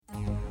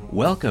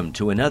Welcome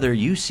to another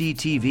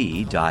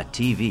UCTV.tv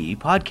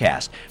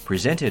podcast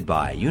presented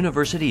by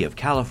University of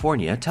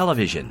California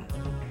Television.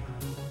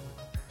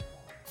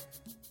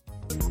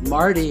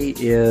 Marty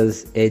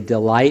is a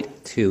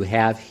delight to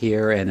have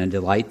here and a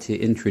delight to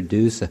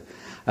introduce,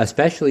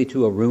 especially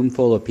to a room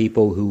full of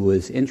people who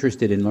was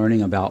interested in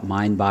learning about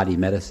mind-body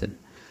medicine.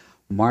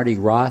 Marty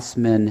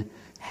Rossman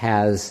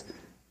has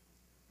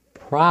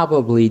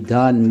probably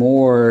done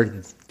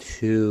more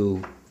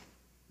to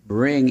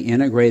bring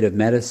integrative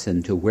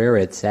medicine to where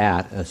it's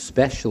at,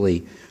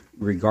 especially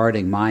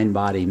regarding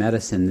mind-body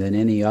medicine, than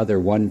any other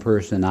one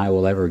person I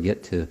will ever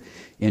get to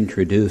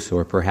introduce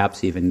or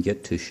perhaps even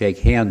get to shake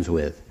hands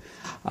with.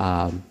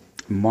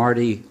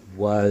 Marty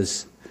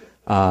was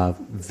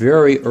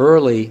very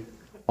early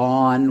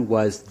on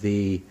was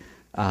the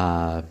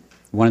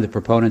one of the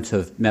proponents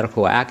of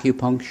medical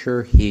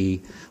acupuncture.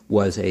 He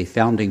was a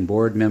founding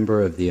board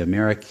member of the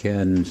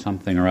American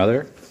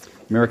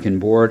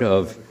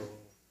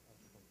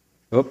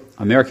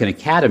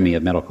Academy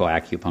of Medical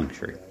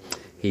Acupuncture,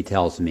 he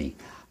tells me.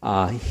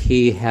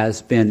 He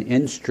has been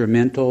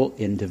instrumental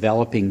in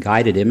developing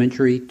guided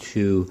imagery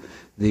to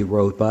the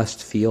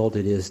robust field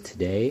it is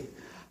today.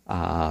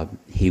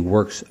 He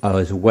works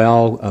as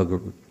well a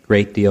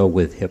great deal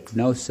with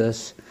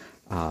hypnosis,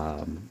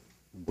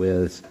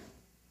 with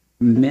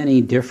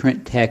many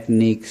different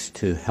techniques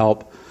to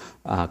help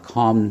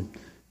calm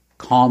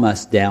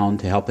us down,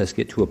 to help us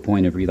get to a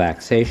point of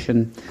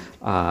relaxation,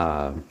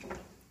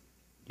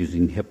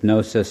 using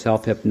hypnosis,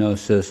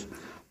 self-hypnosis,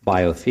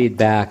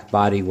 biofeedback,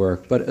 body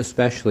work, but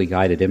especially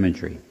guided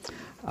imagery.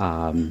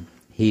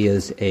 He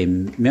is a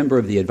member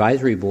of the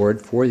advisory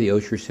board for the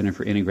Osher Center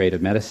for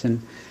Integrative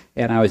Medicine,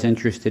 and I was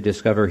interested to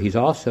discover he's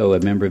also a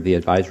member of the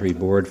advisory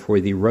board for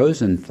the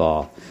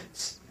Rosenthal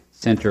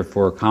Center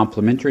for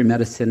Complementary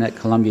Medicine at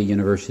Columbia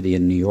University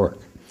in New York.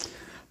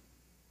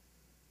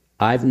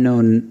 I've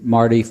known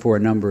Marty for a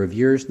number of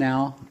years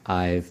now.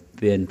 I've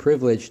been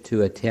privileged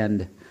to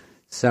attend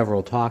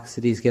several talks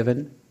that he's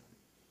given.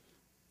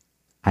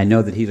 I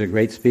know that he's a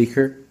great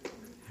speaker.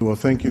 Well,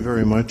 thank you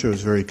very much. It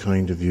was very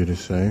kind of you to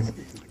say.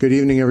 Good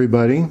evening,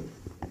 everybody.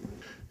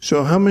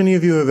 So how many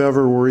of you have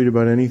ever worried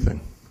about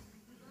anything?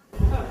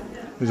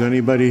 Has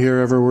anybody here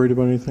ever worried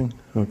about anything?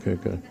 Okay,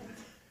 good.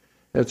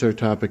 That's our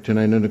topic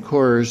tonight. And of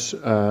course,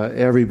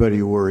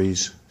 everybody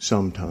worries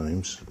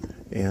sometimes,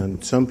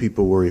 and some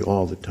people worry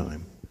all the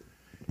time.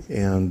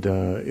 And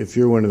if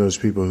you're one of those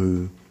people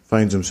who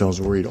finds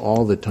themselves worried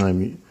all the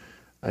time,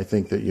 I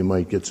think that you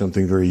might get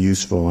something very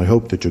useful. I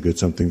hope that you'll get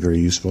something very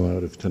useful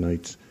out of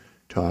tonight's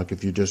talk.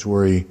 If you just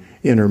worry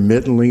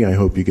intermittently, I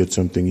hope you get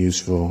something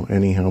useful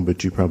anyhow,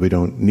 but you probably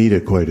don't need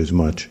it quite as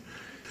much.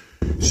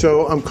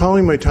 So I'm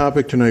calling my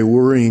topic tonight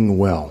Worrying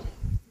Well.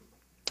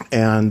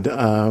 And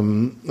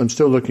I'm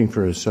still looking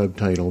for a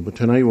subtitle, but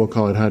tonight we'll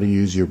call it How to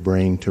Use Your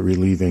Brain to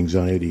Relieve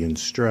Anxiety and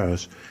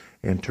Stress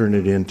and turn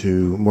it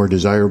into more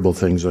desirable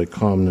things like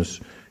calmness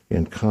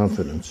and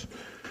confidence.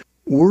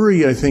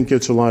 Worry, I think,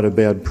 gets a lot of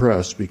bad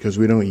press because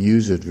we don't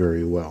use it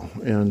very well.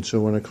 And so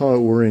when I call it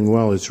Worrying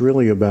Well, it's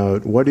really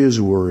about what is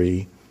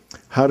worry,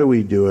 how do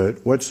we do it,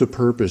 what's the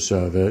purpose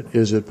of it,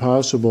 is it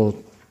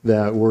possible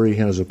that worry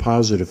has a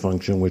positive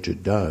function, which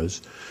it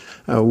does.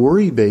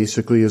 Worry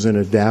basically is an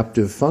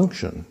adaptive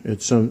function.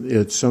 It's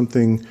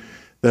something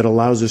that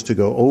allows us to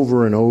go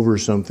over and over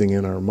something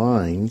in our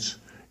minds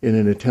in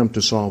an attempt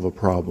to solve a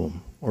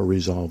problem or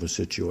resolve a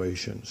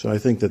situation. So I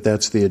think that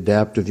that's the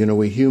adaptive.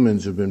 We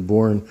humans have been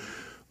born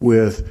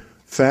with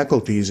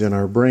faculties in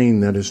our brain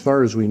that, as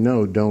far as we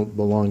know, don't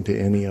belong to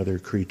any other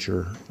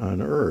creature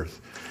on Earth.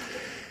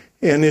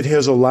 And it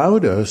has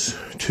allowed us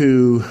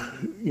to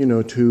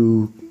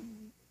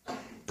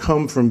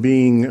come from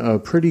being a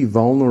pretty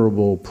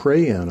vulnerable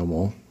prey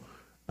animal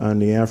on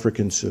the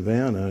African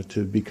savanna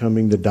to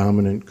becoming the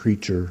dominant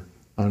creature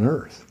on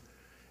Earth.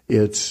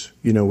 It's,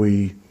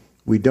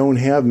 we don't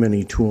have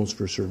many tools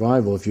for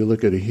survival. If you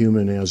look at a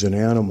human as an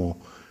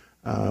animal,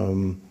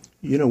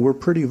 we're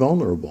pretty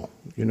vulnerable.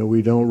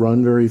 We don't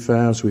run very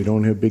fast. We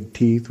don't have big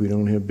teeth. We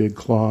don't have big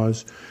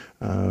claws.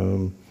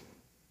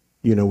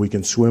 We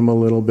can swim a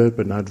little bit,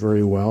 but not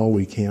very well.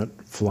 We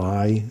can't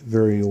fly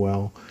very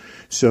well.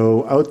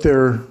 So out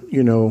there,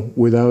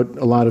 without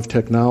a lot of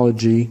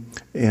technology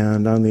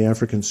and on the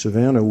African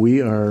savanna,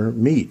 we are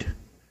meat,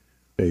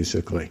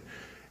 basically.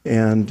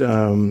 And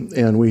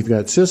we've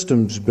got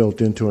systems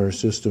built into our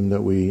system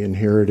that we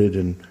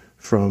inherited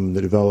from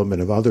the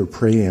development of other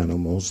prey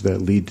animals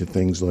that lead to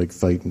things like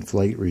fight and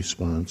flight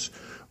response,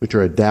 which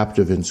are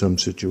adaptive in some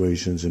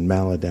situations and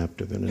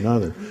maladaptive in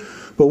another.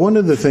 But one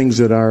of the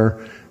things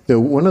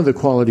one of the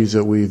qualities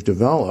that we've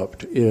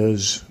developed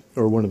is,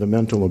 or one of the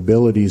mental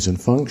abilities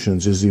and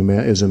functions is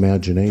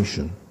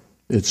imagination.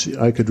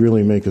 I could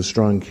really make a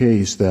strong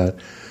case that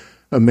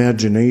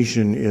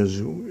imagination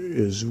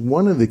is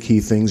one of the key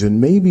things, and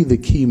maybe the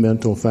key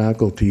mental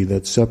faculty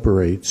that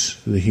separates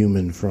the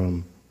human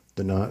from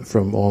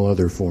all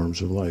other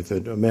forms of life.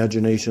 That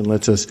imagination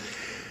lets us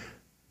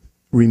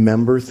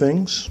remember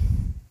things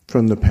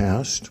from the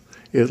past.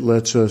 It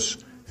lets us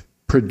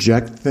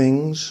project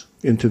things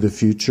into the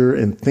future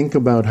and think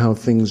about how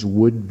things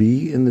would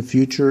be in the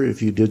future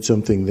if you did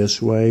something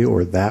this way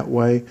or that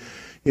way.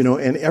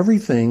 And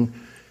everything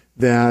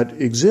that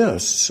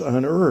exists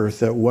on Earth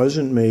that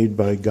wasn't made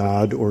by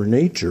God or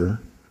nature,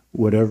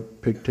 whatever,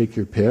 take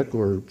your pick,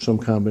 or some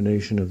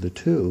combination of the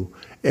two,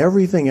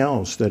 everything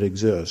else that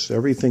exists,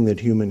 everything that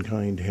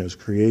humankind has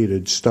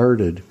created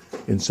started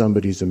in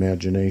somebody's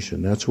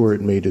imagination. That's where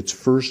it made its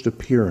first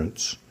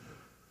appearance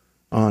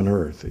on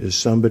Earth, is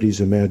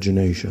somebody's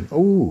imagination.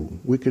 Oh,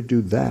 we could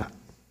do that.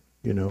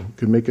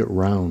 Could make it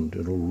round,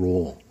 it'll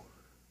roll.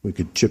 We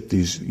could chip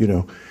these,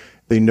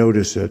 they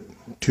notice that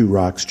two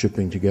rocks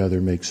chipping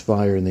together makes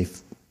fire, and they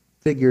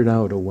figured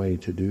out a way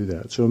to do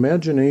that. So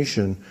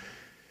imagination,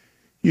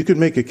 you could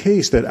make a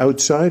case that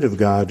outside of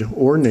God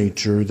or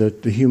nature,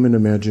 that the human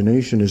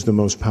imagination is the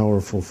most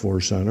powerful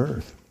force on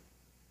Earth.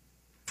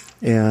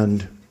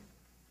 And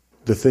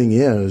the thing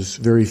is,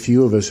 very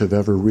few of us have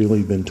ever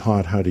really been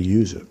taught how to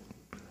use it.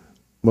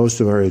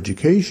 Most of our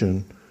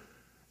education,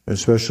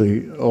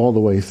 especially all the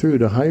way through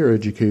to higher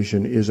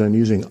education, is on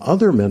using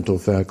other mental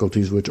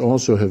faculties which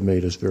also have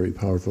made us very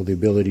powerful. The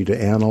ability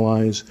to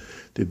analyze,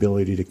 the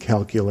ability to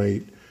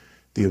calculate,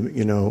 the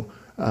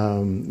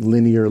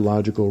linear,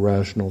 logical,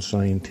 rational,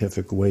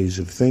 scientific ways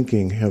of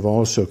thinking have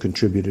also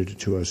contributed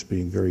to us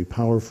being very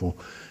powerful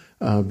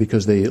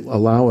because they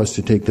allow us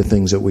to take the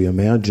things that we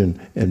imagine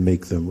and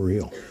make them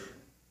real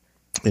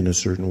in a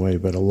certain way.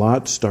 But a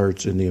lot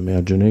starts in the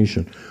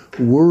imagination.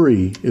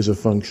 Worry is a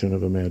function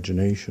of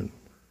imagination.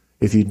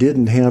 If you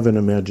didn't have an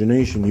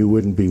imagination, you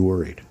wouldn't be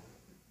worried.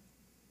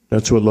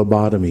 That's what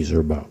lobotomies are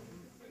about.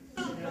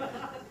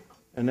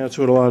 And that's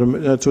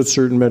what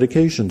certain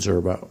medications are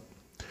about.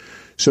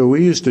 So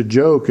we used to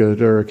joke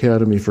at our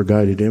Academy for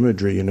Guided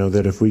Imagery,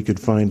 that if we could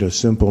find a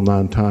simple,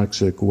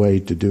 non-toxic way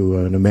to do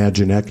an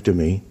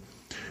imaginectomy,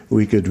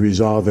 we could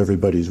resolve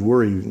everybody's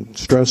worry,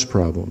 stress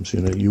problems.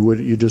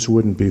 You just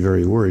wouldn't be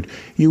very worried.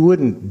 You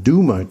wouldn't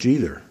do much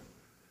either.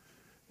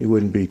 You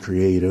wouldn't be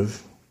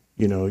creative.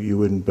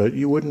 But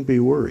you wouldn't be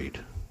worried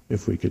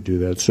if we could do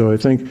that. So I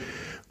think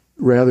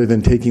rather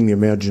than taking the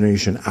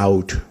imagination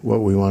out,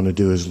 what we want to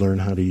do is learn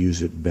how to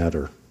use it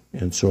better.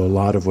 And so a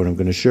lot of what I'm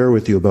going to share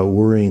with you about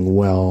worrying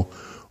well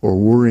or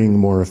worrying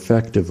more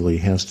effectively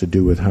has to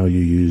do with how you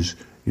use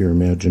your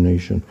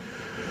imagination.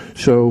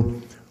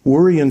 So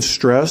worry and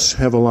stress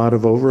have a lot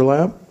of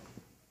overlap,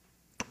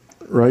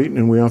 right?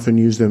 And we often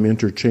use them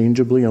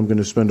interchangeably. I'm going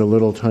to spend a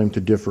little time to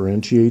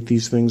differentiate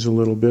these things a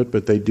little bit,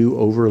 but they do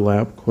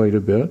overlap quite a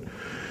bit.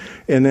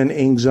 And then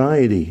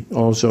anxiety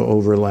also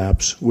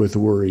overlaps with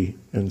worry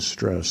and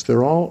stress.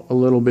 They're all a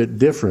little bit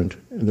different,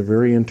 and they're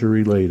very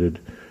interrelated.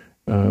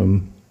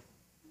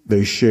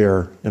 They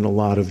share in a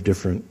lot of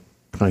different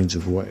kinds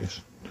of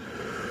ways.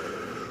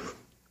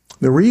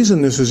 The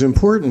reason this is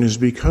important is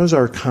because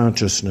our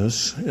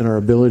consciousness and our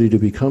ability to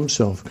become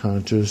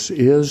self-conscious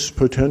is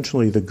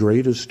potentially the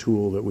greatest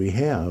tool that we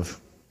have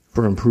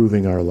for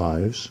improving our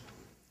lives.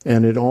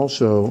 And it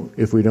also,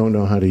 if we don't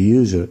know how to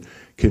use it,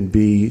 can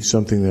be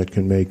something that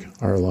can make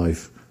our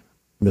life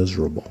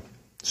miserable.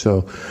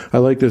 So I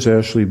like this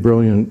Ashley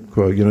brilliant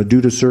quote,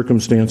 due to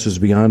circumstances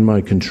beyond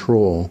my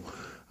control,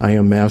 I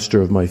am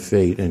master of my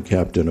fate and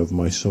captain of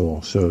my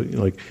soul. So,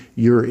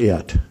 you're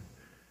it.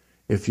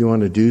 If you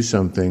want to do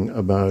something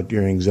about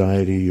your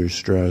anxiety, your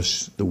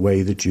stress, the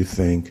way that you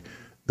think,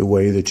 the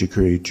way that you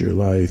create your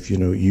life,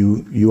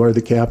 you are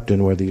the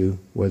captain, whether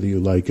you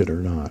like it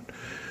or not.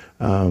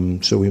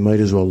 So we might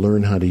as well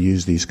learn how to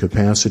use these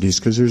capacities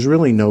because there's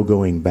really no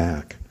going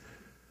back.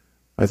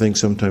 I think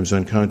sometimes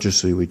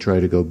unconsciously we try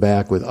to go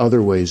back with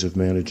other ways of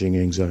managing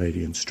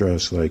anxiety and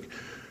stress, like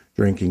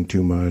drinking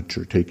too much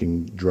or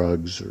taking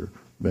drugs or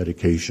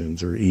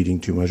medications or eating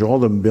too much, all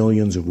the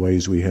millions of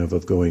ways we have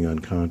of going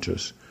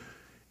unconscious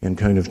and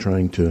kind of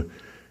trying to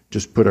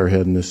just put our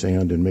head in the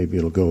sand and maybe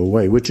it'll go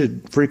away, which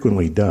it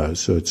frequently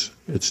does. So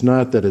it's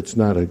not that it's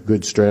not a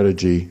good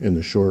strategy in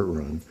the short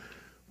run,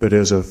 but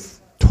as a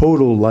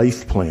total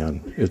life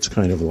plan, it's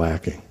kind of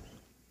lacking.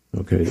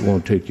 Okay, it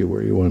won't take you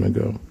where you want to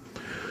go.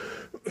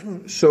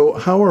 So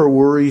how are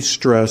worry,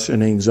 stress,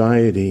 and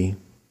anxiety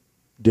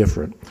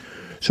different?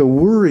 So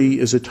worry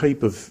is a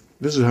type of,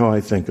 this is how I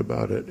think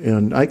about it,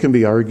 and I can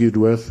be argued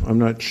with. I'm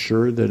not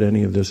sure that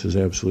any of this is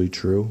absolutely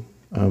true.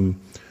 I'm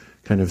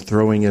kind of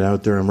throwing it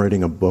out there. I'm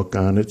writing a book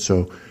on it,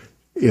 so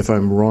if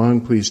I'm wrong,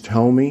 please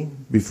tell me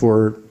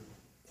before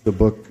the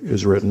book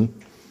is written.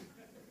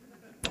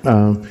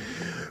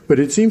 But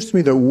it seems to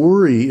me that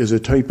worry is a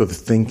type of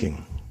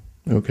thinking.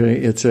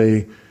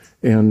 Okay,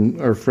 and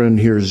our friend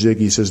here,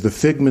 Ziggy, says, the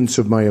figments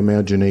of my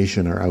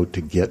imagination are out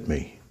to get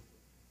me.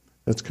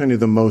 That's kind of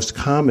the most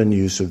common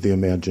use of the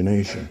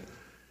imagination,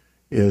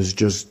 is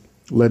just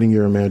letting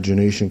your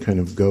imagination kind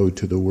of go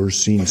to the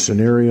worst scene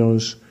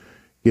scenarios,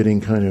 getting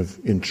kind of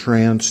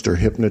entranced or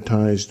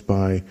hypnotized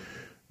by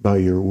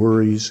your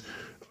worries,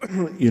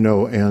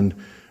 and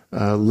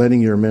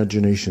letting your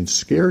imagination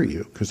scare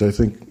you. Because I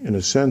think, in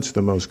a sense,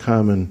 the most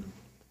common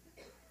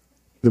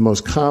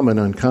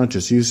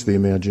unconscious use of the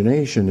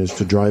imagination is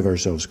to drive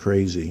ourselves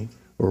crazy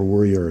or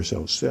worry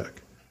ourselves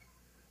sick.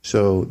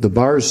 So the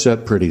bar is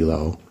set pretty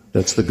low.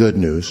 That's the good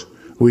news.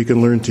 We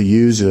can learn to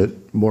use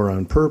it more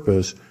on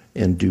purpose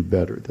and do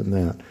better than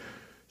that.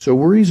 So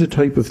worry is a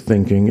type of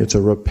thinking. It's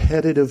a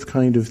repetitive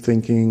kind of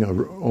thinking,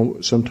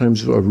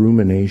 sometimes a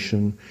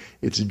rumination.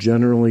 It's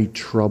generally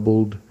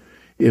troubled.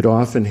 It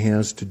often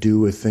has to do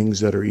with things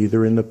that are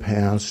either in the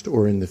past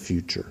or in the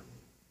future.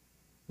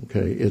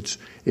 Okay,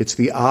 it's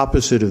the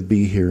opposite of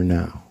be here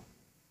now.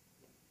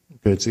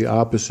 Okay, it's the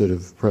opposite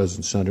of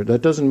present centered.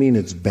 That doesn't mean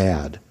it's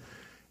bad,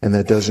 and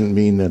that doesn't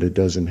mean that it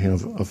doesn't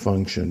have a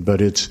function.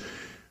 But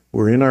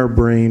we're in our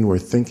brain, we're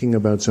thinking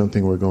about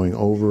something, we're going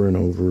over and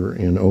over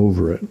and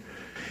over it.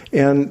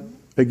 And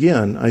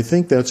again, I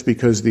think that's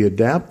because the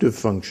adaptive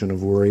function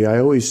of worry, I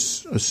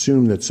always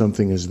assume that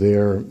something is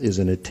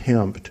an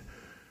attempt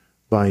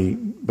by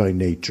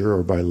nature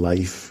or by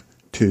life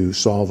to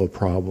solve a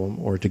problem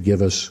or to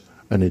give us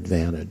an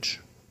advantage.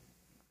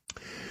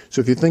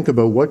 So if you think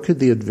about what could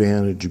the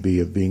advantage be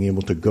of being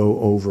able to go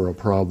over a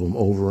problem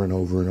over and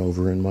over and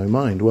over in my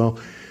mind, well,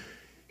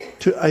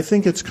 I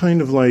think it's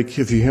kind of like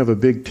if you have a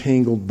big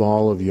tangled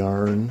ball of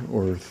yarn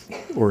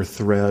or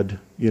thread,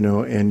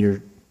 and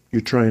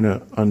you're trying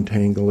to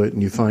untangle it,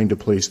 and you find a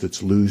place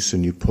that's loose,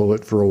 and you pull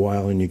it for a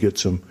while, and you get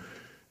some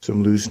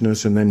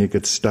looseness, and then you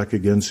get stuck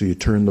again, so you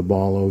turn the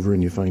ball over,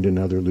 and you find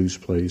another loose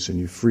place, and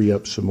you free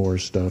up some more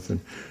stuff,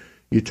 and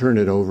you turn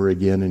it over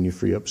again, and you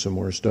free up some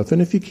more stuff.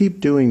 And if you keep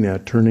doing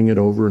that, turning it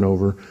over and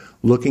over,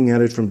 looking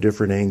at it from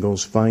different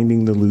angles,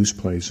 finding the loose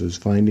places,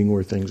 finding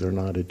where things are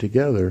knotted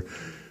together,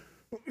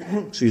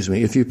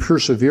 if you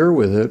persevere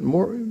with it,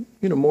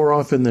 more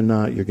often than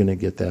not, you're going to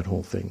get that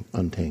whole thing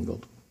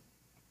untangled.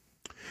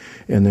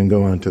 And then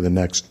go on to the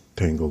next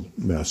tangled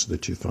mess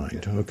that you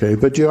find. Okay,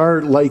 but you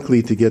are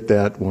likely to get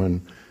that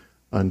one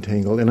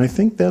untangled. And I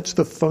think that's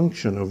the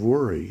function of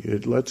worry.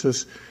 It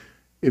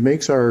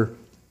makes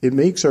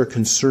our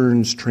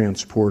concerns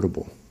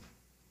transportable.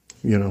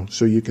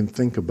 So you can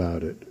think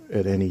about it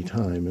at any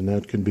time, and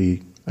that can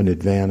be an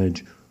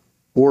advantage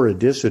or a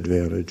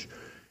disadvantage.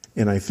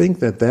 And I think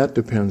that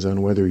depends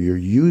on whether you're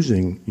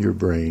using your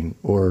brain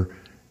or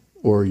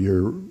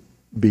you're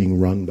being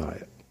run by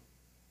it.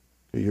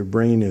 Your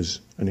brain is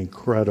an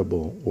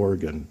incredible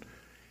organ.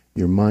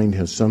 Your mind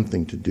has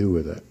something to do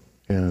with it.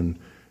 And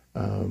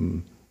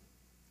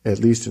at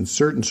least in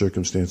certain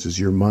circumstances,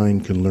 your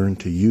mind can learn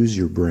to use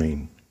your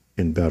brain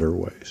in better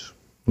ways.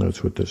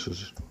 That's what this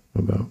is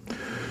about.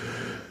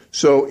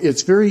 So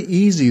it's very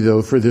easy,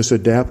 though, for this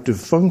adaptive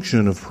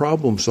function of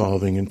problem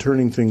solving and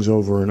turning things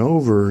over and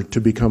over to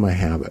become a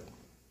habit,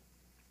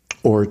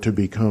 or to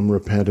become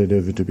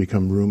repetitive, to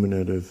become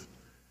ruminative,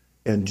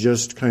 and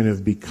just kind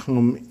of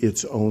become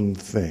its own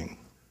thing.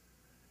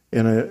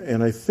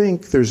 And I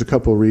think there's a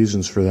couple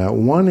reasons for that.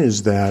 One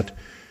is that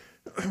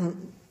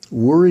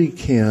worry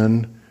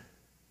can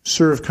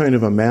serve kind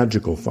of a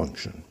magical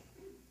function.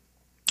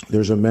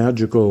 There's a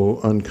magical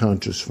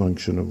unconscious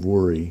function of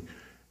worry.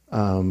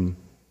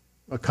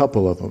 A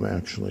couple of them,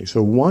 actually.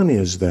 So one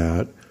is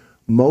that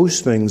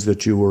most things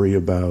that you worry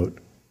about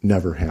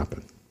never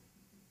happen.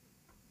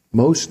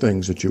 Most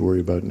things that you worry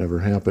about never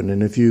happen.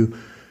 And if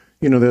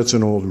that's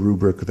an old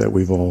rubric that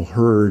we've all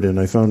heard, and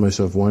I found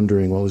myself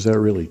wondering, well, is that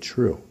really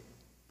true?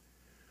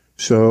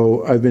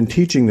 So I've been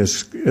teaching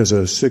this as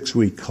a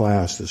 6-week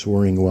class, this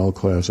Worrying Well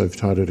class. I've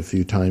taught it a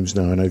few times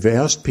now, and I've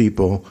asked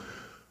people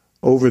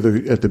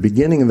at the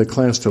beginning of the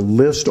class to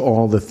list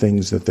all the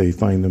things that they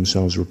find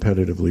themselves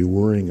repetitively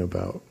worrying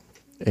about.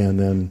 And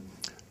then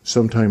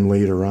sometime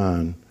later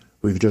on,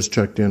 we've just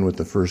checked in with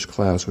the first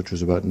class, which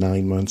was about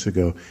 9 months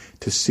ago,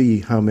 to see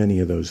how many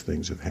of those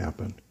things have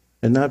happened.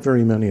 And not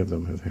very many of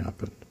them have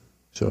happened.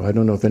 So I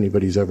don't know if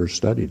anybody's ever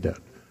studied that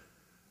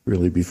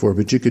really before,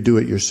 but you could do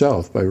it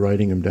yourself by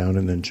writing them down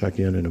and then check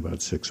in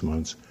about 6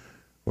 months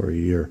or a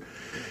year.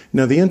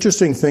 Now, the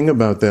interesting thing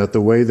about that, the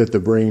way that the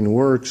brain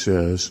works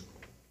is,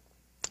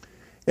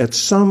 at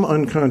some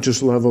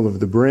unconscious level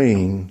of the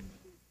brain,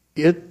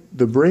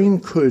 the brain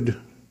could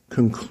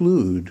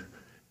conclude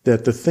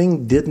that the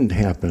thing didn't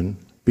happen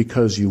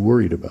because you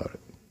worried about it.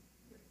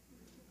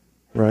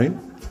 Right?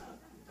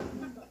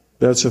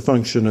 That's a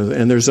function of,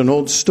 and there's an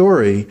old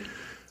story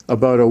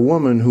about a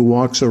woman who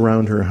walks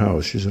around her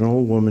house. She's an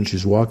old woman.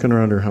 She's walking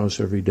around her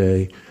house every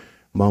day,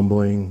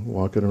 mumbling,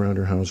 walking around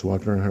her house. She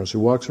walks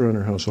around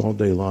her house all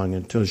day long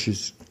until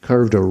she's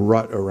carved a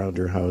rut around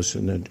her house,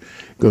 and it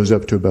goes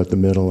up to about the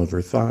middle of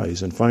her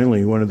thighs. And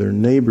finally, one of their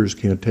neighbors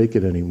can't take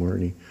it anymore,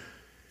 and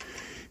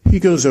he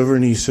goes over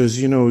and he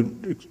says,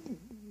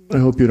 I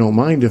hope you don't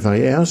mind if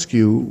I ask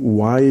you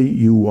why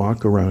you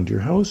walk around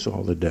your house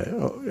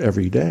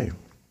every day.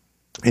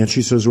 And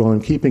she says, well,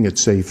 I'm keeping it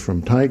safe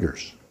from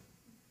tigers.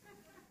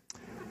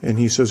 And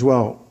he says,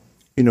 well,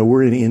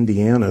 we're in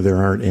Indiana. There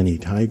aren't any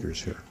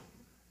tigers here.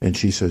 And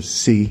she says,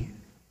 see?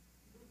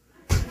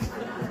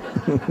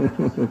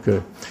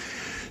 Okay.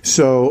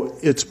 So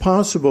it's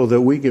possible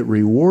that we get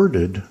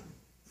rewarded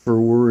for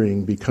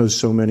worrying because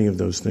so many of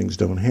those things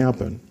don't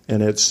happen.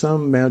 And at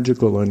some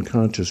magical,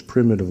 unconscious,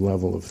 primitive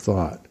level of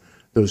thought,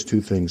 those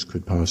two things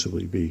could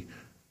possibly be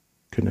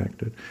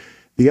connected.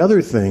 The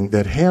other thing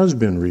that has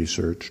been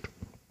researched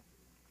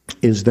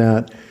is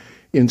that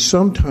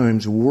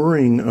sometimes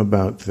worrying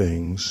about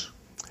things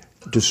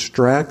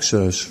distracts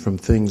us from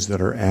things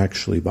that are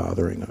actually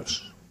bothering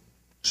us.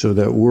 So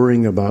that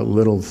worrying about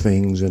little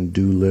things and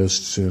do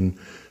lists and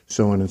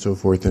so on and so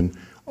forth, and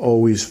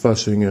always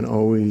fussing and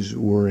always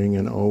worrying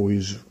and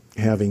always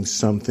having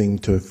something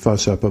to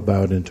fuss up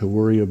about and to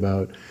worry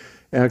about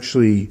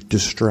actually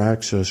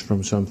distracts us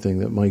from something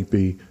that might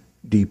be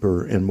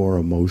deeper and more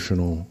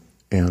emotional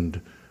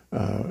and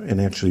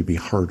actually be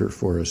harder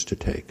for us to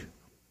take.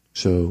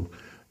 So,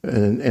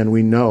 and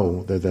we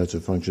know that that's a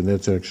function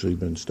that's actually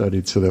been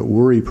studied, so that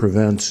worry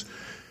prevents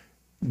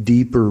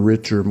deeper,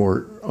 richer,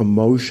 more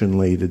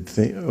emotion-laden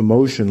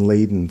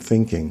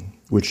thinking,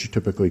 which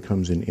typically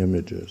comes in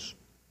images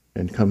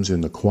and comes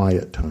in the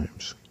quiet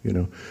times,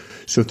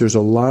 So if there's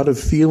a lot of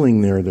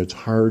feeling there that's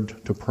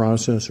hard to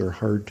process or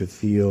hard to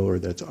feel or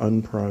that's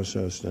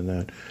unprocessed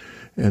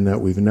and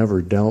that we've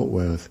never dealt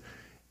with,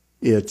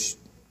 it's,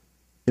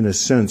 in a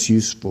sense,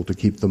 useful to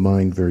keep the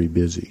mind very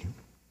busy.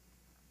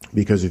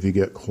 Because if you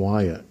get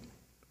quiet,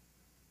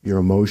 your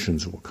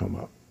emotions will come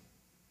up.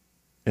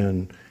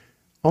 And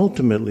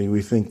ultimately,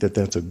 we think that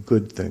that's a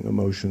good thing.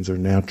 Emotions are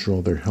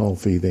natural, they're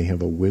healthy, they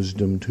have a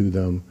wisdom to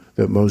them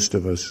that most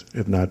of us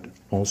have not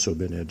also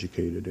been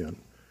educated in.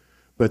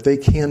 But they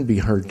can be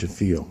hard to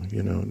feel,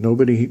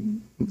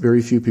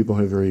 Very few people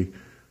have very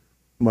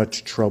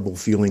much trouble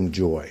feeling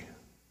joy.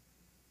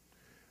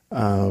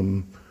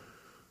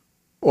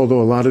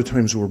 Although a lot of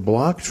times we're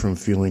blocked from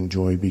feeling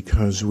joy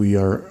because we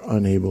are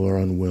unable or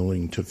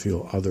unwilling to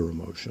feel other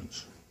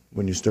emotions.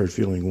 When you start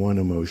feeling one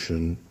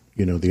emotion,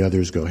 the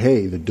others go,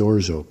 hey, the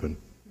door's open.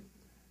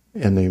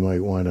 And they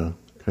might want to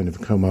kind of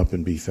come up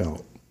and be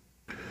felt.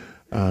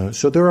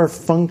 So there are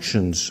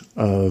functions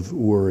of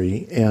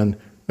worry, and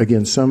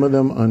again, some of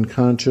them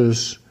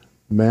unconscious,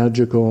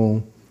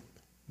 magical,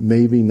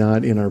 maybe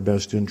not in our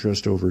best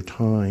interest over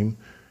time.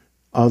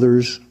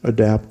 Others,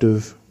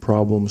 adaptive,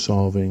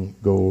 problem-solving,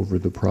 go over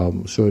the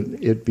problem. So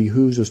it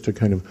behooves us to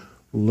kind of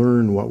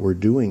learn what we're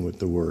doing with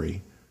the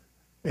worry,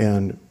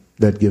 and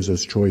that gives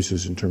us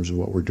choices in terms of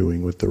what we're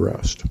doing with the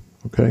rest.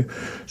 Okay?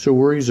 So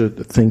worry is a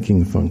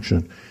thinking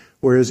function,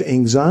 whereas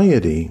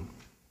anxiety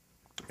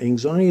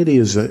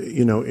is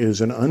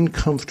an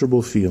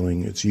uncomfortable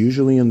feeling. It's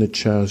usually in the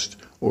chest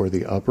or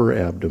the upper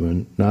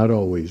abdomen, not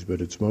always,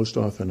 but it's most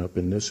often up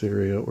in this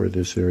area or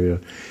this area.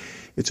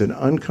 It's an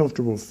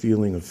uncomfortable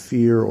feeling of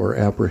fear or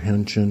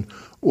apprehension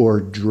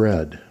or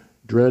dread.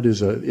 Dread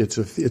is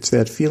it's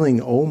that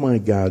feeling, oh my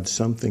God,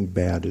 something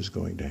bad is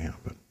going to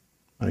happen.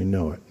 I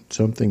know it.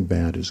 Something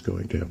bad is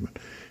going to happen.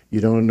 You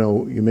don't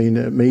know, you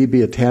may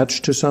be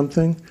attached to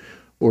something,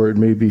 or it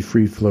may be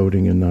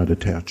free-floating and not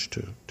attached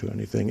to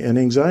anything. And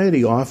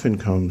anxiety often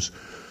comes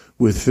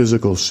with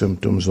physical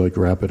symptoms like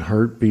rapid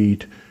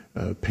heartbeat,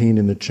 pain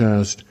in the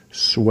chest,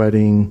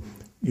 sweating,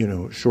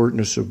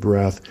 shortness of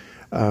breath.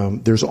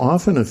 There's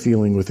often a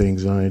feeling with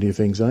anxiety, if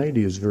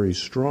anxiety is very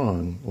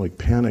strong, like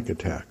panic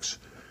attacks,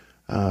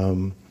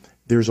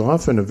 there's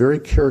often a very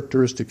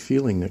characteristic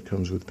feeling that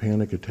comes with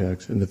panic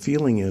attacks, and the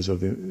feeling is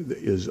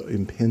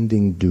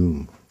impending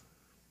doom.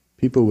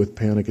 People with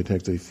panic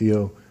attacks, they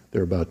feel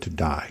they're about to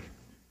die.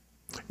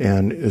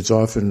 And it's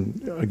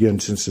often, again,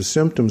 since the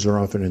symptoms are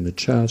often in the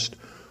chest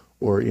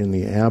or in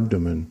the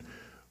abdomen,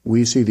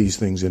 we see these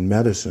things in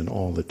medicine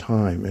all the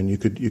time. And you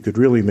could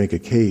really make a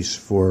case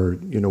for,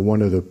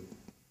 one of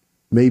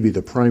maybe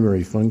the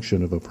primary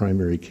function of a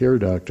primary care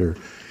doctor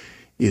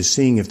is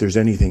seeing if there's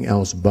anything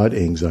else but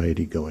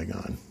anxiety going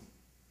on.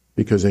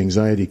 Because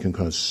anxiety can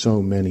cause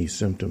so many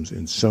symptoms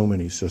in so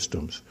many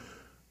systems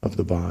of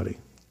the body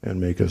and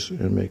make us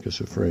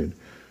afraid.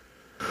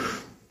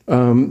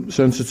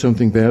 Sense that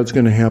something bad's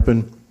going to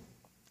happen.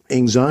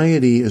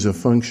 Anxiety is a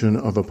function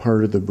of a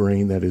part of the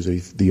brain that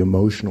is the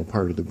emotional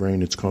part of the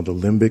brain. It's called the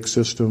limbic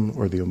system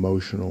or the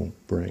emotional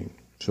brain.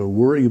 So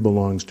worry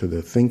belongs to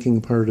the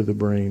thinking part of the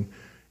brain.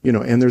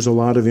 And there's a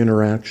lot of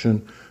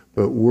interaction,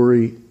 but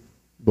worry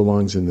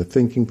belongs in the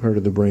thinking part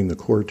of the brain, the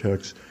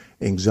cortex.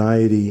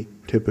 Anxiety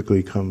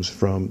typically comes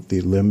from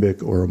the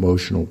limbic or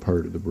emotional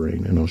part of the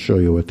brain, and I'll show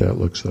you what that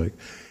looks like.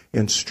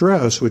 And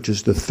stress, which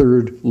is the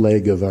third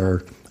leg of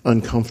our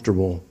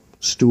uncomfortable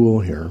stool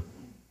here,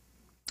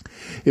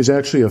 is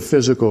actually a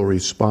physical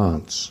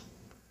response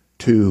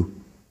to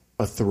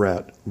a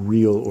threat,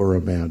 real or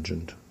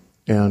imagined.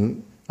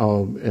 And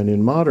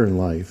in modern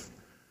life,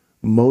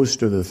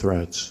 most of the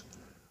threats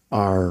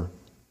are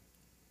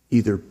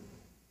either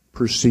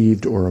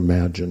perceived or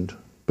imagined,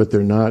 but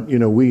they're not,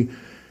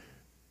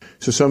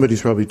 so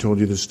somebody's probably told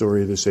you the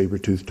story of the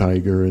saber-toothed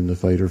tiger and the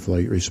fight or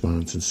flight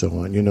response and so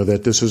on.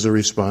 That this is a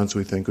response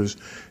we think was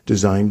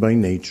designed by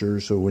nature.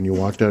 So when you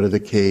walked out of the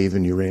cave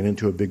and you ran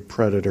into a big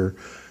predator,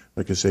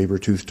 like a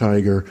saber-toothed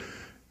tiger,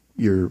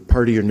 your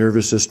part of your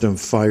nervous system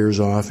fires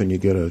off and you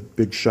get a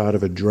big shot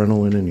of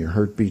adrenaline and your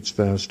heart beats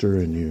faster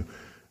and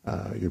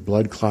your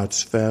blood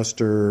clots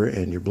faster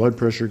and your blood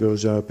pressure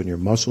goes up and your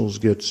muscles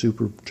get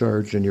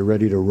supercharged and you're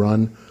ready to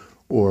run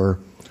or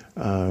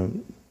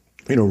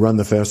run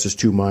the fastest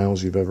 2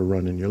 miles you've ever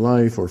run in your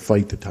life, or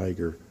fight the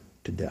tiger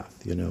to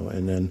death,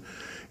 and then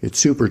it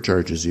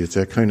supercharges you. It's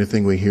that kind of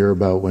thing we hear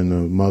about when the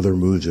mother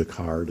moves a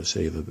car to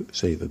save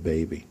the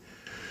baby.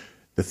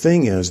 The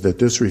thing is that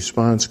this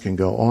response can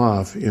go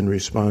off in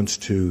response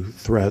to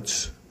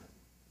threats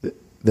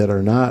that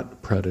are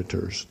not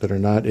predators,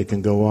 it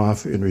can go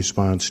off in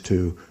response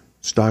to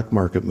stock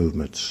market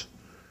movements,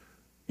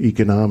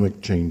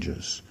 economic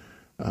changes,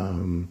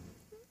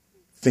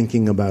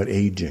 thinking about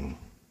aging,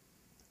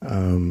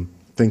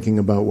 thinking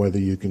about whether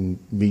you can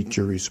meet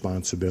your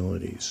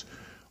responsibilities,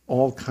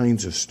 all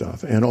kinds of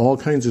stuff, and all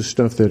kinds of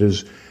stuff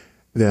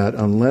that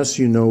unless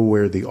you know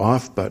where the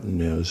off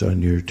button is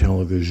on your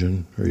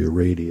television or your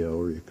radio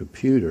or your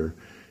computer,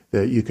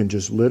 that you can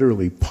just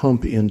literally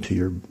pump into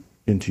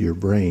your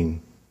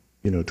brain,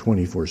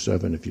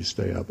 24/7 if you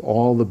stay up.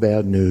 All the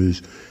bad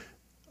news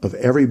of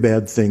every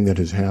bad thing that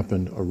has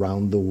happened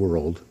around the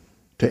world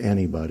to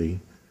anybody,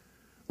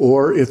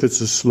 or if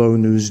it's a slow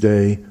news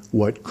day,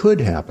 what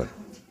could happen.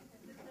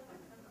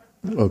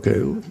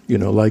 Okay,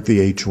 like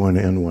the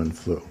H1N1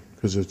 flu,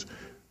 because it's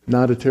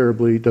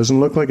doesn't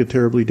look like a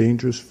terribly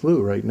dangerous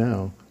flu right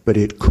now, but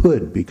it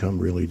could become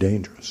really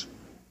dangerous.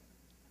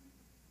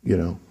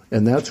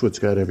 And that's what's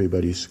got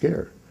everybody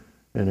scared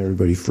and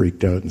everybody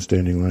freaked out and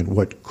standing in line.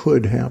 What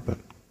could happen?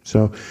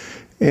 So,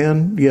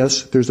 and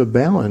yes, there's a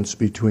balance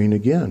between,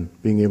 again,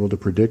 being able to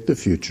predict the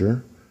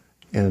future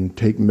and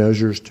take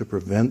measures to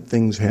prevent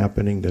things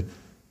happening that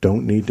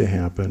don't need to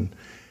happen,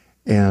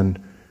 and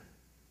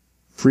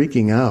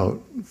freaking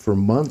out for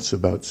months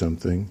about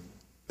something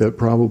that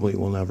probably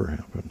will never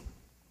happen.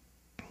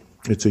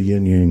 It's a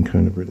yin-yang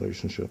kind of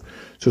relationship.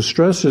 So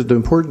the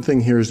important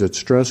thing here is that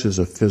stress is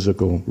a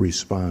physical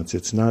response.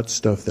 It's not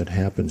stuff that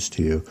happens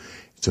to you.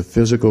 It's a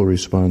physical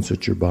response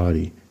that your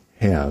body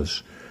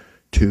has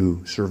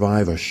to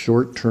survive a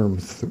short-term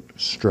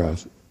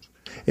stress.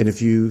 And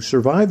if you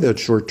survive that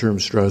short-term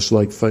stress,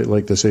 like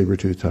the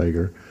saber-toothed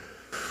tiger,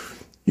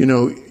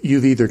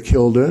 you've either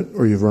killed it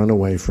or you've run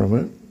away from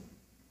it.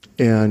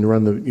 And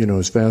run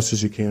as fast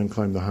as you can,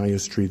 climb the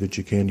highest tree that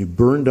you can. You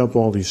burned up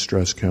all these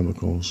stress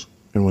chemicals,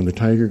 and when the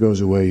tiger goes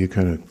away, you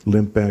kind of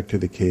limp back to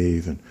the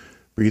cave and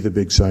breathe a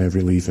big sigh of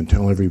relief and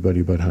tell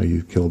everybody about how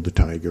you killed the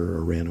tiger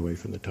or ran away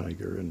from the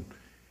tiger.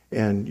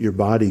 And your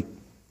body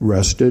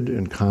rested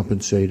and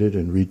compensated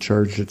and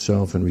recharged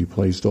itself and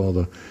replaced all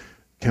the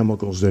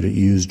chemicals that it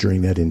used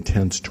during that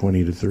intense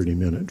 20 to 30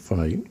 minute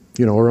fight.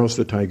 Or else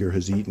the tiger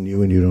has eaten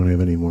you and you don't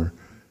have any more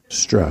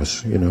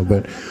stress,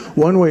 but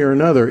one way or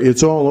another,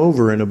 it's all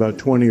over in about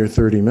 20 or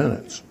 30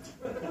 minutes.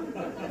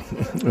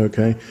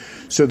 Okay?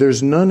 So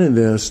there's none of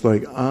this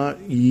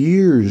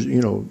years,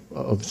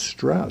 of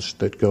stress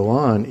that go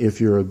on if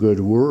you're a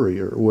good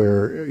worrier,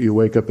 where you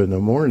wake up in the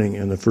morning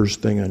and the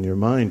first thing on your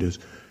mind is,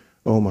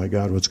 oh my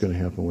God, what's going to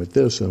happen with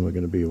this? Am I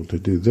going to be able to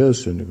do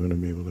this? And am I going to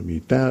be able to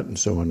meet that? And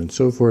so on and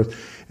so forth.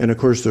 And of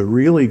course, the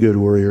really good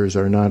worriers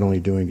are not only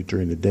doing it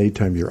during the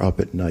daytime, you're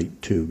up at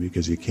night too,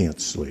 because you can't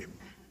sleep.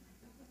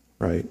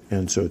 Right?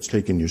 And so it's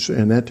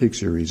and that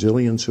takes your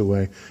resilience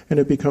away, and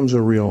it becomes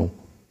a real,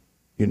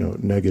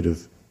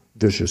 negative,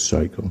 vicious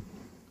cycle.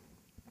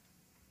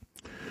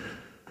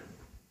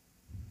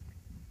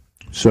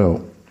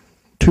 So,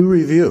 to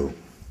review,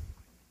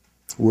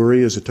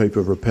 worry is a type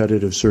of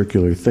repetitive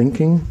circular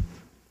thinking.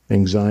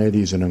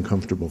 Anxiety is an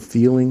uncomfortable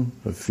feeling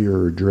of fear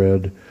or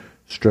dread.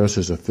 Stress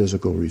is a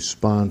physical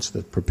response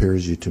that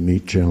prepares you to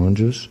meet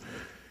challenges.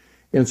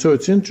 And so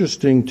it's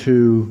interesting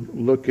to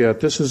look at,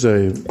 this is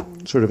a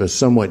sort of a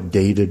somewhat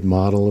dated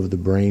model of the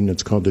brain.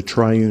 It's called the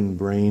triune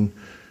brain.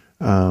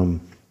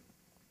 But,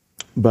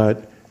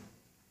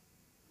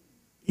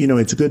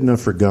 it's good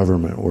enough for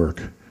government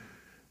work.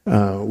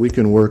 We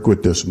can work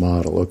with this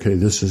model. Okay,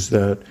 this is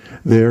that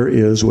there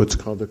is what's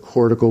called the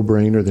cortical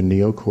brain or the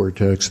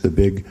neocortex, the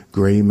big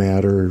gray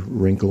matter,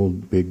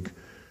 wrinkled, big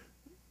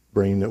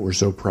brain that we're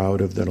so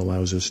proud of that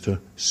allows us to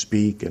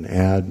speak and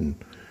add and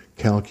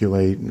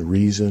calculate and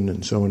reason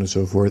and so on and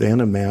so forth, and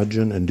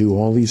imagine and do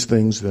all these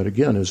things that,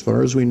 again, as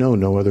far as we know,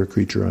 no other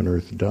creature on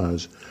earth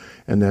does.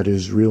 And that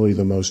is really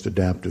the most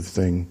adaptive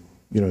thing,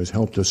 has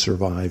helped us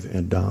survive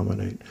and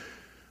dominate.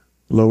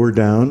 Lower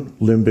down,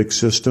 limbic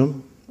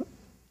system,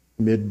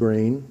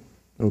 midbrain,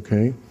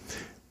 okay?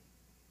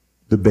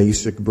 The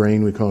basic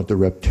brain, we call it the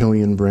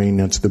reptilian brain.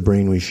 That's the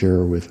brain we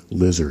share with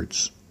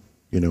lizards,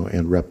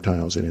 and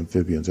reptiles and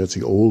amphibians. That's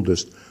the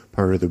oldest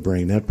part of the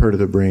brain. That part of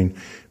the brain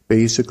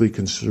basically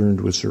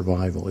concerned with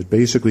survival. It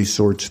basically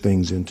sorts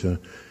things into,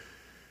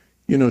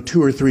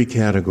 2 or 3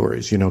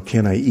 categories.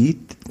 Can I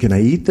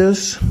eat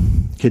this?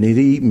 Can it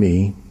eat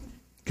me?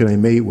 Can I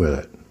mate with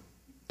it?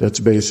 That's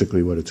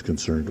basically what it's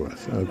concerned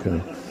with,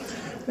 okay?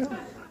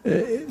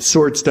 It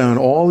sorts down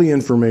all the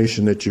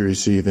information that you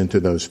receive into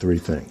those 3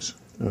 things,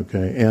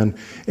 okay? And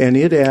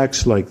it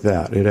acts like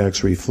that. It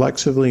acts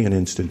reflexively and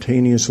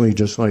instantaneously,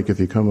 just like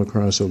if you come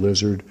across a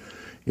lizard,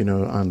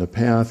 on the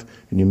path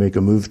and you make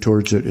a move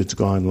towards it, it's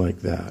gone like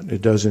that.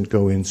 It doesn't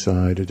go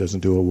inside. It doesn't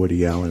do a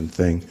Woody Allen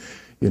thing.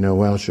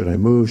 well, should I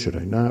move? Should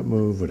I not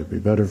move? Would it be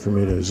better for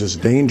me to, is this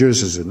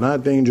dangerous? Is it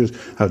not dangerous?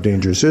 How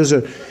dangerous is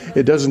it?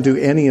 It doesn't do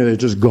any of it,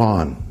 it's just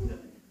gone.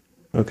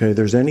 Okay,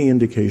 there's any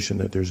indication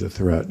that there's a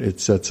threat, it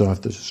sets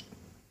off this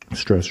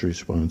stress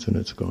response and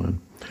it's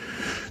gone.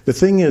 The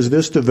thing is,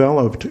 this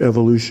developed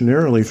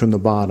evolutionarily from the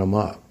bottom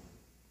up.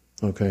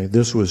 Okay,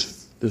 this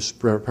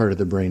part of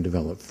the brain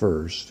developed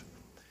first.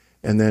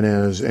 And then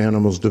as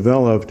animals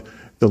developed,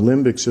 the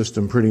limbic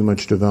system pretty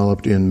much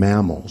developed in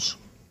mammals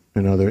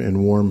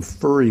and warm,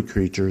 furry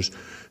creatures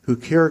who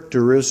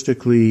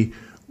characteristically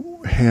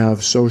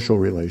have social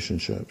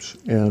relationships.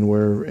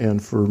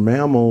 And for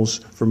mammals,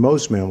 for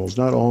most mammals,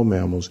 not all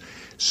mammals,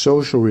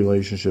 social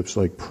relationships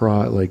like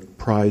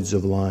prides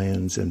of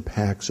lions and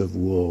packs of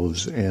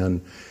wolves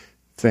and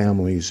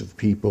families of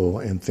people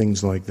and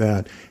things like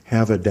that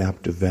have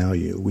adaptive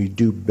value. We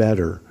do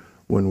better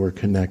when we're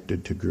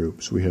connected to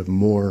groups. We have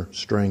more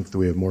strength,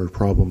 we have more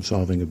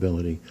problem-solving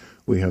ability,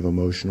 we have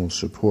emotional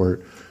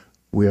support.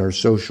 We are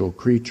social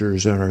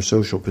creatures and our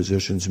social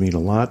positions mean a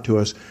lot to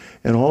us.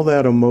 And all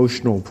that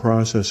emotional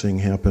processing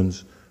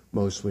happens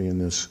mostly in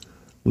this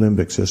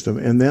limbic system.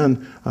 And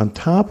then on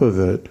top of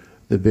it,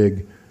 the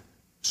big,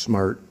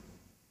 smart,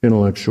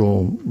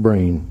 intellectual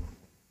brain.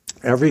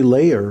 Every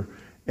layer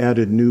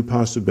added new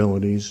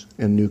possibilities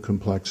and new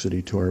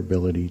complexity to our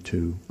ability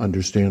to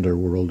understand our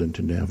world and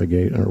to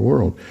navigate our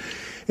world.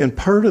 And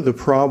part of the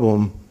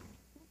problem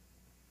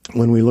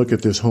when we look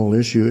at this whole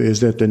issue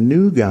is that the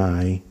new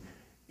guy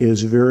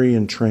is very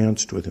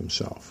entranced with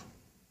himself.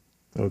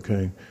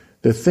 Okay?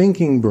 The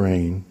thinking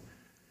brain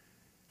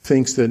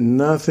thinks that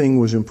nothing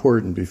was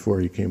important before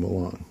he came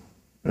along.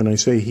 And I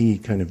say he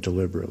kind of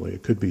deliberately.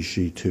 It could be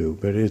she too.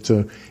 But it's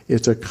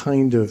a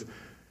kind of,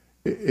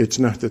 it's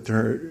not that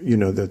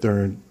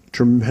they're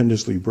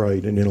tremendously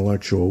bright and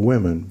intellectual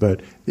women, but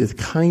it's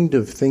kind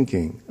of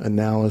thinking,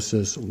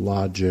 analysis,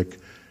 logic,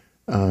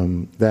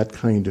 that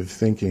kind of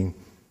thinking.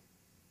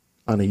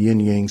 On a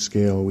yin-yang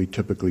scale, we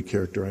typically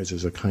characterize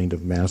as a kind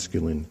of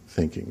masculine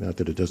thinking, not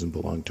that it doesn't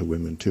belong to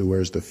women too,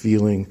 whereas the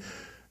feeling,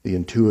 the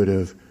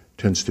intuitive,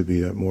 tends to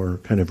be a more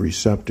kind of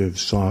receptive,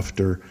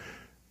 softer,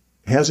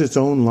 has its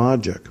own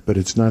logic, but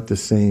it's not the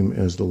same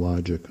as the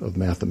logic of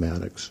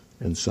mathematics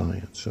and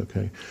science,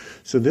 okay?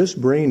 So this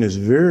brain is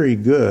very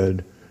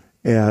good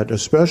at,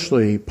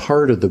 especially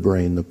part of the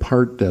brain, the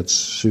part that's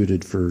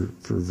suited for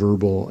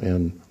verbal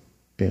and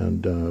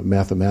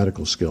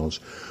mathematical skills,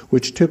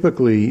 which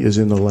typically is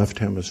in the left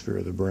hemisphere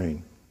of the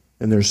brain.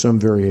 And there's some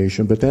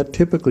variation, but that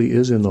typically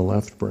is in the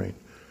left brain,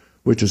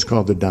 which is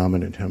called the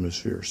dominant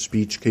hemisphere,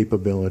 speech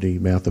capability,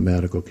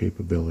 mathematical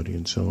capability,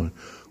 and so on.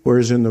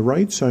 Whereas in the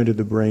right side of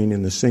the brain,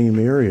 in the same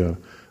area,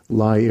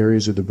 lie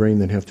areas of the brain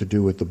that have to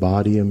do with the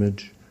body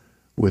image,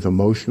 with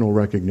emotional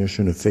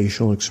recognition of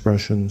facial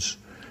expressions,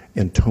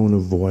 and tone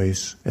of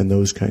voice, and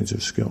those kinds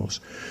of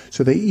skills.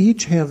 So they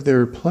each have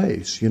their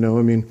place,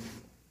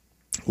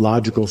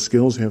 logical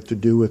skills have to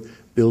do with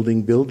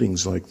building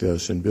buildings like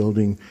this and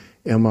building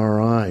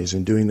MRIs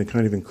and doing the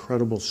kind of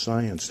incredible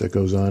science that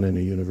goes on in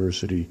a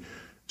university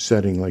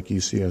setting like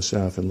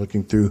UCSF and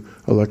looking through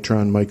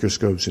electron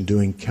microscopes and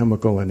doing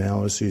chemical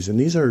analyses. And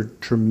these are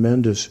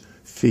tremendous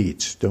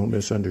feats, don't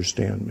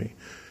misunderstand me.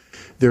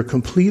 They're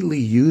completely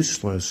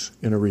useless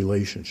in a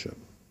relationship.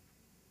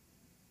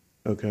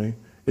 Okay?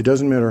 It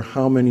doesn't matter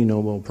how many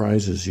Nobel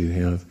Prizes you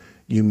have,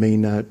 you may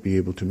not be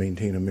able to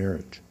maintain a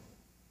marriage.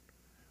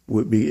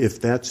 Would be if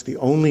that's the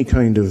only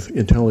kind of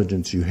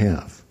intelligence you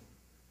have,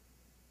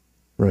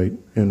 right?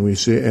 And we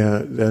say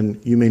then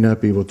you may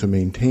not be able to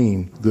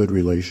maintain good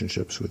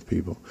relationships with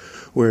people.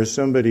 Whereas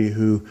somebody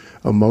who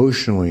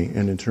emotionally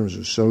and in terms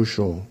of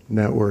social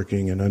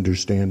networking and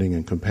understanding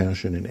and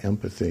compassion and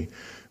empathy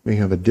may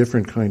have a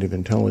different kind of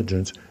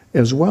intelligence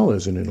as well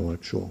as an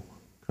intellectual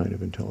kind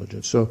of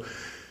intelligence. So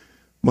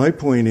my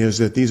point is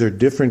that these are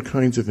different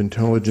kinds of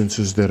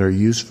intelligences that are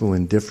useful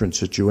in different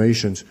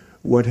situations.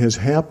 What has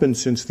happened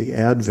since the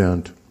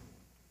advent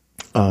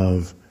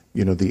of,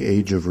 the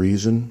age of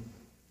reason,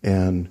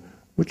 and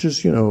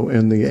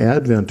the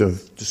advent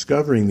of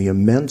discovering the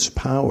immense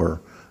power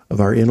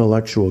of our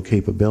intellectual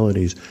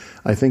capabilities,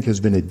 I think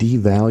has been a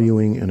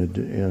devaluing and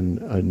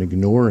an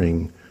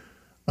ignoring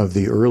of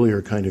the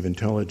earlier kind of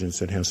intelligence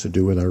that has to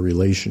do with our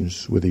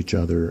relations with each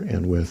other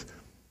and with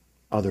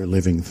other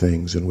living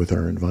things and with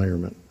our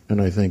environment. And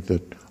I think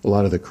that a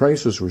lot of the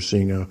crisis we're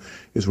seeing now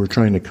is we're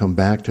trying to come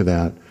back to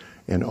that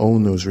and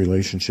own those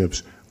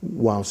relationships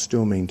while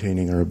still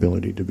maintaining our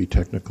ability to be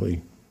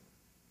technically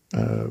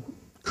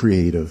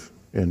creative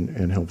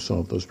and help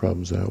solve those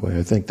problems that way.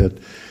 I think that,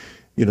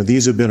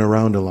 these have been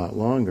around a lot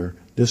longer.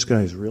 This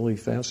guy's really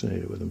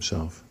fascinated with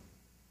himself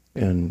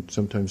and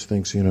sometimes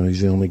thinks,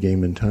 he's the only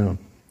game in town.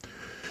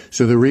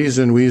 So the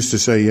reason we used to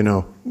say,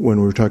 when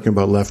we were talking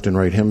about left and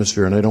right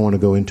hemisphere, and I don't want to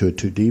go into it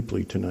too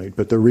deeply tonight,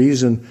 but the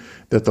reason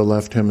that the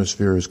left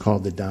hemisphere is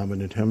called the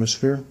dominant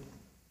hemisphere,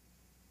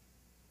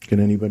 can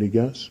anybody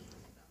guess?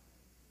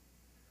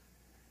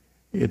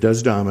 It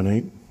does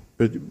dominate,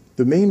 but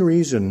the main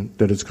reason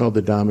that it's called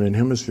the dominant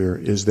hemisphere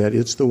is that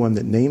it's the one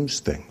that names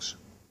things.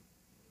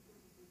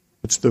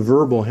 It's the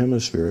verbal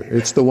hemisphere.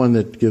 It's the one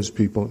that gives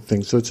people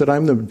things. So it said,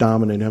 I'm the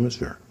dominant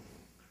hemisphere,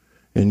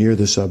 and you're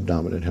the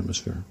subdominant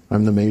hemisphere.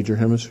 I'm the major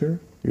hemisphere,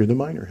 you're the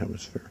minor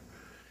hemisphere.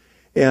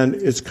 And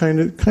it's kind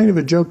of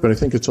a joke, but I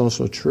think it's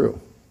also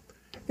true.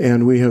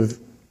 And we have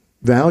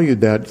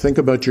valued that. Think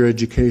about your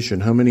education.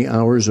 How many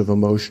hours of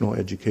emotional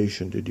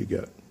education did you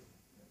get?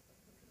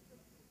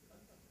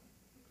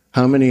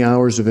 How many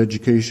hours of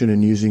education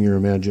in using your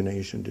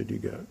imagination did you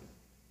get?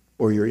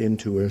 Or your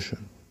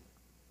intuition?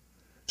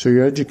 So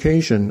your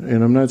education,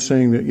 and I'm not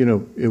saying that,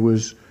 it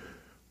was,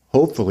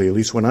 hopefully, at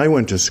least when I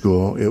went to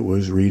school, it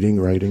was reading,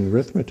 writing,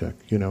 arithmetic.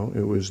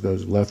 It was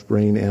those left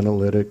brain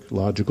analytic,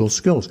 logical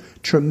skills.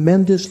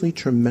 Tremendously,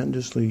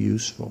 tremendously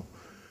useful.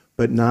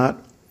 But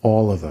not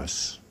all of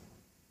us.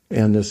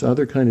 And this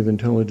other kind of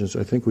intelligence,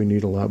 I think we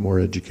need a lot more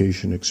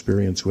education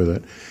experience with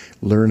it.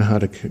 Learn how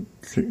to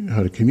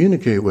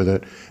communicate with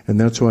it. And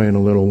that's why in a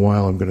little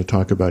while I'm going to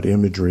talk about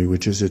imagery,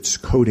 which is its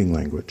coding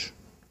language,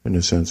 in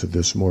a sense of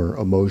this more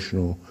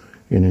emotional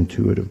and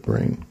intuitive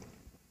brain.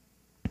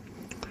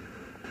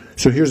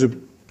 So here's a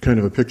kind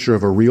of a picture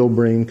of a real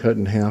brain cut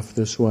in half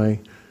this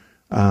way.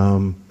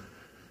 And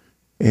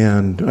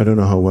I don't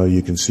know how well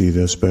you can see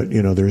this, but,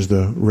 there's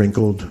the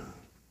wrinkled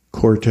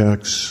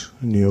cortex,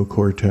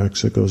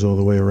 neocortex that goes all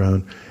the way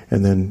around.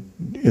 And then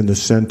in the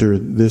center,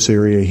 this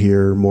area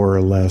here, more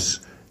or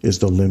less, is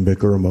the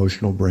limbic or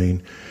emotional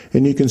brain.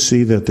 And you can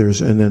see that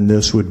and then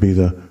this would be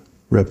the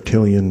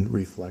reptilian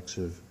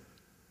reflexive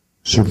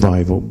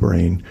survival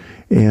brain.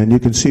 And you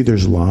can see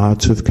there's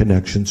lots of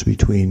connections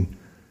between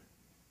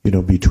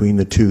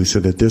the two,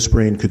 so that this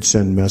brain could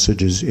send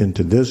messages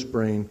into this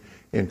brain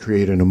and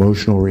create an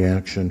emotional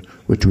reaction,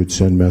 which would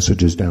send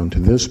messages down to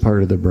this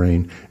part of the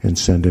brain and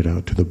send it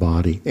out to the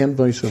body, and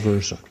vice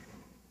versa.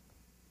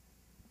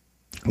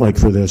 Like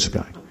for this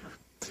guy.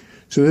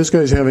 So this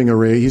guy's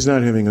he's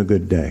not having a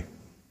good day.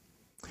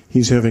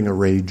 He's having a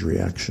rage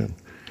reaction.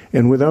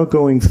 And without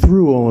going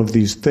through all of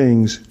these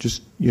things,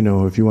 just,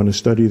 if you want to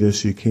study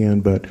this, you can,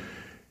 but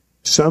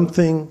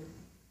something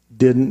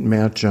didn't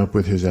match up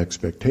with his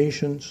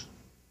expectations.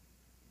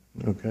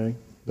 Okay?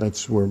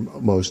 That's where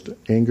most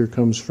anger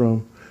comes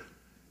from.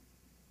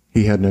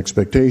 He had an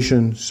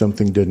expectation,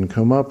 something didn't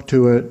come up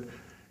to it.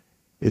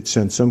 It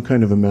sent some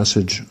kind of a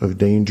message of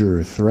danger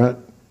or threat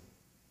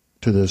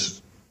to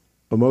this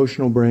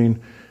emotional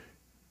brain.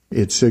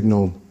 It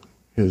signaled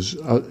his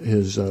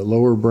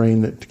lower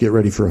brain to get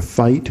ready for a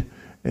fight,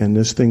 and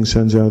this thing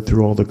sends out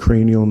through all the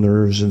cranial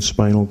nerves and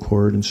spinal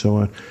cord and so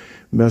on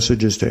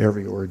messages to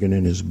every organ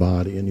in his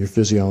body, and your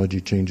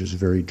physiology changes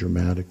very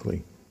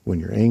dramatically. When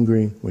you're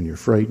angry, when you're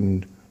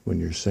frightened, when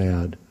you're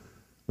sad,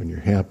 when you're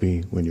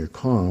happy, when you're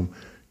calm,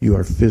 you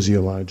are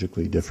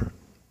physiologically different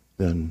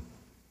than,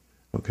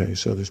 okay,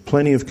 so there's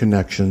plenty of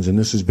connections, and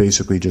this is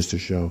basically just to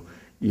show,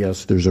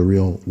 yes, there's a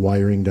real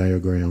wiring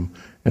diagram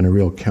and a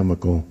real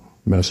chemical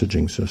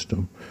messaging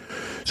system.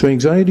 So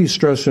anxiety,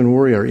 stress, and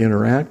worry are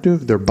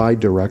interactive. They're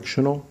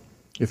bidirectional.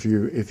 If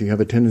you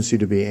have a tendency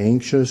to be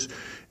anxious,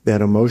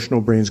 that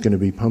emotional brain is going to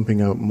be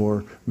pumping out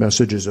more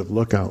messages of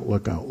look out,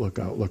 look out, look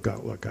out, look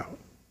out, look out.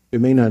 It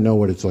may not know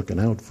what it's looking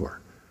out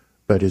for,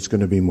 but it's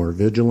going to be more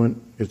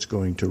vigilant. It's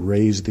going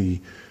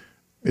to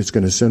it's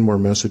going to send more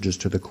messages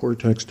to the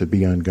cortex to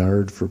be on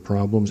guard for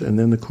problems, and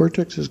then the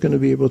cortex is going to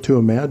be able to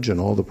imagine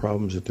all the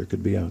problems that there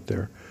could be out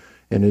there,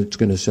 and it's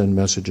going to send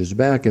messages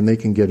back, and they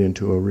can get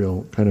into a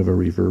real kind of a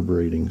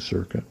reverberating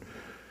circuit.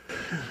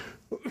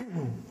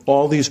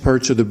 All these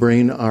parts of the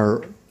brain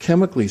are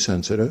chemically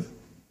sensitive,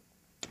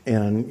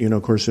 and,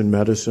 of course, in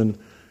medicine,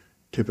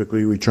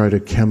 typically we try to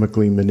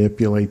chemically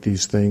manipulate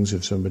these things.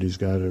 If somebody's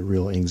got a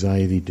real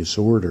anxiety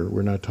disorder,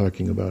 we're not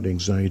talking about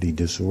anxiety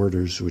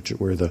disorders,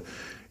 where the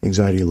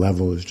anxiety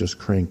level is just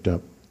cranked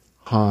up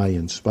high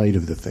in spite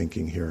of the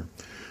thinking here.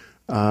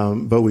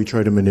 But we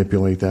try to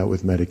manipulate that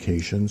with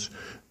medications.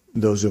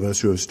 Those of us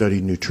who have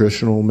studied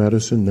nutritional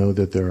medicine know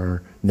that there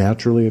are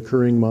naturally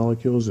occurring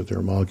molecules, that there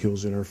are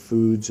molecules in our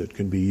foods that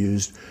can be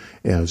used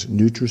as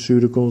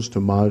nutraceuticals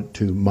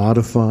to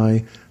modify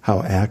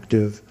how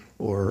active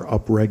or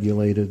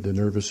upregulated the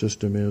nervous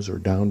system is or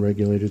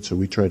downregulated. So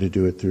we try to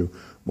do it through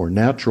more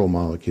natural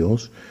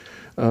molecules.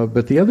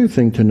 But the other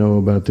thing to know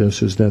about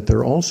this is that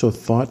they're also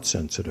thought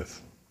sensitive.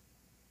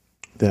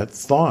 That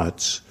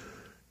thoughts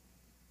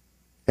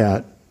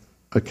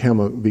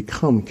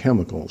become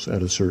chemicals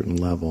at a certain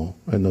level,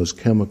 and those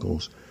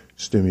chemicals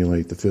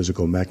stimulate the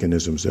physical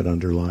mechanisms that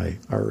underlie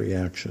our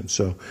reaction.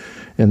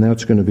 And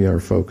that's going to be our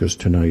focus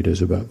tonight,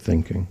 is about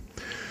thinking.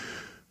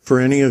 For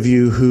any of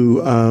you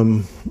who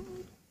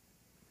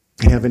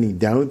have any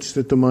doubts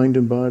that the mind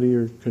and body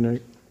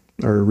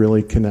are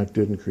really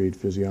connected and create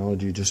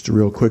physiology, just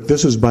real quick,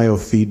 this is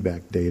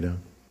biofeedback data.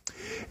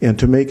 And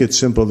to make it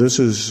simple, this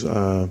is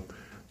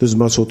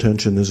muscle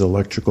tension, this is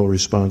electrical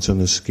response on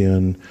the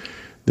skin.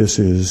 This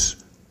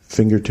is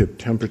fingertip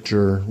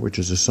temperature, which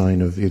is a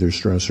sign of either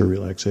stress or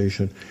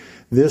relaxation.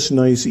 This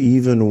nice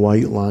even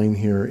white line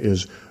here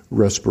is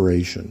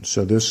respiration.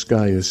 So this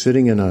guy is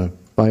sitting in a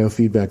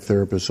biofeedback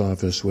therapist's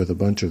office with a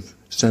bunch of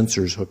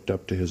sensors hooked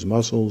up to his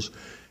muscles,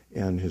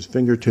 and his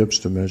fingertips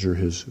to measure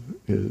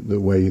the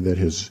way that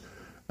his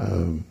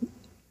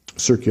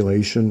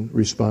circulation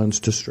responds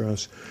to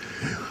stress.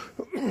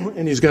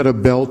 And he's got a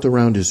belt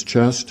around his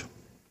chest,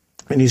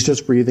 and he's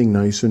just breathing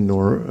nice and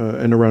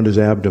around his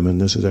abdomen.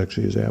 This is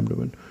actually his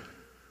abdomen.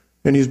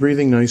 And he's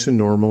breathing nice and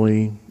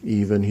normally,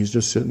 even. He's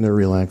just sitting there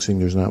relaxing.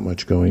 There's not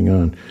much going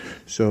on.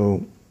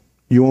 So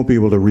you won't be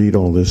able to read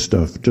all this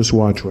stuff. Just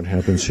watch what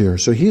happens here.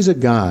 So he's a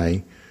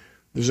guy,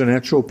 there's an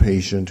actual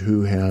patient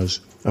who has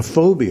a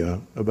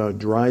phobia about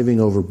driving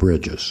over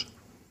bridges.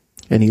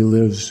 And he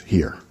lives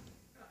here.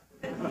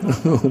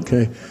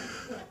 Okay.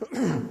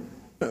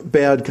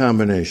 Bad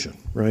combination,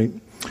 right?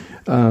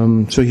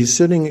 So he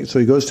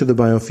goes to the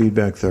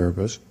biofeedback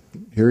therapist.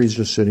 Here he's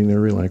just sitting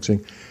there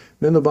relaxing.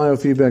 Then the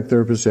biofeedback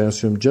therapist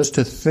asks him just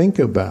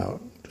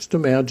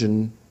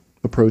imagine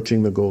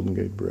approaching the Golden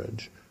Gate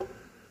Bridge.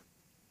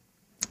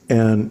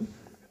 And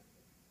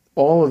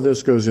all of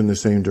this goes in the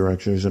same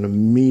direction. There's an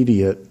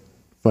immediate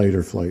fight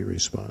or flight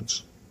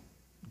response.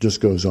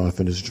 Just goes off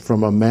and is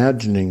from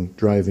imagining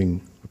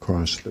driving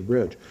across the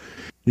bridge.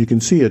 You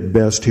can see at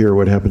best here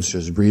what happens to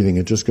his breathing.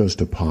 It just goes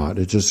to pot.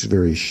 It's just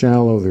very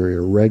shallow, very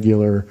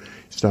irregular.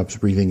 He stops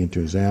breathing into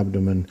his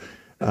abdomen.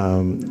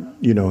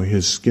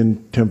 His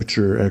skin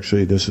temperature,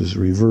 actually, this is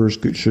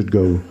reversed. It should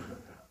go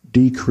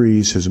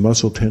decrease. His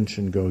muscle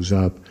tension goes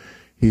up.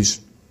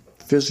 He's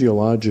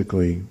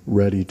physiologically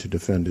ready to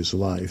defend his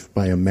life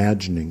by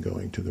imagining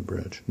going to the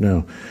bridge.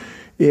 Now,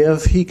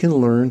 if he can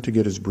learn to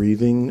get his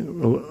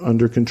breathing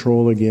under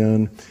control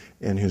again,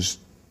 and his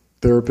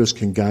therapist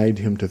can guide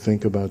him to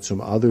think about some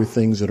other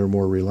things that are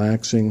more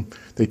relaxing,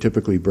 they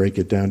typically break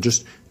it down.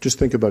 Just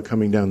think about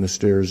coming down the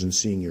stairs and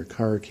seeing your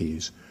car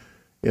keys.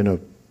 In a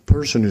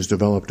person who's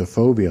developed a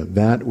phobia,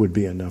 that would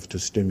be enough to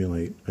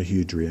stimulate a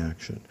huge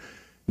reaction.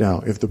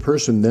 Now, if the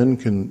person then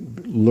can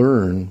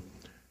learn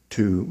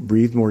to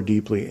breathe more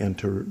deeply and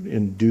to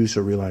induce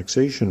a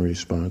relaxation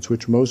response,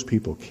 which most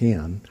people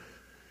can,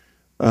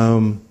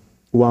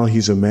 while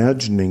he's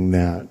imagining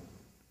that,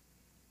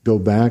 go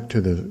back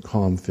to the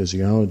calm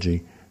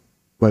physiology,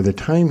 by the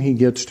time he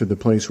gets to the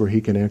place where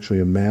he can actually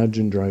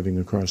imagine driving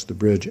across the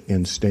bridge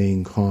and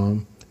staying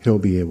calm, he'll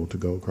be able to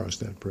go across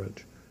that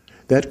bridge.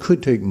 That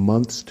could take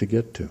months to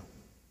get to.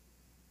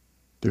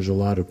 There's a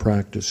lot of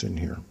practice in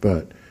here,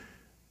 but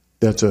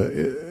that's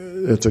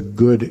a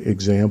good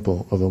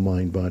example of a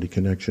mind-body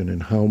connection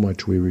and how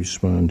much we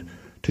respond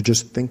to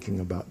just thinking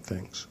about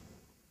things.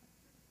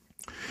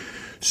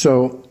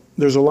 So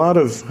there's a lot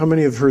of, how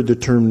many have heard the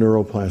term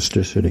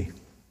neuroplasticity?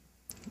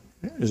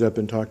 Has that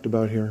been talked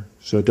about here?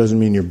 So it doesn't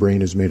mean your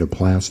brain is made of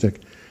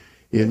plastic.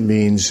 It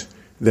means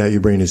that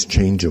your brain is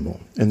changeable.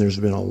 And there's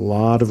been a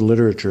lot of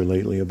literature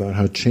lately about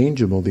how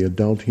changeable the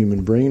adult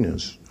human brain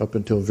is. Up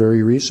until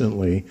very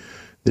recently,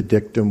 the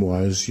dictum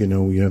was,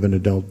 you have an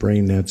adult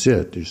brain, that's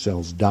it. Your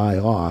cells die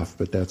off,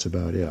 but that's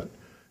about it.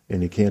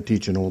 And you can't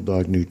teach an old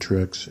dog new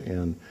tricks,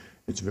 and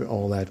it's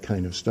all that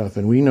kind of stuff.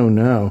 And we know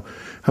now,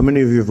 how many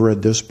of you have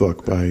read this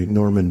book by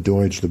Norman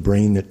Doidge, The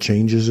Brain That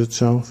Changes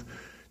Itself?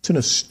 It's an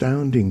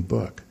astounding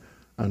book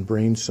on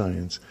brain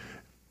science.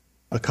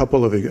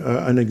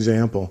 An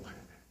example.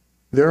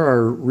 There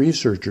are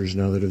researchers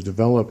now that have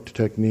developed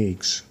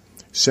techniques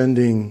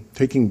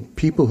taking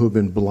people who have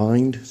been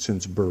blind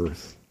since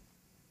birth,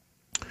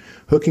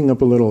 hooking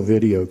up a little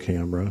video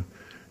camera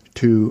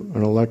to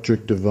an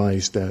electric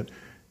device that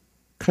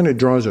kind of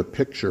draws a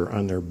picture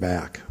on their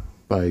back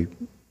by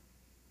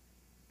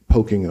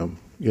poking them,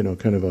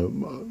 kind of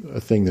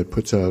a thing that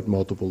puts out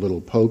multiple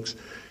little pokes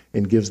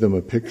and gives them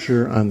a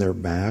picture on their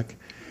back,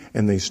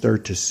 and they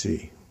start to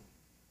see.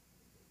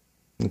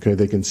 Okay,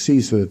 they can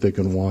see so that they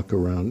can walk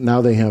around.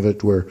 Now they have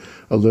it where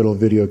a little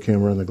video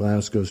camera on the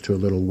glass goes to a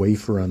little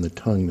wafer on the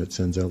tongue that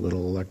sends out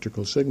little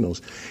electrical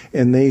signals.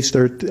 And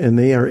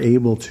they are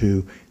able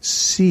to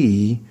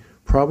see,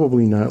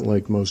 probably not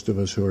like most of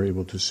us who are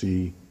able to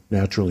see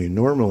naturally and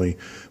normally,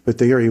 but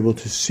they are able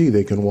to see.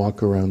 They can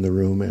walk around the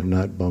room and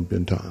not bump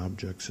into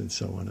objects and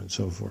so on and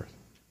so forth.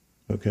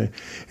 Okay?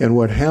 And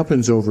what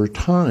happens over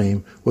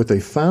time, what they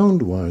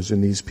found was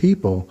in these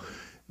people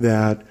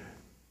that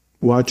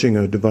watching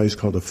a device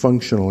called a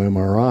functional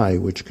MRI,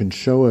 which can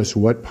show us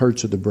what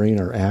parts of the brain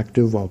are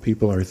active while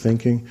people are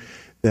thinking,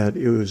 that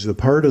it was the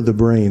part of the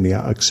brain, the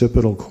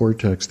occipital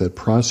cortex, that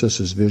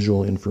processes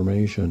visual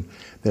information,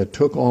 that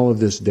took all of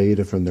this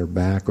data from their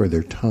back or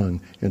their tongue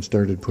and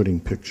started putting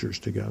pictures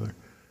together.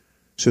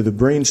 So the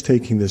brain's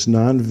taking this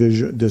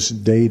this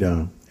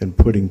data and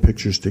putting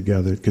pictures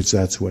together because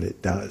that's what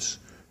it does.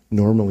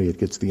 Normally it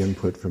gets the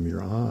input from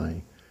your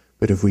eye.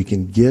 But if we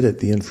can get it,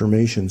 the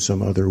information,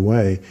 some other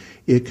way,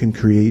 it can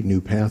create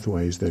new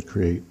pathways that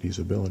create these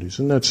abilities.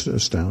 And that's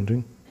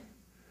astounding.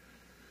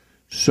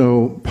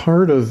 So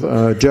part of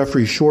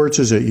Jeffrey Schwartz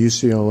is at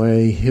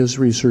UCLA. His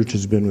research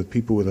has been with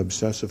people with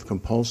obsessive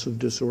compulsive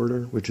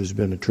disorder, which has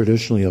been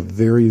traditionally a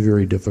very,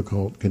 very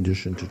difficult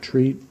condition to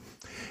treat,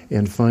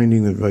 and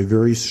finding that by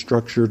very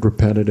structured,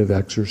 repetitive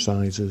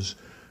exercises,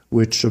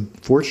 which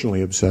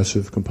fortunately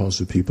obsessive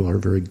compulsive people are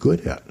very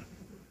good at,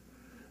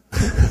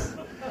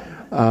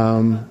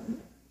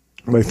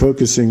 by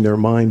focusing their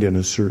mind in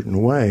a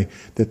certain way,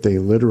 that they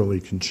literally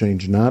can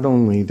change not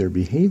only their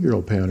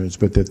behavioral patterns,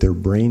 but that their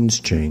brains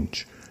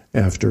change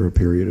after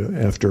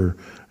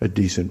a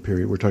decent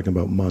period. We're talking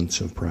about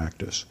months of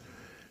practice.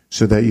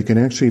 So that you can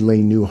actually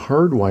lay new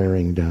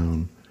hardwiring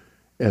down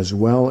as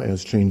well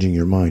as changing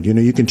your mind.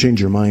 You can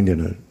change your mind in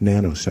a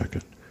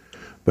nanosecond,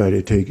 but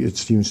it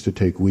seems to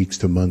take weeks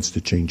to months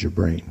to change your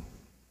brain.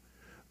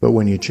 But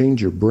when you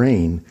change your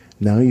brain,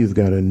 now you've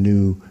got a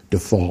new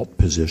default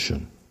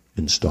position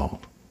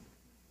installed.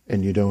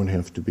 And you don't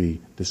have to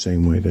be the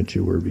same way that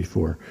you were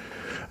before.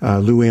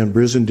 Lou Ann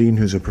Brizendine,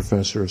 who's a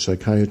professor of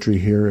psychiatry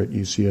here at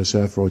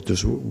UCSF, wrote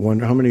this one.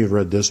 How many have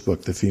read this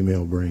book, The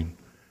Female Brain?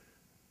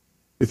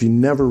 If you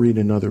never read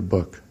another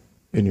book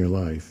in your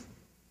life,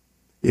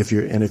 if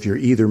you're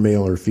either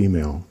male or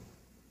female,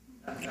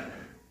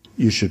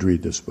 you should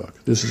read this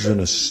book. This is an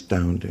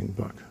astounding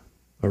book,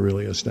 a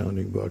really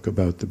astounding book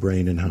about the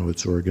brain and how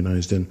it's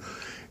organized, and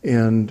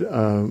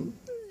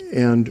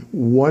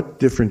what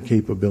different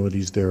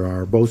capabilities there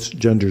are. Both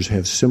genders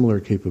have similar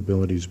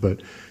capabilities,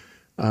 but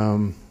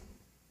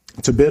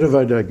it's a bit of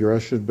a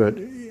digression, but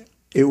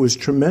it was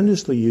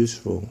tremendously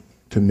useful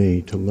to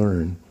me to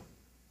learn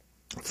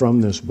from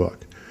this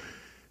book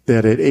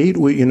that at 8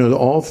 weeks,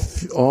 all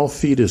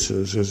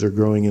fetuses as they're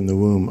growing in the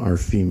womb are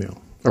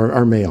female, or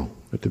are male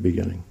at the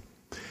beginning.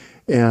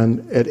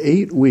 And at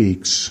 8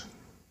 weeks,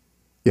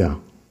 they're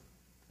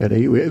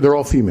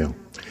all female.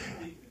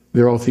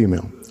 They're all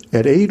female.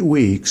 At 8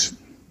 weeks,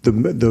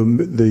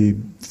 the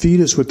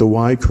fetus with the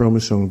Y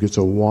chromosome gets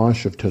a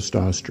wash of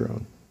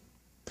testosterone.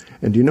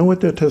 And do you know what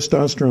that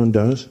testosterone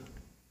does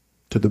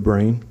to the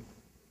brain?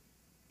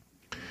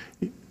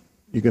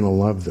 You're going to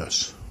love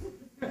this.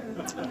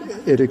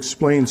 It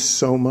explains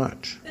so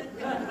much.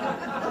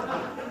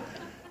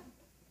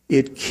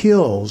 It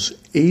kills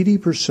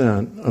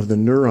 80% of the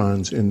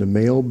neurons in the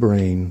male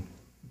brain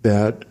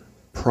that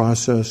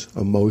process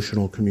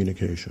emotional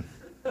communication.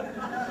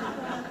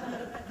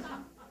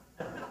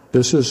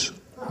 This is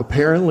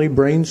apparently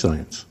brain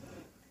science.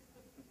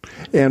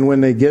 And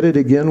when they get it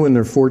again when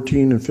they're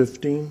 14 and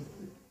 15,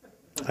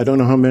 I don't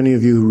know how many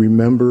of you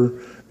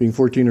remember being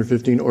 14 or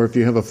 15, or if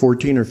you have a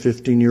 14 or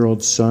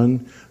 15-year-old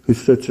son who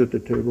sits at the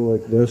table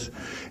like this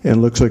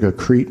and looks like a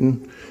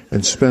cretin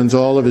and spends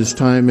all of his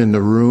time in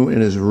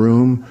his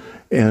room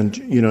and,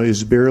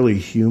 is barely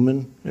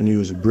human, and he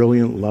was a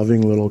brilliant,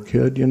 loving little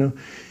kid,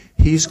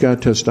 He's got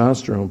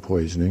testosterone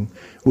poisoning,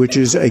 which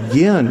is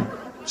again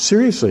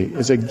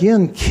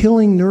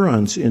killing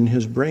neurons in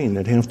his brain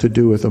that have to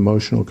do with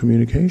emotional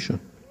communication.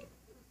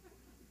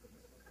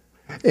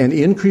 And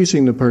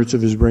increasing the parts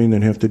of his brain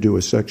that have to do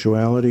with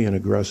sexuality and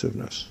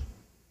aggressiveness.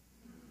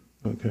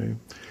 Okay?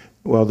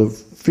 While the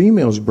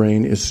female's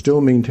brain is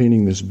still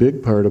maintaining this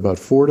big part, about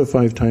 4 to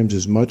 5 times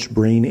as much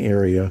brain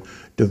area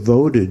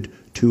devoted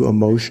to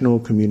emotional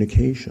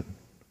communication,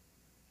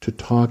 to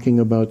talking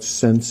about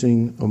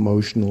sensing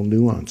emotional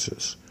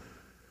nuances.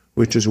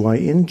 Which is why,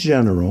 in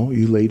general,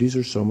 you ladies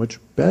are so much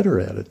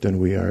better at it than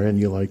we are, and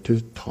you like to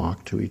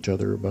talk to each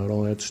other about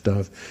all that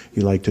stuff.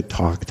 You like to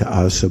talk to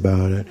us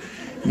about it.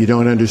 You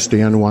don't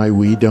understand why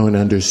we don't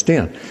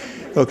understand.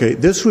 Okay,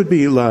 this would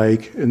be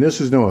like, and this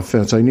is no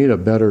offense, I need a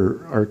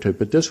better archetype,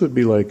 but this would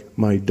be like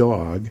my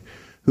dog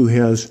who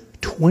has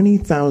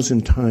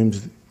 20,000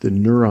 times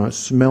the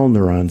smell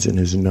neurons in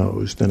his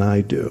nose than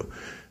I do.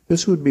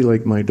 This would be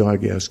like my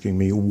dog asking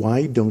me,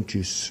 why don't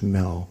you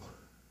smell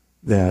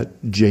that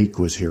Jake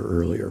was here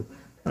earlier?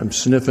 I'm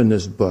sniffing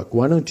this book.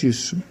 Why don't you,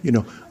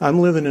 I'm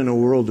living in a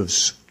world of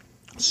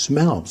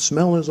smell.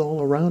 Smell is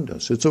all around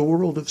us. It's a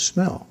world of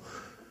smell.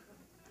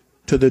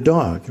 To the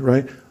dog,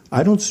 right?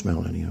 I don't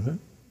smell any of it.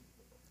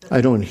 I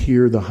don't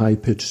hear the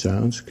high-pitched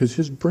sounds because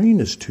his brain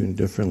is tuned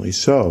differently.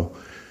 So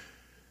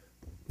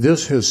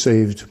this has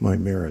saved my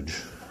marriage,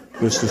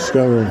 this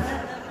discovery.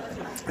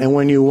 And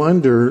when you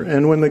wonder,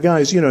 and when the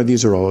guys,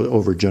 these are all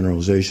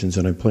overgeneralizations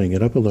and I'm playing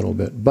it up a little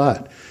bit,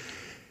 but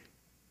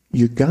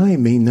your guy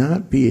may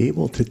not be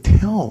able to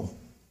tell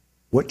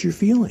what you're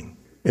feeling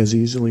as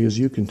easily as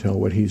you can tell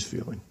what he's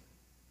feeling.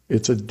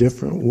 It's a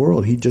different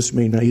world. He just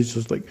may not. He's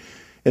just like,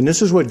 and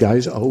this is what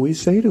guys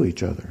always say to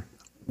each other.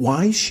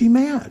 Why is she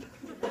mad?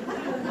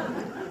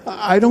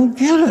 I don't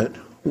get it.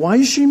 Why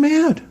is she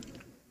mad?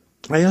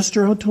 I asked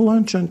her out to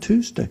lunch on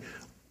Tuesday.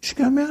 She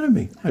got mad at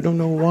me. I don't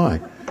know why,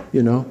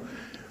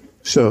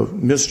 So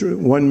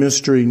one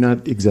mystery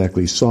not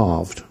exactly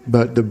solved,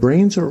 but the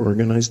brains are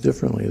organized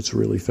differently. It's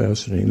really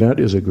fascinating. That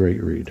is a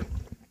great read.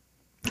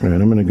 All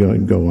right, I'm going to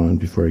go on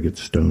before I get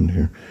stoned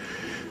here.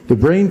 The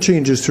brain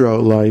changes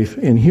throughout life,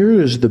 and here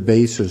is the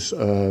basis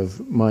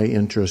of my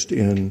interest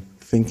in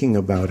thinking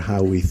about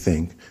how we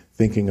think,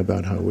 thinking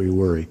about how we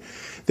worry.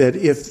 That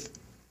if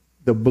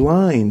the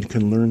blind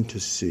can learn to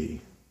see,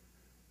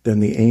 then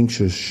the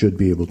anxious should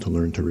be able to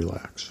learn to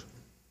relax.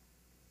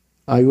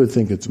 I would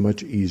think it's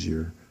much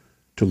easier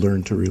to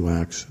learn to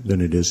relax than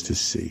it is to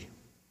see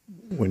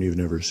when you've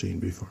never seen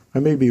before. I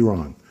may be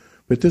wrong,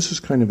 but this is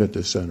kind of at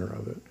the center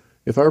of it.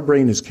 If our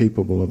brain is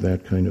capable of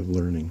that kind of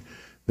learning,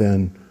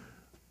 then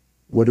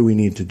What do we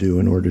need to do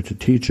in order to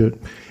teach it?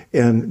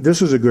 And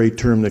this is a great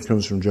term that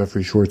comes from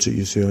Jeffrey Schwartz at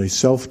UCLA,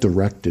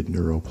 self-directed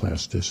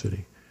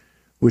neuroplasticity,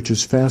 which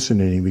is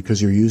fascinating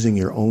because you're using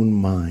your own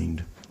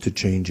mind to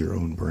change your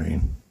own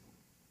brain.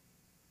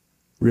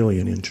 Really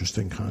an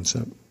interesting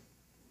concept.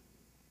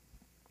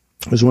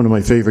 There's one of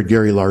my favorite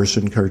Gary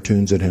Larson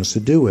cartoons that has to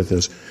do with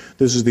this.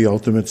 This is the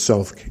ultimate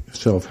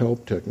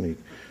self-help technique.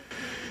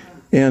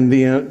 And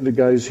the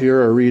guys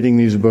here are reading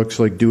these books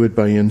like Do It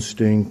by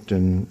Instinct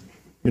and,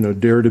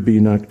 Dare to Be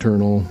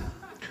Nocturnal,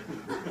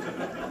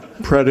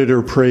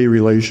 Predator-Prey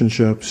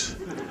Relationships.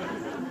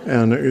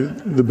 And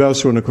the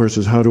best one, of course,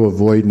 is How to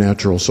Avoid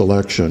Natural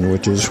Selection,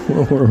 which is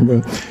what we're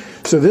about.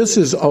 So this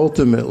is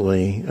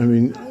ultimately,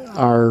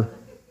 our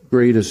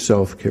greatest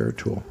self-care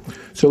tool.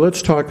 So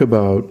let's talk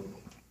about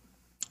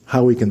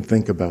how we can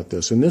think about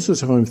this. And this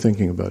is how I'm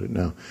thinking about it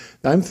now.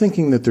 I'm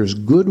thinking that there's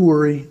good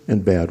worry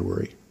and bad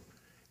worry.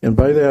 And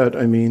by that,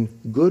 I mean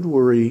good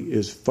worry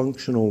is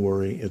functional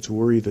worry. It's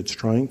worry that's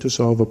trying to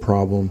solve a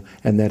problem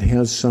and that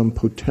has some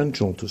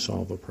potential to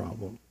solve a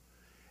problem.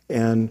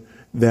 And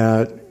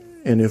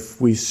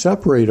if we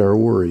separate our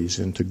worries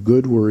into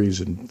good worries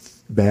and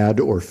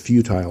bad or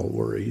futile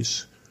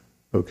worries,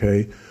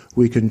 okay,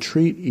 we can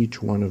treat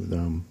each one of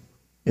them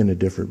in a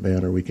different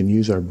manner. We can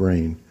use our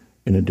brain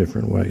in a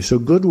different way. So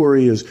good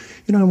worry is,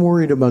 I'm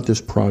worried about this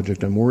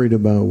project. I'm worried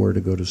about where to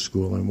go to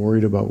school. I'm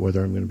worried about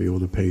whether I'm going to be able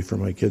to pay for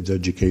my kids'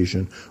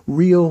 education.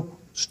 Real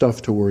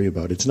stuff to worry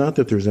about. It's not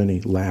that there's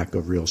any lack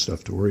of real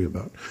stuff to worry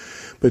about.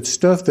 But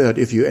stuff that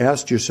if you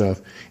asked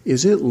yourself,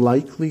 is it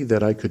likely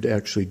that I could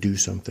actually do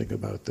something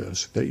about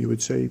this? That you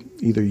would say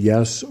either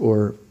yes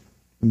or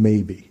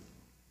maybe.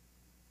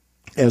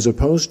 As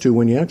opposed to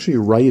when you actually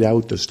write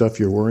out the stuff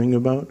you're worrying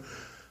about,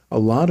 a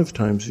lot of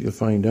times you'll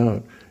find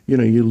out,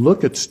 you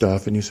look at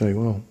stuff and you say,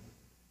 well,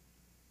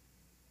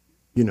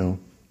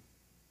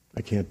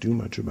 I can't do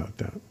much about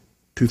that.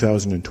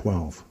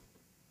 2012,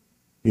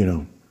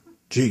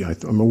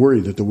 I'm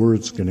worried that the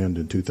world's going to end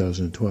in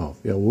 2012.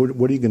 Yeah,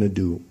 what are you going to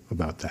do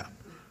about that?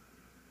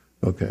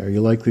 Okay, are you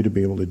likely to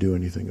be able to do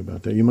anything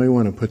about that? You might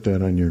want to put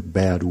that on your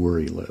bad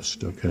worry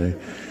list, okay?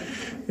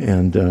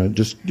 And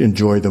just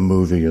enjoy the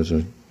movie as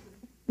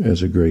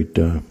a great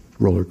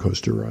roller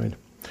coaster ride.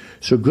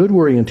 So good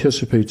worry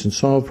anticipates and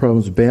solves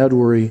problems. Bad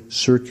worry,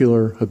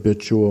 circular,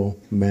 habitual,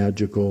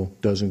 magical,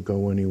 doesn't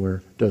go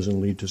anywhere, doesn't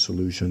lead to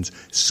solutions,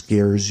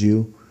 scares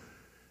you.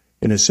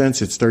 In a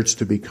sense, it starts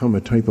to become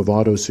a type of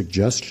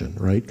auto-suggestion,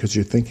 right? Because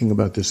you're thinking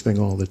about this thing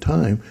all the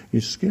time.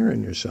 You're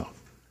scaring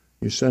yourself.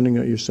 You're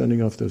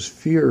sending off those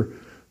fear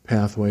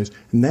pathways,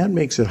 and that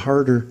makes it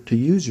harder to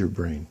use your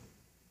brain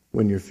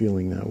when you're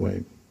feeling that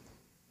way.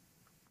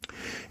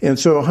 And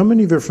so how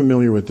many of you are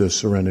familiar with this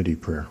Serenity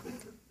Prayer?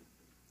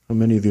 How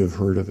many of you have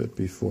heard of it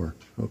before?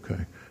 Okay.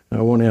 Now,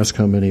 I won't ask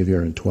how many of you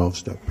are in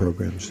 12-step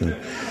programs then.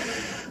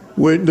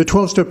 The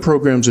 12-step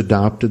programs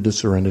adopted the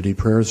Serenity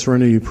Prayer. The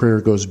Serenity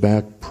Prayer goes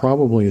back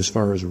probably as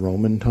far as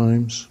Roman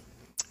times,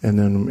 and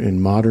then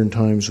in modern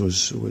times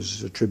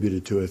was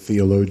attributed to a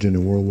theologian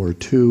in World War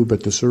II,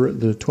 but the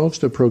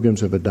 12-step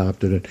programs have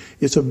adopted it.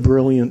 It's a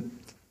brilliant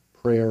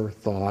prayer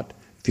thought.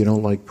 If you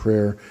don't like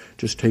prayer,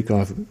 just take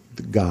off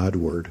the God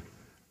word.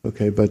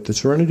 Okay, but the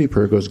Serenity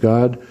Prayer goes,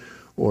 God,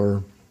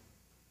 or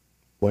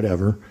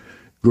whatever,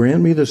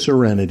 grant me the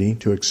serenity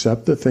to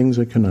accept the things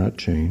I cannot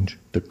change,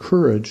 the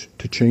courage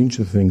to change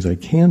the things I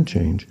can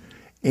change,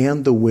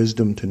 and the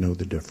wisdom to know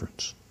the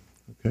difference.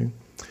 Okay?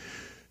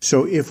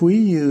 So if we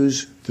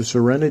use the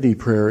Serenity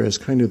Prayer as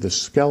kind of the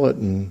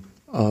skeleton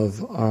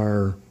of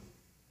our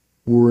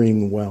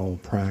worrying well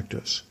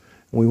practice,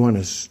 we want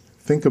to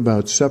think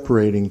about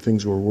separating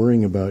things we're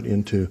worrying about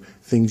into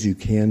things you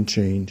can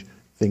change,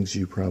 things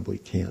you probably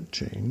can't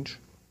change.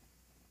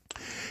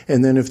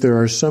 And then if there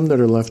are some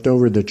that are left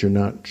over that you're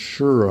not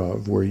sure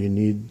of, where you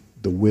need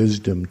the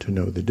wisdom to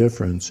know the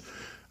difference,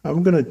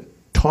 I'm going to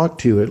talk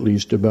to you at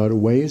least about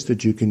ways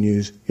that you can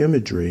use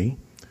imagery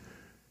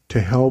to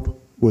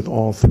help with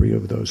all three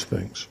of those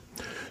things.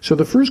 So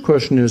the first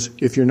question is,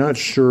 if you're not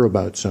sure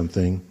about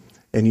something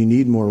and you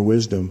need more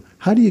wisdom,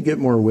 how do you get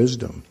more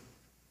wisdom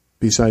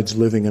besides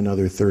living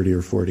another 30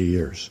 or 40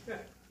 years?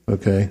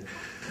 Okay?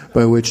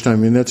 By which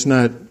time, that's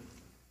not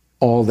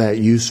all that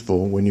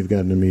useful when you've got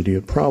an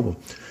immediate problem.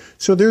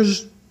 So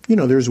there's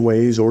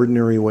ways,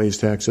 ordinary ways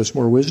to access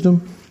more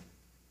wisdom.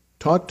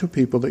 Talk to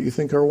people that you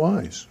think are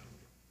wise.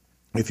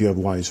 If you have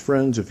wise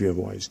friends, if you have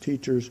wise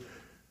teachers,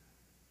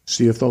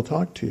 see if they'll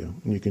talk to you.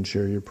 And you can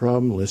share your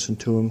problem, listen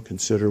to them,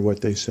 consider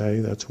what they say.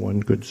 That's one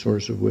good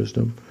source of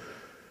wisdom.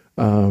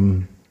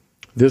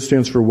 This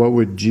stands for what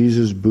would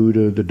Jesus,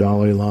 Buddha, the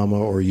Dalai Lama,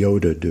 or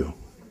Yoda do?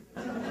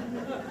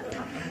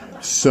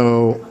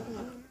 So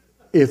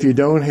if you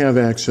don't have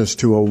access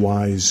to a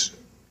wise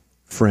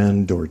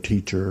friend or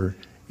teacher,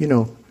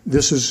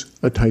 this is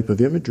a type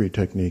of imagery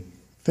technique.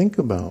 Think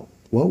about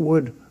what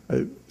would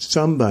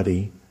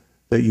somebody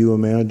that you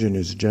imagine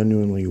is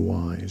genuinely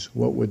wise,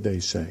 what would they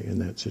say in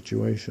that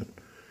situation?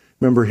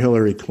 Remember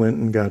Hillary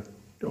Clinton got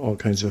all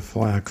kinds of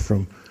flack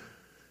from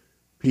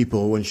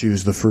people when she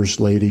was the first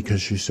lady,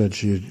 because she said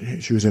she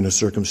was in a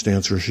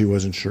circumstance where she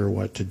wasn't sure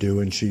what to do,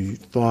 and she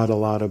thought a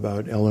lot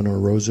about Eleanor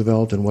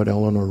Roosevelt and what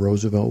Eleanor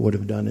Roosevelt would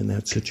have done in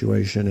that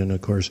situation. And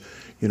of course,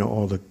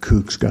 all the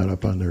kooks got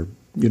up on their,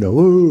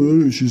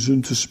 oh, she's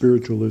into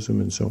spiritualism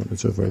and so on and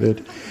so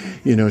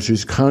forth.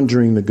 She's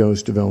conjuring the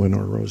ghost of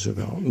Eleanor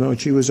Roosevelt. No,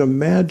 she was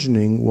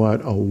imagining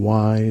what a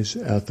wise,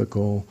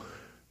 ethical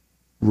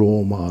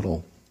role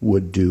model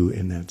would do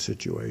in that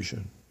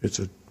situation. It's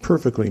a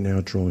perfectly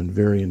natural and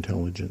very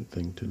intelligent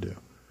thing to do.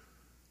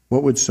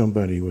 What would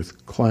somebody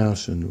with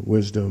class and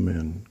wisdom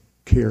and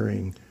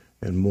caring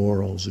and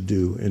morals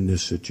do in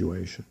this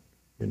situation?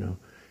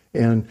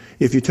 And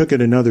if you took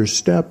it another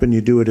step and you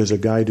do it as a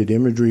guided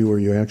imagery where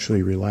you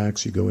actually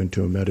relax, you go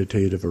into a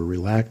meditative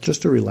or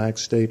just a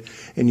relaxed state,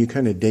 and you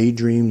kind of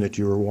daydream that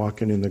you were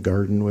walking in the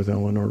garden with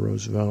Eleanor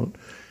Roosevelt,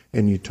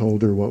 and you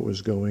told her what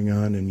was going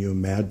on, and you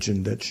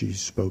imagined that she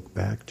spoke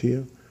back to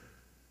you,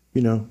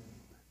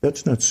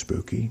 that's not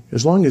spooky.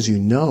 As long as you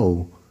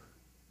know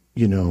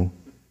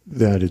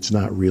that it's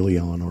not really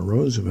Eleanor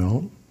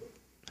Roosevelt,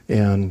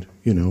 and,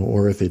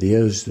 or if it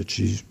is, that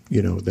she's,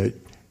 that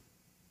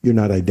you're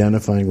not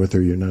identifying with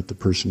her, you're not the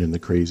person in the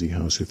crazy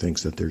house who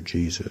thinks that they're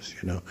Jesus,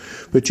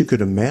 But you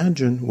could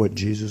imagine what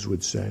Jesus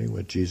would say,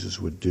 what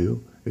Jesus would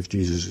do, if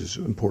Jesus is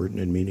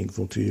important and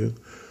meaningful to you,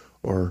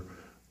 or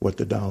what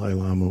the Dalai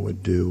Lama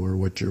would do, or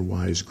what your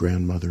wise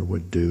grandmother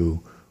would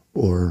do,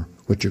 or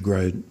what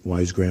your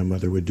wise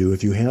grandmother would do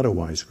if you had a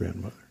wise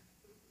grandmother,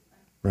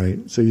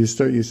 right? So you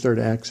start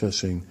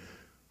accessing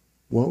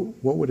what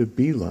would it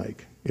be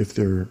like if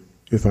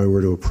I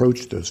were to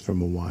approach this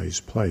from a wise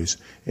place,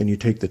 and you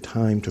take the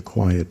time to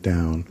quiet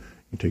down,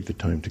 you take the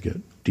time to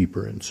get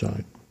deeper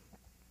inside.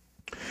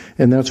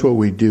 And that's what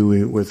we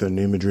do with an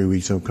imagery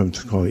we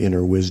sometimes call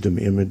inner wisdom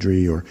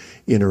imagery, or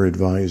inner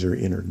advisor,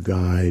 inner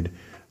guide,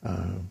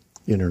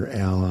 inner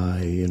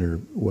ally, inner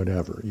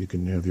whatever. You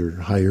can have your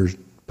higher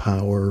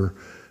power,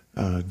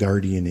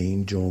 guardian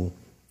angel.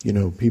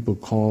 People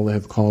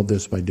have called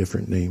this by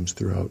different names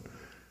throughout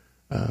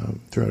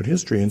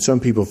history. And some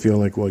people feel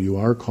like, well, you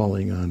are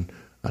calling on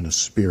a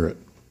spirit,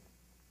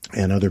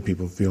 and other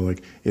people feel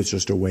like it's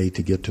just a way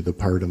to get to the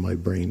part of my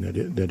brain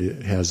that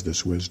it has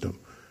this wisdom.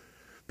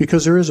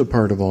 Because there is a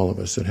part of all of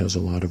us that has a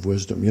lot of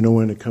wisdom.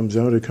 When it comes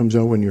out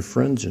when your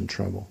friend's in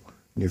trouble,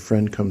 and your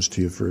friend comes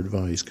to you for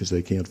advice because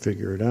they can't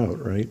figure it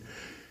out, right?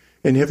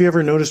 And have you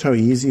ever noticed how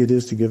easy it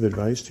is to give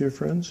advice to your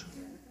friends?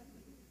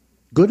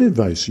 Good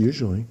advice,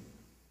 usually.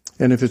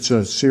 And if it's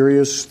a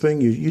serious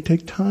thing, you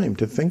take time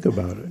to think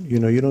about it. You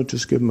don't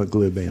just give them a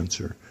glib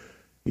answer.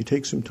 You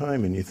take some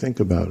time and you think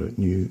about it,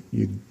 and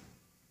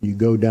you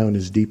go down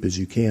as deep as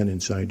you can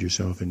inside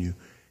yourself, and you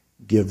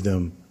give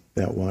them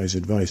that wise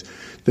advice.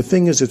 The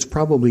thing is, it's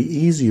probably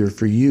easier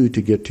for you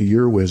to get to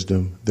your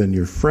wisdom than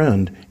your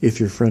friend if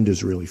your friend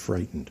is really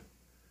frightened.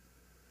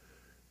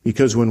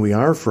 Because when we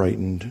are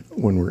frightened,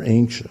 when we're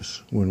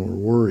anxious, when we're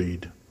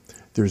worried,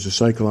 there's a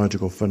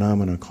psychological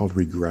phenomenon called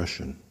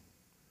regression.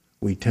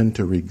 We tend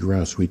to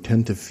regress. We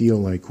tend to feel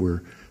like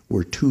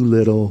we're too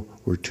little,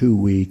 we're too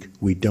weak,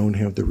 we don't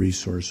have the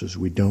resources,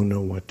 we don't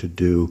know what to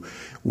do.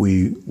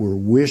 We're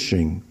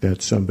wishing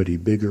that somebody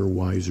bigger,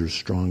 wiser,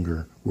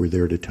 stronger were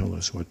there to tell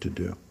us what to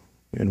do.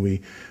 And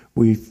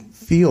we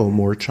feel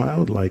more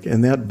childlike,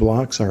 and that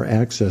blocks our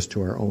access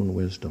to our own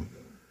wisdom.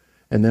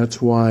 And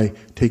that's why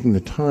taking the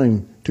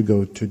time to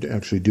go to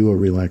actually do a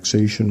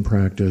relaxation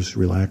practice,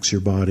 relax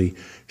your body,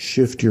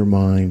 shift your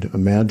mind,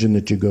 imagine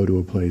that you go to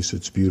a place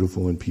that's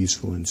beautiful and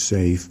peaceful and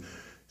safe,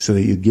 so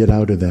that you get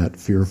out of that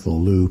fearful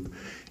loop.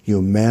 You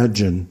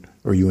imagine,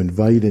 or you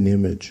invite an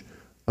image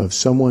of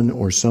someone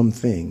or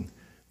something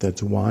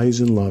that's wise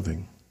and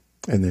loving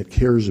and that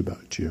cares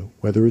about you,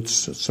 whether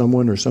it's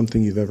someone or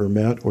something you've ever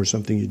met or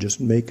something you just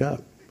make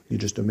up. You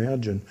just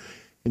imagine,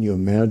 and you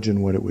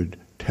imagine what it would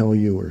tell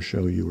you or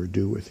show you or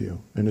do with you.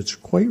 And it's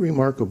quite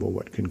remarkable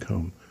what can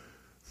come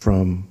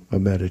from a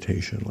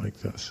meditation like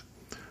this.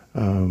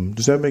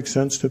 Does that make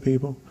sense to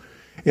people?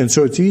 And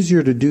so it's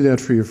easier to do that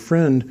for your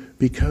friend,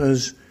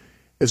 because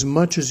as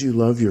much as you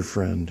love your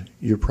friend,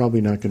 you're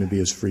probably not going to be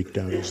as freaked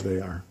out as they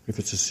are if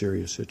it's a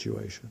serious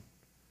situation.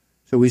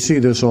 So we see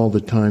this all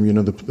the time.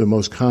 The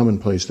most common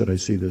place that I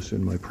see this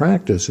in my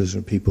practice is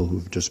in people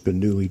who've just been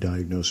newly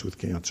diagnosed with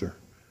cancer.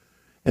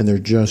 And they're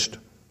just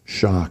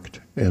shocked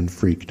and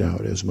freaked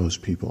out, as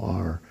most people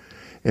are.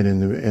 And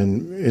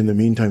in the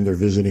meantime, they're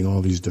visiting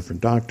all these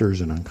different doctors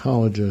and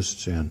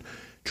oncologists and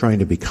trying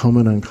to become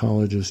an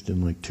oncologist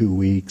in like 2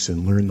 weeks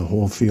and learn the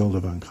whole field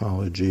of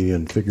oncology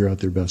and figure out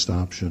their best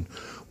option,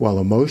 while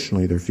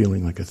emotionally they're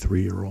feeling like a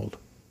 3-year-old,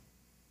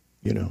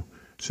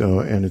 So,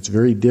 and it's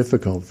very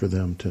difficult for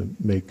them to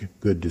make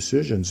good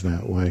decisions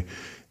that way.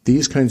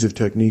 These kinds of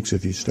techniques,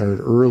 if you start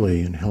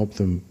early and help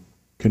them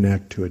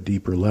connect to a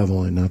deeper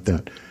level and not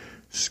that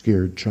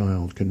scared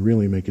child, can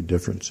really make a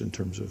difference in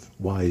terms of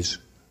wise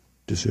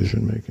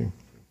decision making.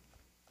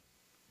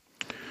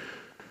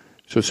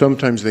 So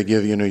sometimes they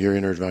give, your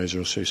inner advisor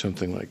will say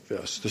something like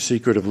this: the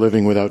secret of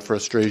living without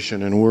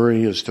frustration and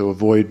worry is to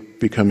avoid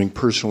becoming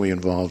personally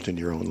involved in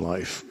your own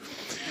life.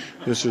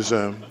 This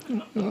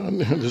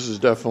is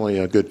definitely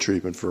a good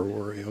treatment for a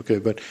worry. Okay,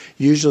 but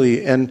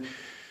usually, and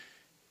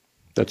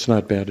that's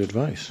not bad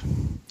advice.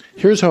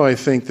 Here's how I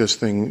think this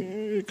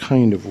thing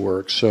kind of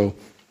works. So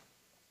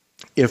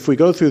if we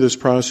go through this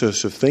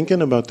process of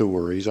thinking about the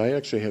worries, I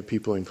actually have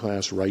people in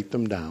class write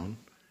them down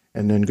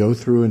and then go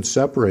through and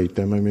separate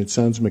them. I mean, it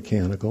sounds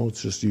mechanical.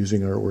 It's just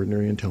using our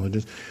ordinary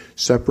intelligence.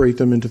 Separate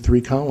them into 3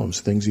 columns.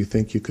 Things you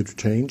think you could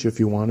change if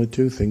you wanted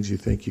to, things you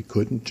think you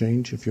couldn't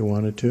change if you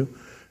wanted to,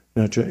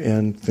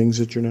 and things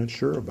that you're not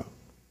sure about.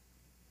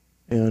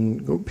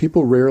 And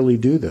people rarely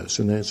do this,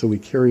 and so we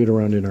carry it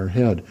around in our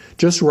head.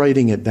 Just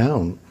writing it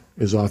down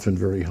is often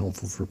very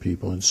helpful for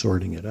people in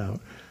sorting it out.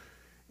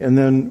 And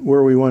then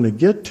where we want to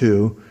get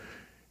to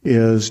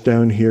is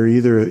down here,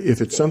 either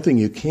if it's something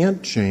you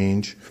can't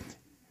change,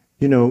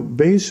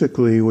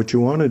 basically what you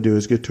want to do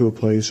is get to a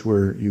place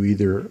where you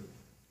either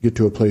get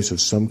to a place of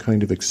some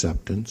kind of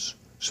acceptance,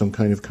 some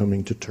kind of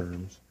coming to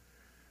terms,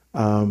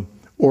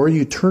 or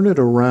you turn it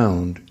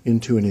around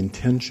into an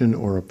intention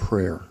or a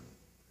prayer.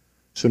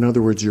 So in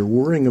other words, you're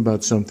worrying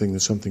about something,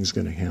 that something's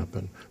going to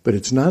happen, but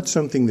it's not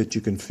something that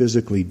you can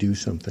physically do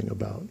something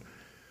about.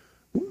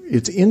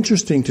 It's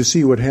interesting to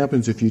see what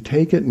happens if you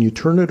take it and you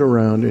turn it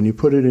around and you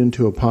put it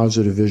into a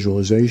positive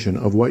visualization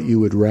of what you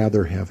would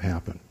rather have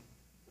happen.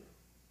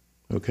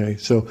 Okay,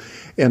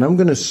 and I'm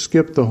going to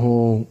skip the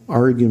whole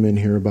argument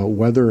here about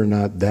whether or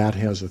not that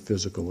has a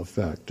physical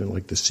effect, and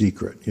like The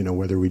Secret,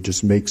 whether we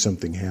just make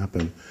something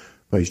happen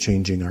by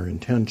changing our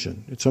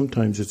intention.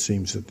 Sometimes it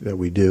seems that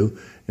we do,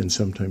 and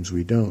sometimes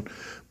we don't.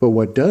 But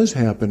what does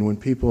happen when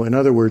people, in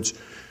other words,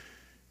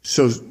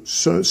 so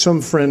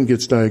some friend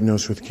gets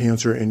diagnosed with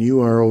cancer, and you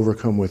are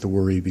overcome with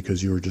worry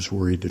because you are just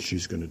worried that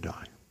she's going to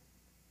die.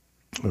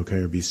 Okay,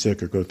 or be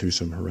sick or go through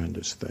some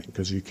horrendous thing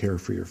because you care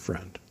for your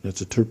friend.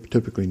 That's a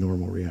typically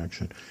normal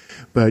reaction.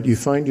 But you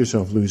find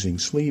yourself losing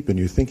sleep and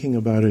you're thinking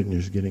about it and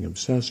you're getting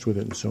obsessed with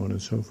it and so on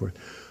and so forth.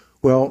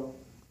 Well,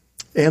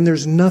 and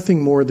there's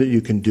nothing more that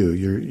you can do.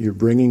 You're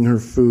bringing her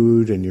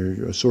food and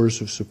you're a source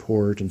of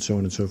support and so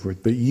on and so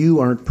forth. But you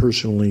aren't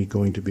personally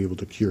going to be able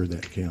to cure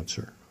that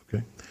cancer.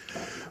 Okay,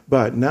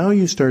 but now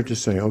you start to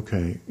say,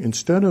 okay,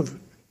 instead of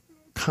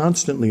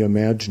constantly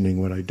imagining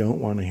what I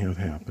don't want to have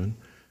happen,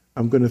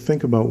 I'm going to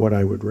think about what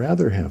I would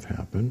rather have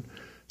happen.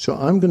 So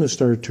I'm going to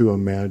start to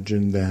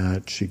imagine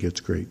that she gets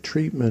great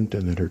treatment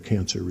and that her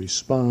cancer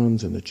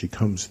responds and that she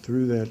comes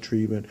through that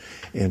treatment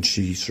and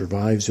she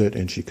survives it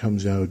and she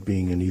comes out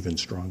being an even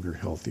stronger,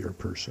 healthier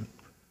person.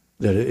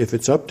 That if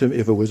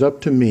it was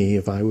up to me,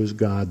 if I was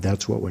God,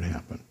 that's what would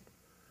happen.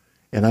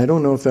 And I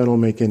don't know if that'll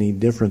make any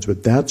difference,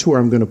 but that's where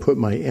I'm going to put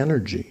my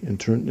energy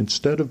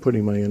instead of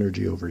putting my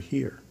energy over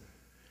here.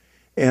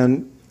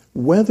 And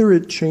whether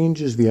it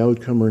changes the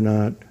outcome or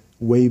not,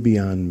 way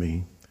beyond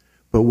me.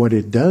 But what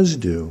it does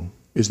do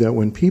is that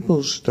when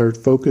people start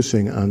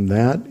focusing on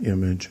that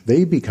image,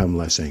 they become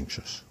less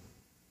anxious.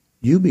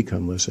 You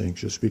become less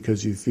anxious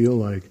because you feel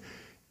like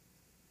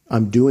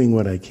I'm doing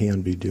what I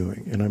can be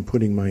doing and I'm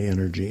putting my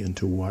energy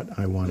into what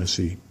I want to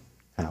see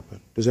happen.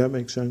 Does that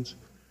make sense?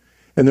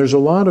 And there's a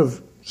lot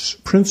of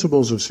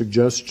principles of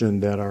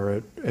suggestion that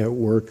are at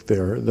work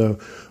there.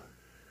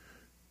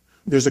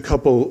 There's a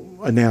couple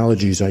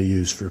analogies I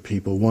use for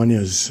people. One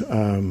is,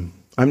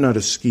 I'm not a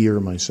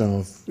skier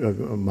myself, a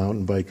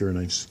mountain biker, and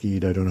I've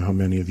skied. I don't know how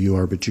many of you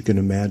are, but you can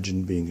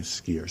imagine being a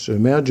skier. So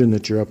imagine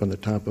that you're up on the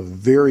top of a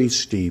very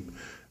steep,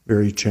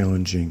 very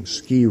challenging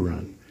ski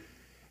run.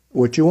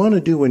 What you want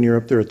to do when you're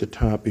up there at the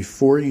top,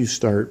 before you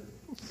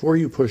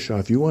push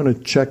off, you want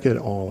to check it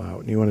all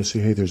out. And you want to say,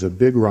 hey, there's a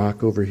big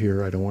rock over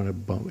here. I don't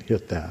want to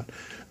hit that.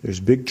 There's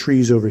big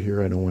trees over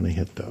here. I don't want to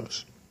hit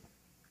those.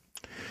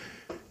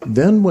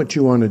 Then what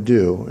you want to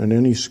do, and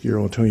any skier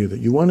will tell you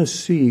that you want to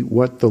see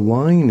what the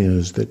line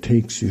is that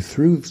takes you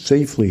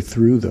safely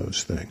through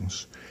those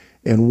things.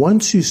 And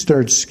once you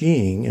start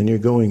skiing and you're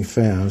going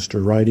fast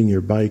or riding your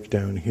bike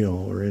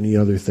downhill or any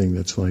other thing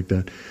that's like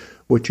that,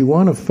 what you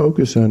want to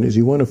focus on is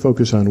you want to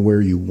focus on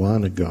where you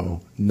want to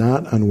go,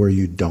 not on where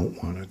you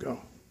don't want to go.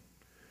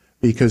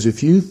 Because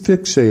if you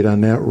fixate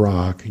on that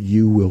rock,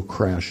 you will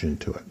crash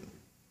into it.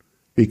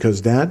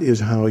 Because that is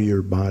how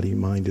your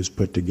body-mind is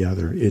put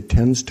together. It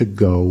tends to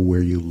go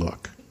where you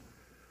look.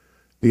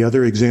 The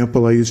other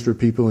example I use for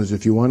people is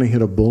if you want to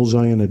hit a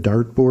bullseye on a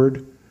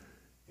dartboard,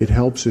 it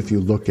helps if you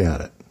look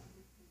at it.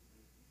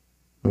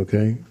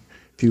 Okay?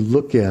 If you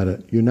look at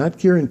it, you're not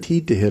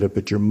guaranteed to hit it,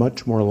 but you're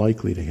much more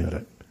likely to hit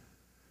it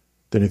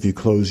than if you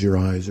close your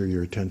eyes or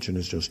your attention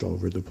is just all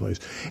over the place.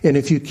 And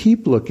if you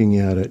keep looking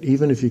at it,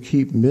 even if you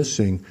keep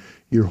missing,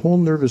 your whole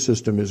nervous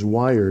system is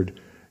wired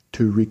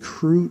to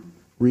recruit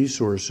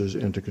resources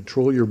and to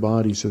control your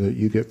body so that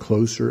you get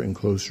closer and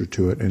closer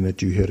to it and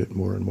that you hit it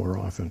more and more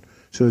often.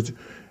 So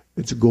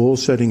it's goal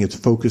setting, it's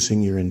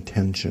focusing your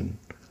intention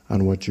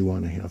on what you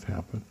want to have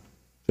happen.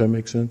 Does that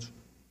make sense?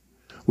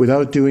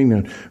 Without doing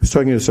that, I was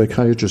talking to a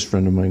psychiatrist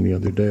friend of mine the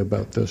other day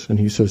about this, and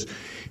he says,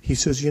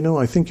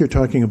 I think you're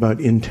talking about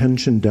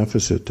intention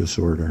deficit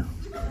disorder.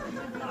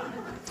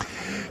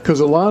 Because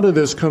a lot of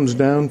this comes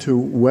down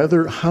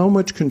to how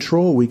much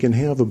control we can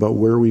have about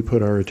where we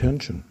put our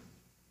attention.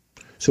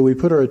 So we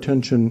put our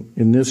attention,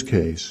 in this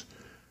case,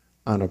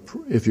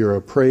 if you're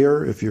a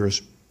prayer, if you're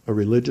a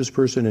religious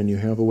person and you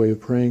have a way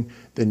of praying,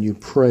 then you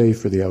pray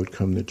for the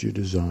outcome that you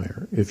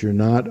desire. If you're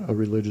not a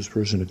religious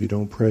person, if you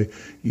don't pray,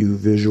 you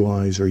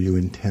visualize or you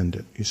intend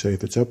it. You say,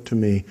 if it's up to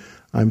me,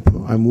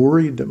 I'm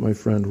worried that my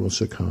friend will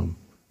succumb.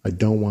 I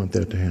don't want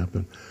that to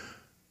happen.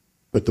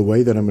 But the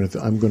way that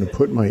I'm going to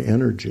put my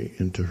energy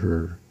into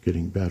her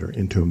getting better,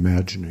 into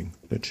imagining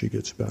that she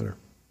gets better.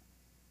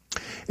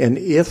 And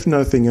if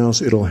nothing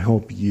else, it'll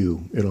help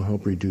you. It'll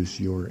help reduce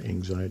your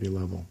anxiety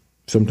level.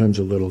 Sometimes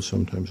a little,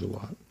 sometimes a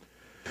lot.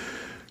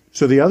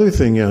 So the other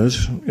thing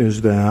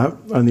is that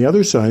on the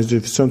other side,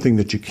 if it's something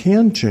that you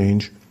can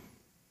change,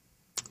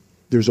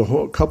 there's a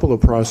whole couple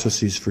of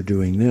processes for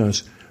doing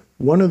this.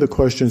 One of the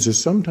questions is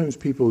sometimes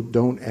people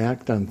don't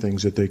act on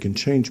things that they can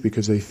change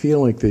because they feel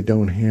like they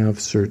don't have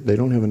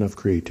enough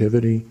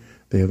creativity.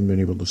 They haven't been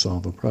able to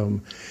solve a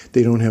problem.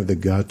 They don't have the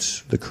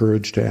guts, the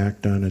courage to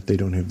act on it. They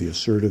don't have the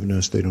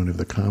assertiveness. They don't have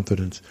the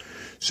confidence.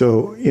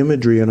 So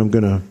imagery, and I'm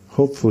going to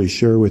hopefully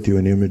share with you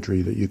an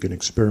imagery that you can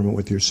experiment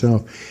with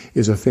yourself,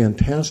 is a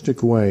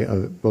fantastic way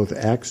of both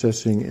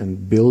accessing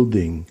and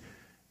building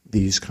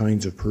these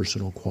kinds of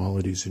personal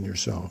qualities in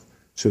yourself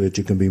so that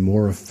you can be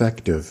more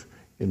effective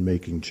in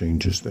making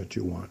changes that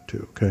you want to,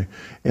 okay?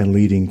 And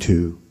leading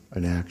to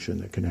an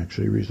action that can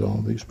actually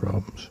resolve these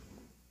problems.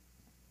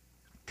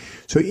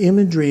 So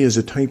imagery is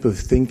a type of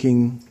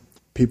thinking.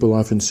 People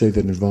often say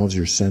that involves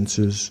your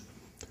senses,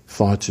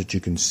 thoughts that you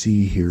can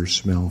see, hear,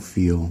 smell,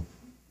 feel,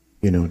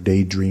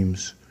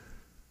 daydreams.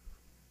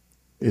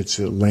 It's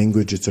a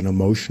language, it's an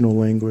emotional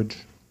language.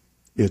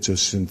 It's a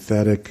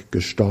synthetic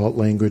Gestalt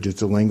language.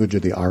 It's a language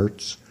of the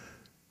arts.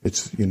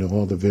 It's,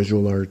 all the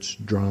visual arts,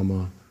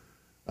 drama,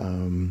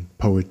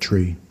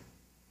 poetry,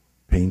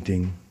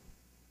 painting,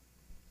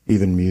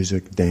 even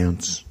music,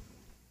 dance,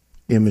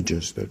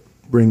 images that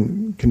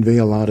convey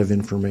a lot of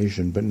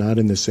information, but not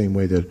in the same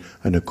way that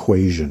an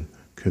equation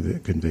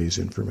conveys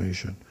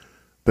information.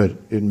 But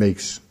it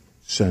makes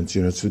sense.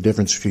 It's the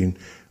difference between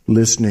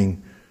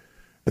listening.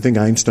 I think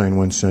Einstein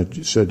once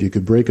said you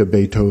could break a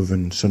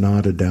Beethoven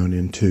sonata down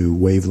into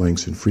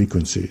wavelengths and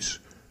frequencies,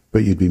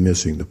 but you'd be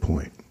missing the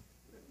point.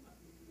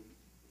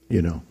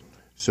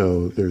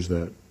 So there's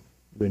that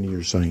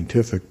linear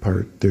scientific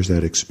part, there's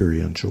that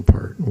experiential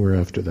part. We're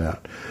after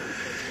that.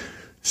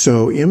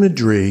 So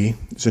imagery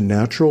is a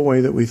natural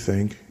way that we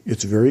think.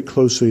 It's very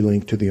closely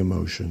linked to the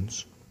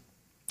emotions.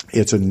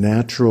 It's a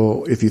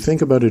natural, if you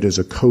think about it as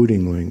a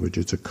coding language,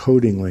 it's a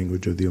coding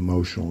language of the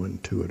emotional,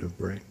 intuitive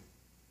brain.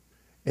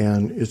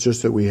 And it's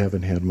just that we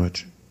haven't had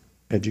much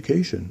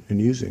education in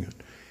using it.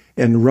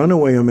 And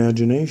runaway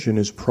imagination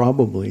is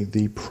probably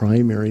the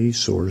primary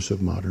source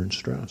of modern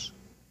stress.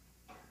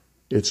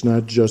 It's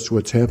not just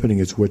what's happening,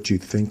 it's what you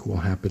think will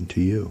happen to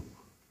you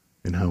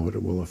and how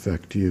it will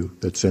affect you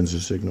that sends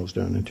the signals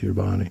down into your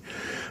body.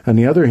 On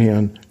the other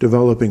hand,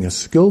 developing a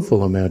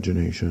skillful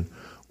imagination,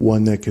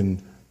 one that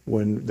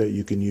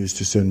you can use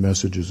to send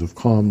messages of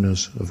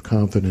calmness, of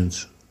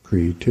confidence,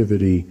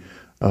 creativity,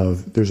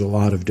 there's a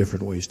lot of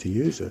different ways to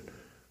use it.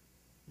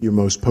 Your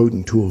most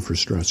potent tool for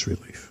stress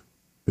relief,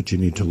 but you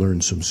need to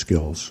learn some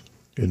skills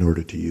in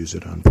order to use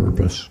it on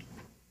purpose.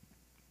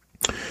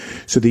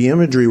 So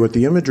what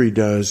the imagery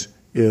does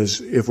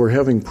is if we're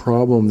having a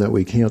problem that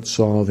we can't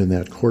solve in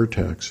that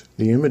cortex,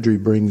 the imagery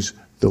brings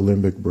the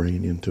limbic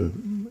brain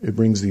it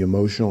brings the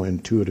emotional,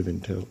 intuitive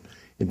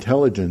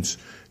intelligence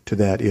to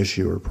that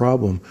issue or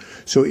problem.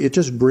 So it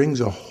just brings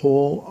a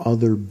whole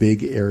other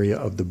big area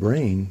of the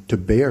brain to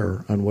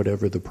bear on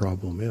whatever the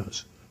problem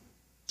is.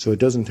 So it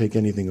doesn't take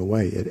anything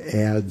away. It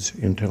adds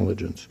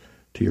intelligence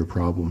to your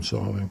problem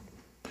solving.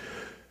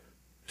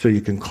 So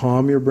you can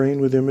calm your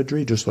brain with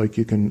imagery, just like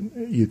you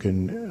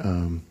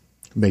can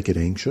make it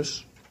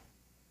anxious.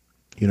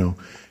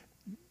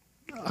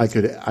 I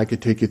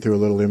could take you through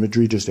a little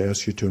imagery, just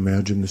ask you to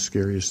imagine the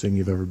scariest thing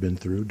you've ever been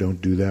through.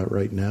 Don't do that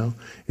right now.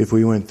 If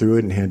we went through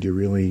it and had you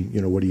really,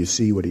 what do you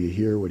see, what do you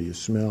hear, what do you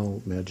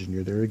smell, imagine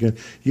you're there again,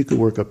 you could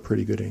work up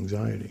pretty good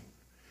anxiety.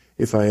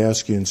 If I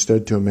ask you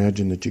instead to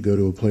imagine that you go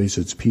to a place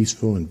that's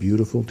peaceful and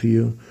beautiful to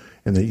you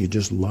and that you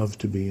just love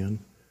to be in,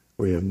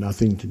 where you have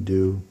nothing to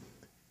do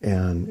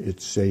and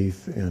it's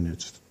safe and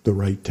it's the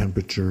right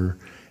temperature,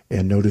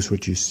 and notice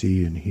what you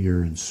see and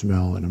hear and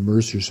smell and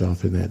immerse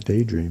yourself in that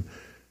daydream,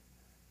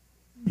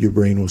 your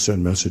brain will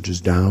send messages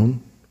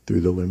down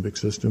through the limbic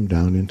system,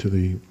 down into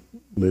the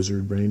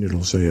lizard brain.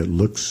 It'll say it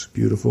looks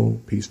beautiful,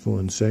 peaceful,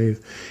 and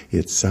safe.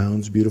 It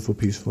sounds beautiful,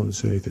 peaceful, and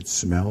safe. It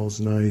smells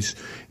nice.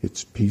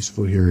 It's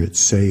peaceful here. It's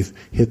safe.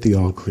 Hit the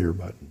all clear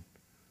button,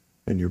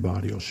 and your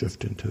body will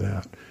shift into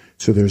that.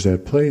 So there's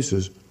that place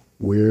is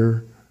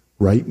where,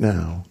 right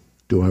now,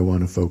 do I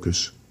want to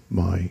focus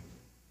my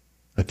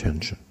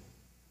attention?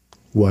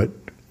 What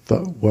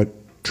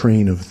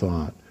train of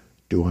thought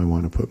do I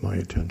want to put my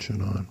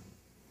attention on?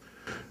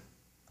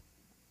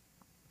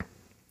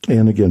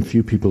 And again,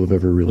 few people have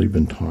ever really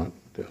been taught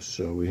this.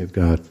 So we have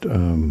got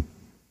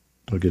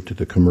I'll get to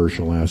the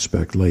commercial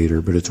aspect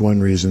later, but it's one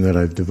reason that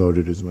I've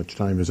devoted as much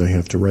time as I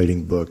have to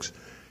writing books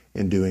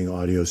and doing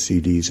audio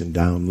CDs and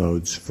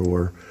downloads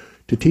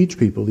to teach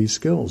people these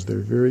skills.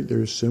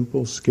 They're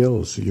simple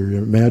skills. Your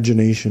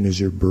imagination is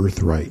your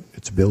birthright.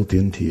 It's built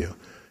into you.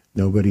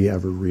 Nobody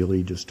ever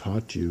really just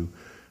taught you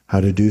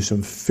how to do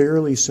some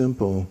fairly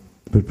simple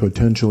but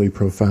potentially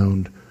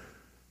profound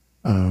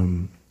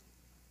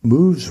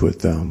moves with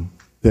them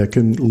that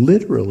can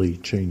literally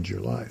change your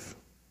life,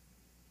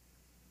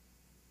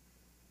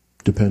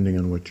 depending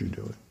on what you're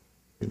doing.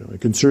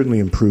 It can certainly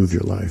improve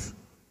your life.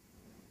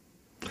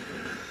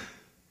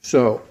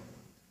 So,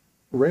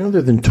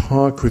 rather than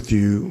talk with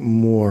you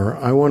more,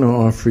 I want to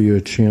offer you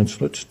a chance.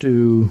 Would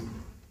you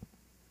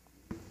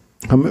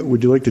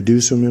like to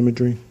do some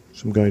imagery?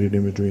 Some guided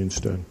imagery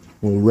instead?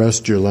 We'll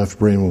rest your left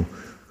brain. We'll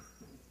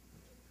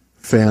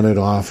fan it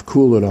off,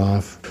 cool it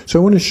off. So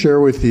I want to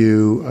share with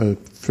you a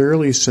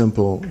fairly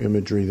simple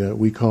imagery that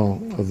we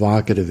call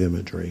evocative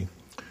imagery.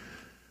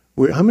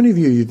 How many of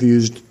you have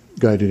used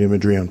guided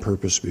imagery on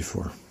purpose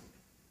before?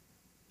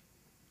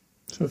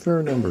 So a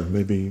fair number,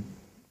 maybe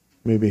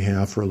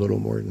half or a little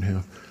more than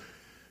half.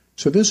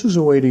 So this is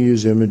a way to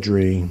use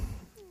imagery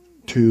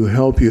to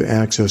help you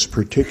access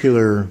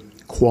particular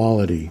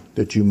quality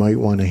that you might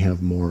want to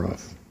have more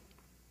of.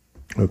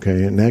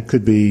 Okay, and that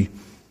could be,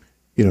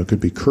 it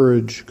could be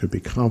courage, could be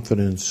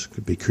confidence,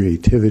 could be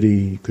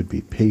creativity, could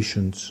be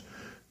patience,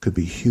 could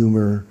be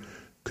humor,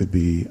 could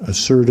be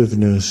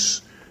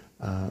assertiveness,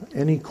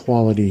 any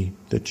quality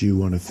that you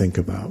want to think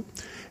about.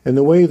 And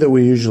the way that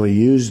we usually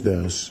use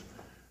this,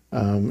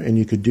 and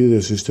you could do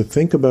this, is to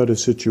think about a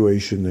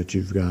situation that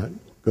you've got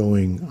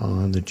going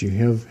on that you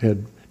have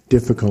had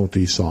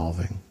difficulty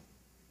solving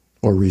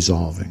or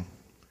resolving.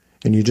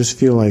 And you just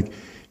feel like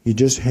you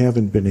just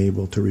haven't been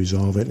able to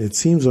resolve it. It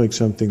seems like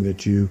something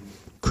that you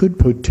could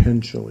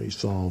potentially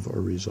solve or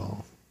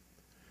resolve.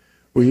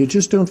 Where you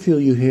just don't feel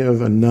you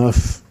have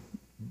enough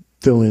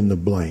fill in the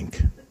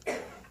blank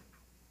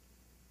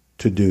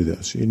to do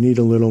this. You need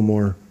a little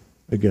more,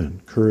 again,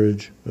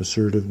 courage,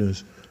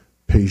 assertiveness,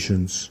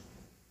 patience,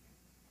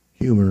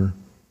 humor,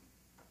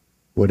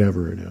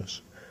 whatever it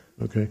is.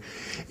 Okay?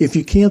 If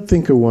you can't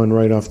think of one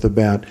right off the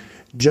bat,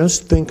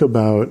 just think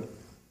about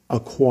a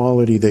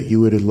quality that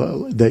you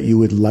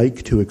would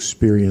like to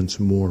experience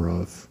more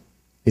of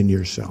in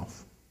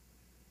yourself.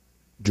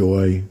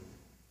 Joy,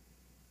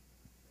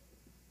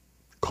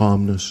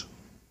 calmness,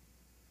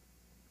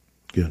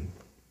 again,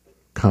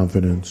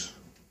 confidence,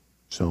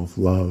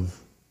 self-love,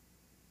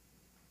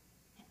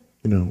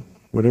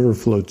 whatever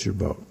floats your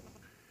boat.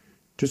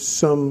 Just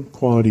some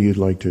quality you'd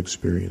like to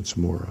experience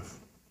more of.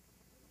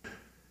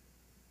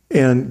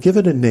 And give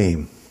it a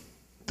name.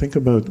 Think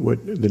about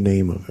what the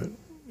name of it.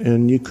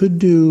 And you could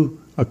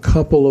do a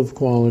couple of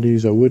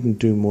qualities. I wouldn't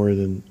do more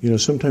than,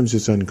 sometimes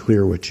it's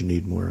unclear what you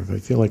need more of. I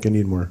feel like I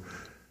need more,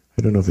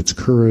 I don't know if it's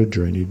courage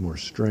or I need more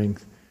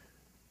strength.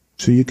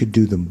 So you could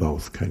do them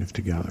both kind of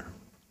together.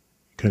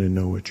 You kind of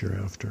know what you're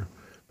after.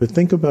 But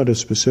think about a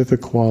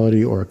specific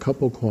quality or a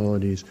couple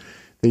qualities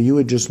that you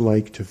would just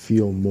like to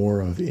feel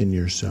more of in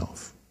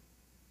yourself.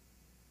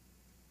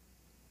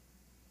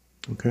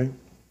 Okay?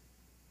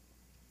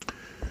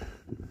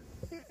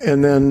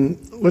 And then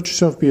let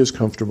yourself be as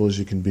comfortable as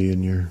you can be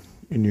in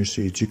your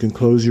seats. You can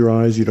close your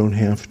eyes, you don't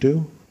have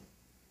to.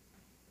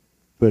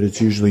 But it's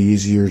usually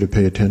easier to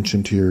pay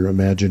attention to your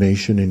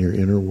imagination and your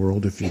inner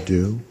world if you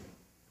do.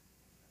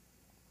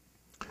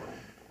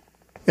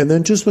 And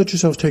then just let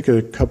yourself take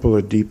a couple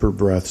of deeper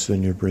breaths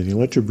in your breathing.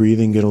 Let your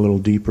breathing get a little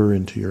deeper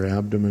into your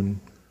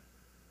abdomen.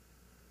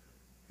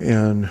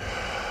 And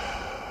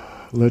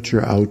let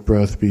your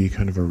out-breath be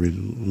kind of a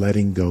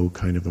letting go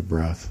kind of a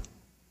breath.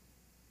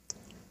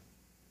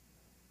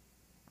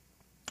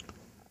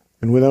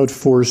 And without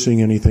forcing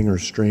anything or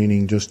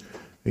straining, just,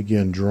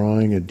 again,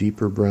 drawing a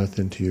deeper breath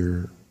into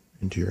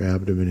your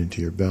abdomen,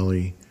 into your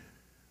belly.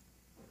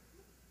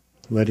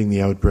 Letting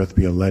the out-breath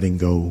be a letting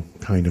go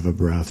kind of a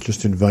breath.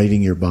 Just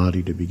inviting your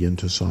body to begin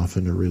to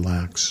soften or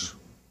relax.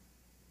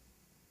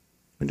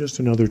 And just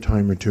another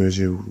time or two as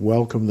you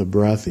welcome the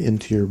breath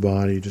into your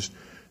body, just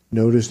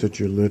notice that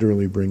you're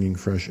literally bringing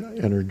fresh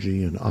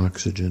energy and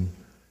oxygen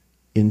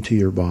into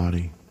your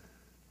body.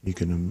 You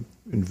can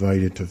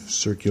invite it to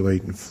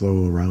circulate and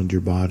flow around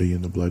your body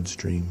in the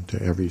bloodstream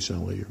to every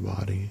cell of your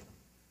body.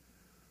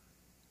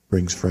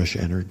 Brings fresh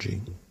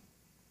energy.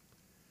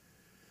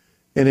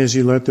 And as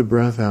you let the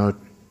breath out,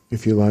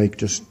 if you like,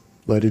 just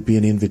let it be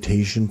an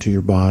invitation to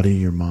your body,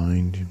 your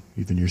mind,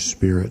 even your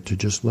spirit, to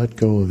just let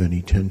go of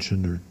any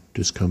tension or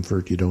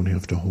discomfort you don't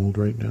have to hold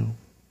right now.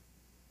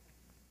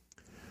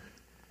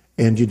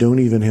 And you don't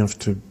even have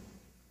to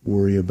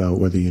worry about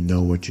whether you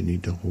know what you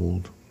need to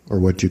hold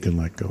or what you can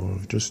let go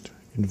of. Just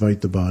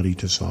invite the body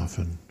to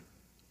soften,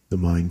 the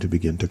mind to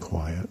begin to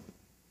quiet.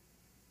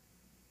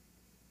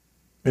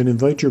 And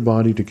invite your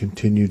body to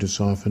continue to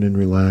soften and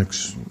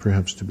relax,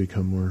 perhaps to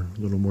become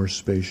a little more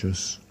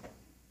spacious,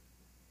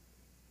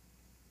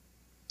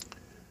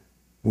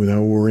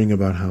 without worrying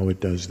about how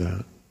it does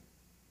that.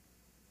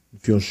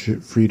 Feel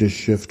free to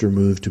shift or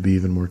move to be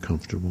even more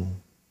comfortable.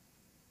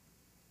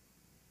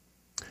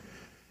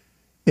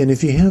 And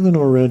if you haven't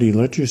already,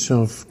 let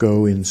yourself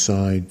go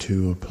inside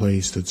to a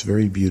place that's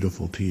very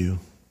beautiful to you.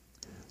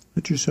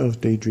 Let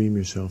yourself daydream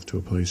yourself to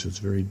a place that's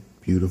very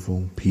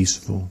beautiful,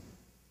 peaceful,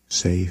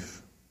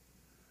 safe.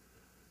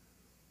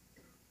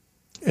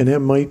 And it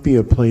might be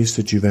a place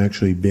that you've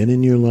actually been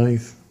in your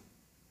life,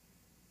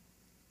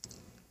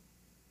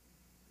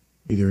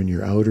 either in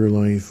your outer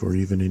life or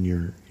even in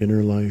your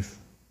inner life.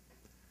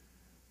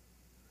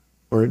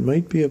 Or it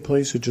might be a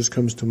place that just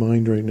comes to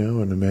mind right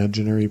now, an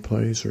imaginary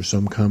place or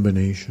some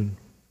combination.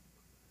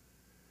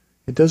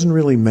 It doesn't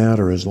really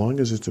matter as long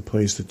as it's a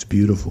place that's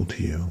beautiful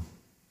to you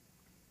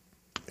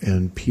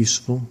and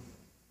peaceful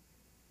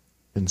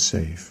and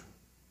safe.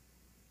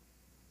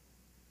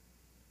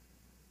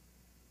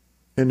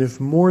 And if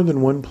more than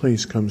one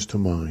place comes to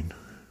mind,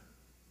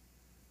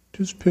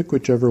 just pick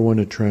whichever one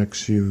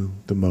attracts you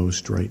the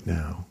most right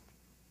now.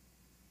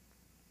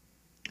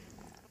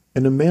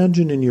 And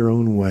imagine in your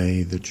own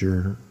way that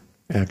you're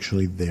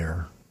actually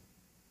there.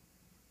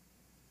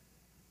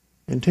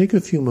 And take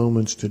a few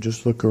moments to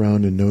just look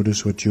around and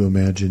notice what you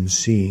imagine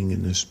seeing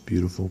in this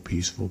beautiful,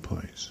 peaceful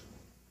place.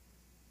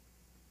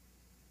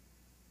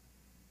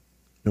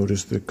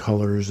 Notice the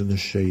colors and the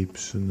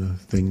shapes and the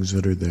things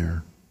that are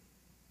there.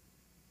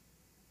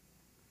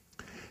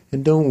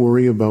 And don't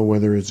worry about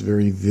whether it's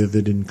very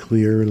vivid and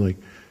clear, like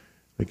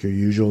your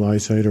usual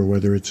eyesight, or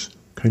whether it's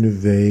kind of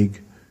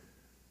vague,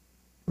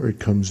 or it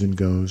comes and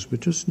goes. But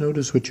just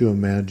notice what you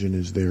imagine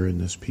is there in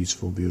this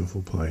peaceful,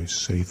 beautiful place,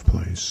 safe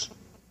place.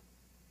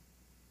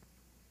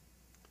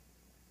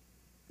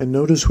 And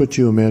notice what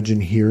you imagine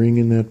hearing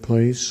in that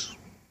place,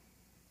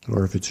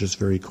 or if it's just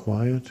very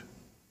quiet.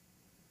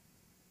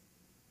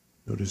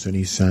 Notice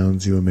any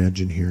sounds you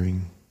imagine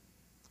hearing.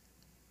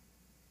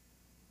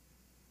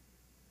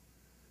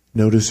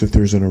 Notice if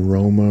there's an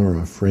aroma or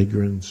a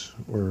fragrance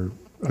or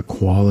a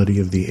quality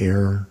of the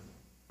air.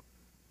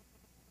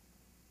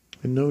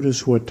 And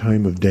notice what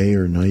time of day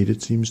or night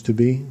it seems to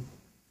be.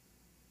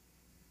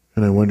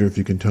 And I wonder if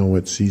you can tell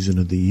what season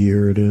of the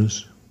year it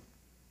is.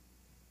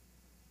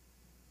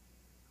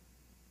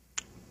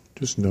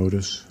 Just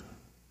notice.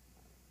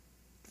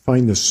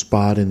 Find the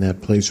spot in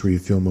that place where you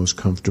feel most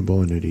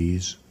comfortable and at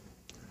ease.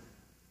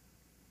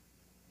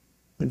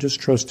 And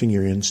just trusting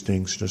your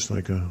instincts, just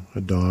like a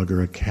dog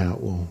or a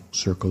cat will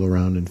circle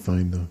around and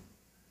find the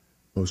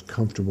most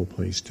comfortable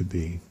place to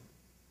be.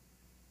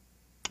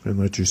 And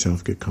let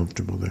yourself get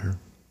comfortable there.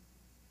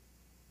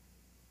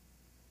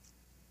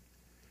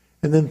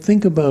 And then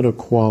think about a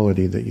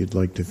quality that you'd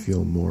like to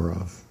feel more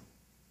of.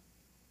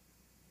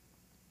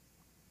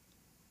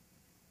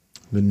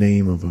 The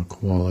name of a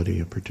quality,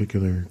 a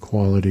particular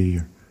quality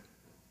or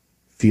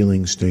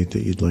feeling state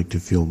that you'd like to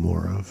feel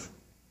more of.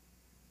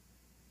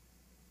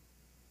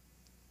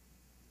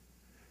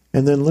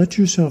 And then let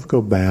yourself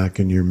go back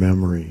in your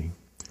memory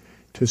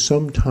to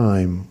some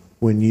time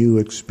when you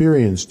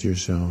experienced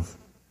yourself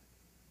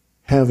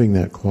having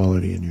that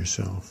quality in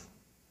yourself.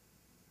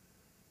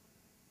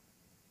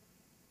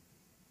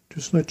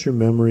 Just let your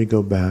memory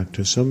go back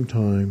to some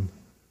time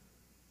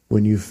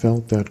when you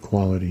felt that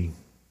quality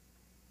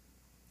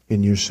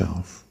in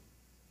yourself.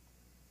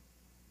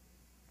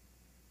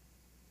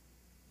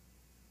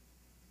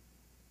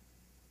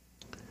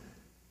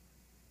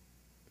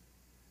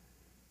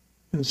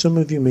 And some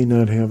of you may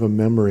not have a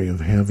memory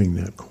of having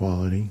that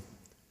quality.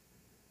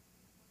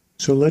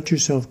 So let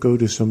yourself go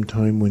to some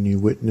time when you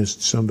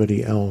witnessed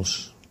somebody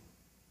else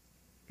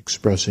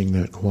expressing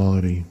that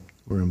quality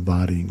or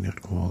embodying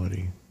that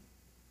quality.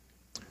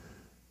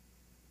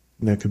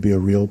 And that could be a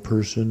real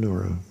person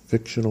or a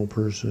fictional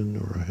person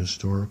or a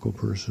historical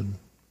person.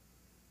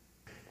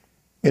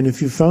 And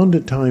if you found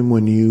a time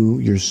when you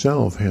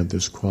yourself had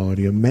this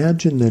quality,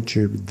 imagine that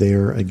you're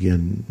there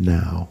again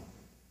now.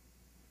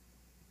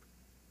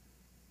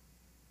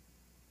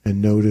 And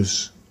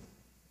notice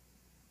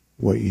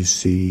what you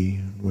see,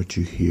 what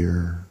you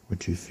hear,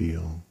 what you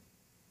feel,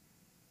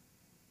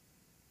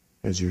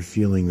 as you're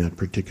feeling that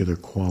particular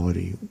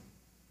quality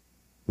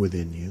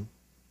within you.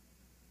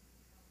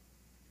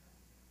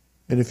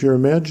 And if you're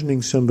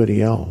imagining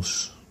somebody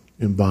else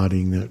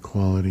embodying that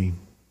quality,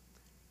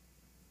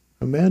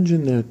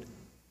 imagine that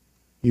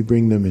you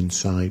bring them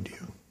inside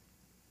you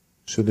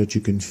so that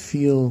you can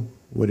feel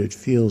what it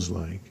feels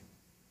like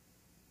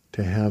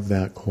to have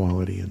that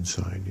quality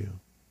inside you.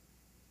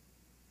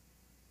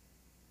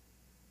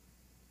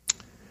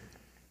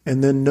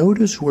 And then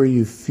notice where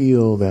you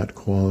feel that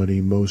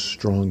quality most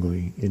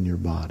strongly in your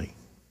body.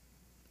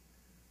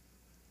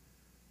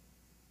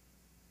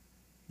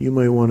 You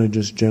might want to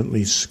just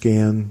gently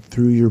scan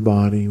through your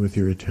body with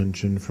your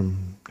attention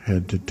from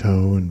head to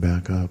toe and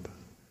back up,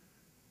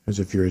 as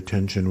if your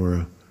attention were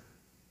a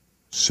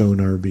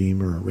sonar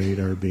beam or a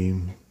radar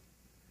beam.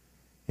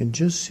 And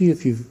just see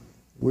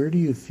where do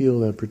you feel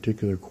that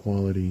particular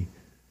quality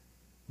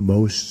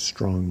most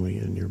strongly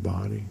in your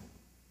body?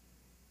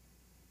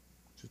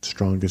 Is it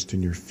strongest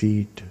in your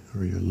feet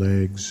or your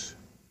legs,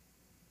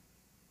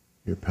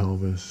 your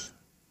pelvis,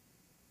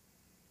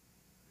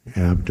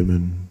 your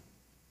abdomen,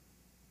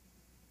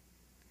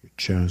 your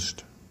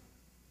chest?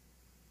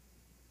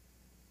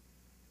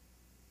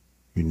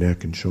 your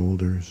neck and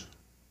shoulders,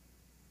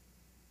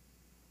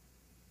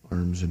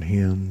 arms and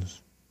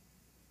hands,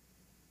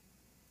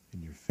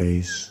 in your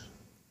face.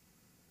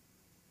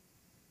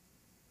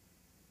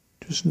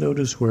 Just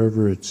notice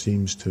wherever it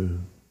seems to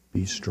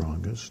be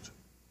strongest.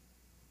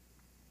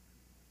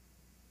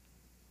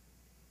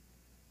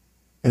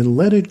 And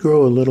let it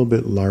grow a little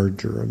bit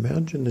larger.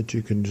 Imagine that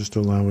you can just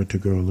allow it to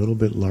grow a little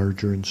bit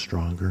larger and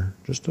stronger,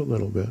 just a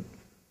little bit.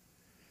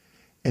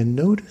 And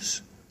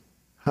notice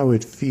how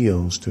it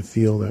feels to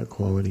feel that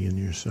quality in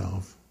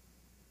yourself.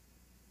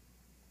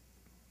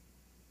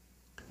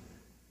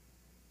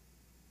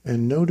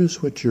 And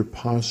notice what your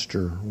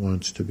posture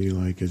wants to be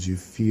like as you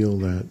feel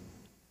that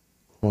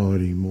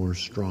quality more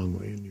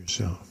strongly in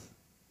yourself.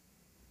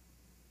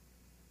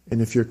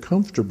 And if you're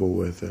comfortable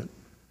with it,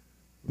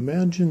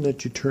 imagine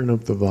that you turn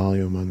up the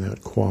volume on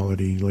that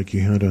quality like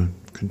you had a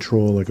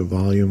control, like a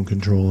volume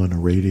control on a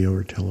radio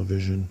or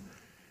television,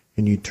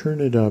 and you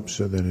turn it up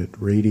so that it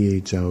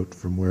radiates out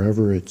from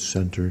wherever it's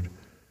centered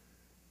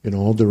in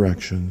all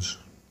directions,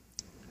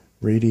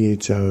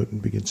 radiates out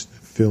and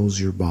fills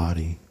your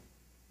body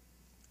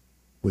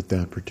with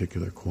that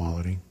particular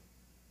quality.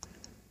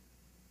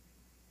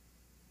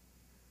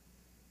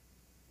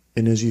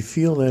 And as you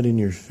feel that in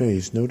your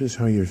face, notice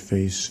how your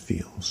face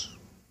feels.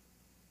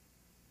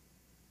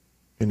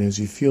 And as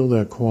you feel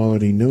that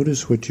quality,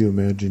 notice what you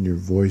imagine your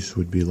voice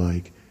would be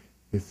like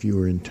if you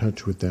were in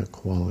touch with that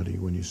quality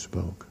when you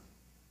spoke.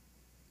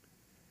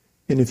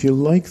 And if you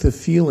like the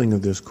feeling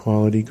of this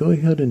quality, go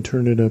ahead and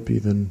turn it up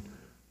even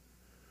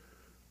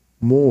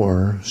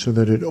more so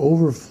that it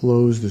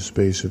overflows the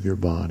space of your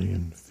body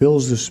and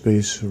fills the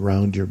space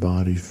around your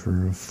body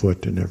for a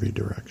foot in every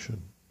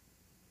direction.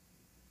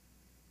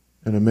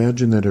 And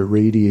imagine that it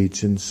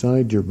radiates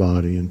inside your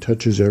body and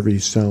touches every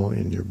cell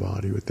in your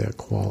body with that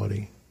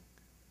quality.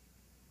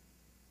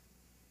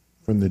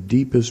 From the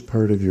deepest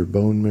part of your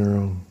bone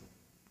marrow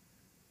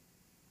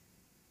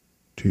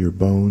to your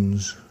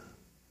bones,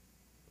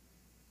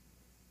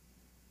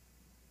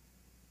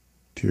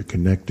 to your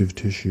connective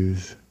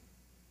tissues,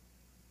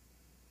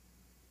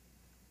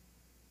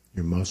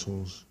 your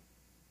muscles,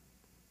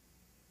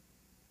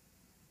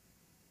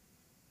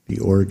 the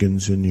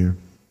organs in your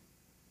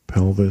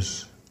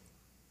pelvis,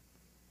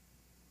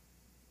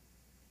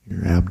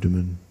 your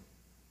abdomen,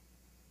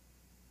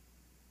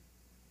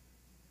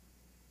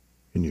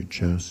 in your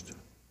chest,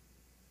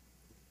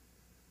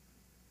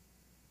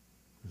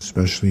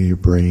 especially your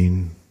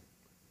brain,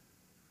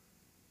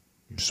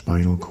 your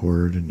spinal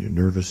cord, and your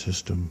nervous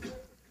system,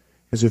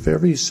 as if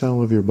every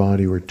cell of your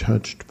body were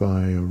touched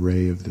by a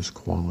ray of this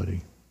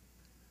quality.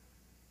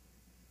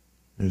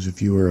 As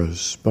if you were a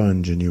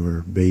sponge and you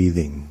were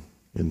bathing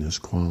in this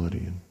quality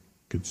and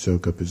could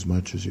soak up as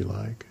much as you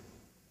like.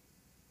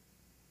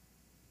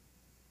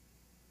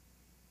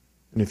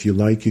 And if you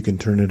like, you can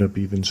turn it up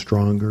even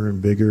stronger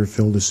and bigger,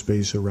 fill the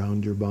space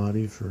around your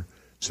body for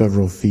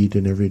several feet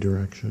in every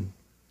direction.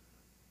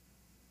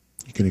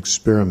 You can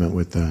experiment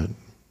with that.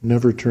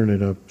 Never turn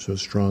it up so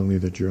strongly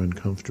that you're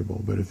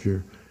uncomfortable, but if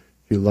you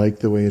like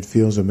the way it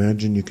feels,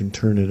 imagine you can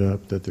turn it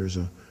up, that there's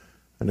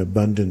an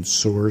abundant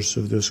source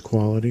of this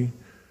quality.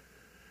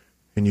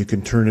 And you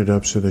can turn it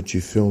up so that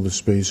you fill the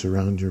space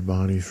around your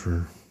body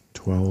for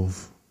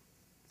 12,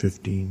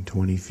 15,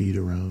 20 feet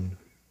around.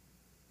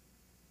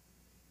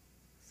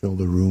 Fill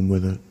the room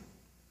with it.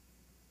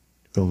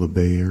 Fill the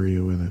Bay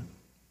Area with it.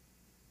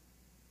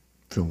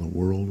 Fill the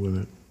world with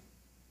it.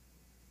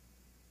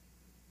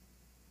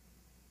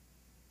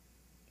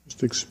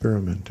 Just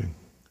experimenting.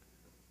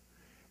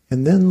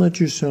 And then let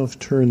yourself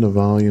turn the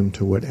volume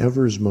to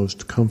whatever is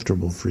most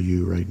comfortable for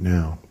you right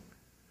now.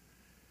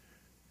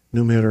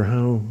 No matter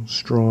how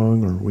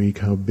strong or weak,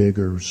 how big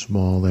or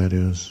small that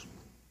is.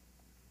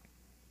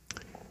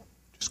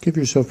 Just give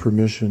yourself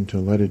permission to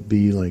let it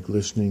be like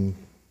listening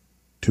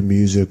to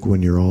music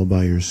when you're all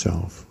by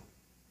yourself.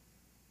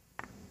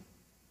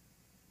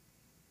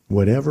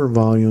 Whatever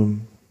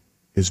volume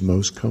is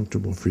most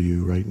comfortable for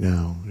you right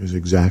now is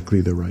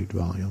exactly the right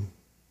volume.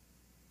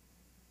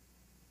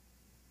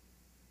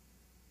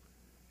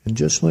 And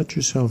just let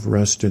yourself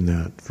rest in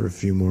that for a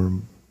few more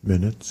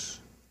minutes.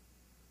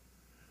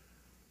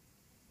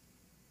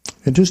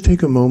 And just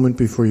take a moment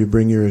before you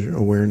bring your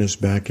awareness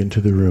back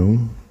into the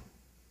room.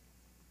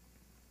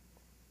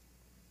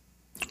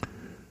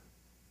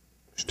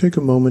 Just take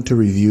a moment to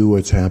review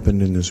what's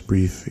happened in this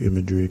brief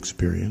imagery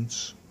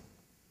experience.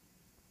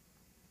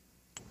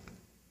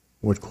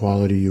 What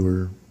quality you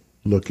were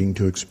looking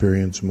to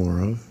experience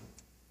more of.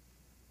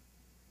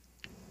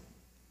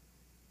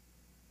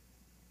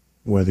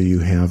 Whether you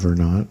have or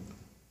not.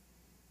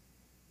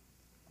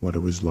 What it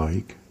was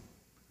like.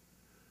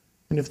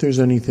 And if there's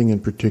anything in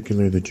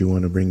particular that you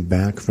want to bring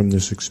back from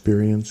this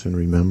experience and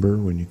remember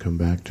when you come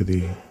back to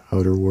the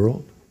outer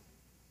world.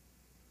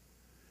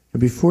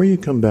 And before you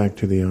come back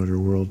to the outer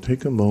world,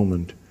 take a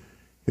moment.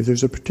 If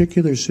there's a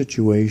particular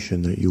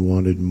situation that you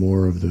wanted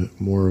more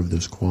of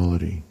this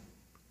quality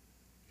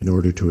in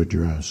order to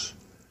address,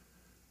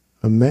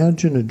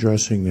 imagine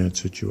addressing that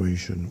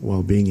situation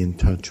while being in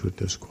touch with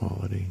this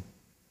quality.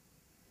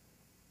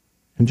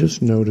 And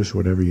just notice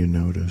whatever you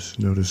notice.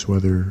 Notice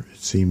whether it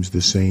seems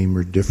the same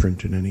or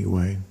different in any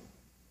way.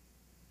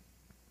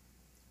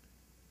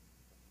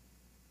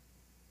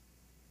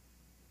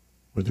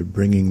 Whether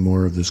bringing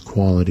more of this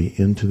quality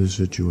into the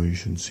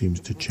situation seems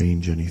to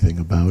change anything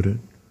about it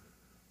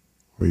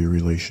or your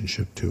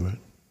relationship to it.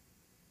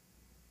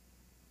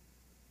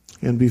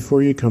 And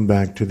before you come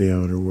back to the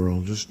outer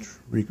world, just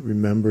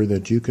remember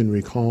that you can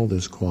recall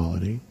this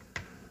quality,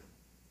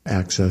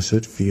 access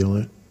it, feel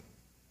it,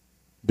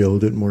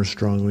 build it more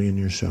strongly in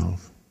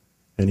yourself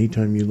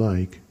anytime you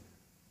like,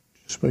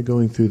 just by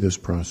going through this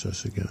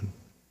process again.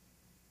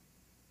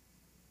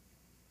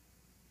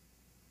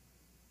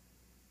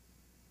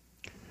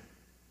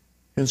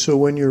 And so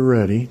when you're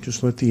ready,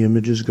 just let the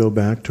images go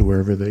back to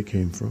wherever they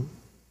came from.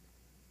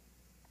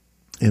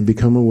 And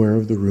become aware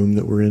of the room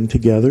that we're in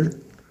together.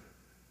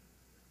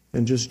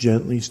 And just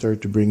gently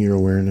start to bring your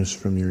awareness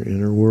from your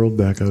inner world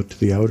back out to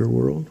the outer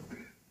world.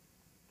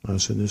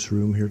 Us in this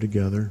room here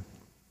together.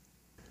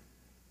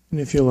 And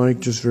if you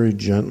like, just very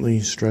gently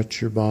stretch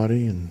your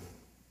body and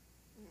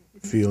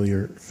feel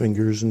your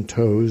fingers and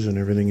toes and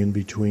everything in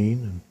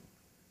between. And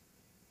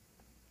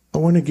I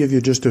want to give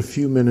you just a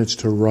few minutes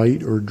to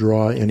write or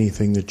draw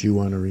anything that you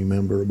want to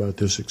remember about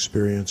this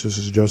experience. This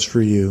is just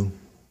for you.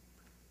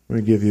 I'm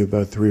going to give you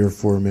about 3 or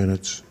 4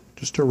 minutes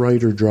just to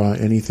write or draw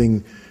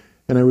anything.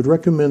 And I would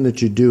recommend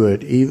that you do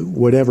it,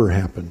 whatever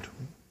happened,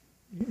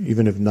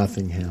 even if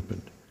nothing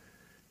happened.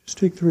 Just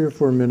take 3 or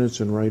 4 minutes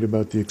and write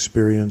about the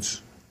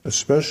experience,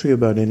 especially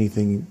about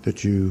anything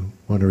that you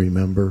want to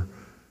remember,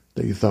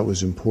 that you thought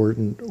was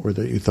important or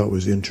that you thought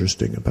was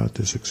interesting about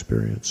this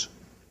experience.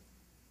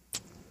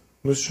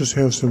 Let's just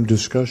have some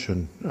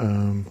discussion.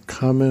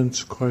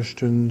 Comments,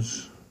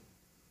 questions.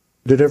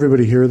 Did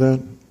everybody hear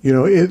that? You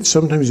know,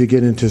 sometimes you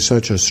get into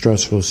such a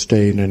stressful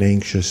state, an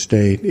anxious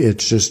state.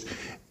 It's just,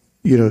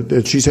 you know,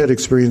 that she's had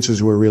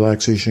experiences where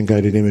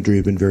relaxation-guided imagery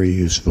have been very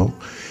useful.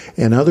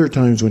 And other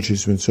times when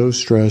she's been so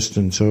stressed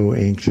and so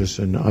anxious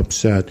and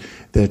upset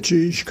that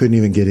she couldn't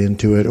even get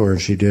into it, or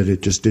if she did,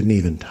 it just didn't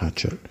even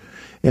touch it.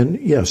 And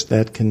yes,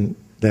 that can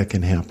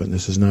happen.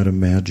 This is not a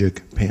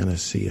magic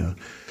panacea.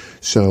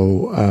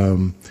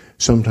 So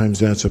sometimes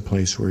that's a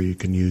place where you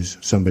can use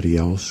somebody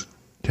else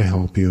to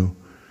help you,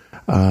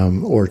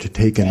 or to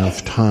take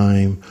enough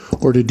time,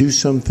 or to do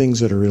some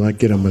things that are like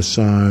get a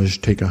massage,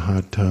 take a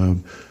hot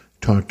tub,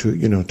 talk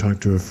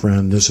to a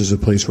friend. This is a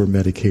place where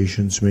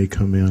medications may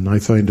come in. I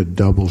find a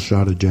double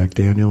shot of Jack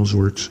Daniels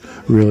works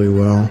really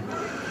well.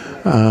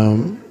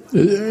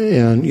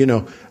 And, you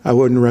know, I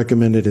wouldn't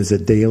recommend it as a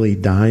daily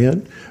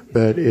diet,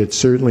 but it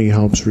certainly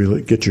helps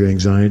really get your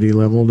anxiety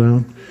level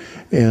down.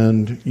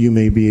 And you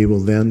may be able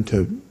then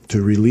to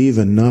relieve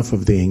enough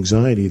of the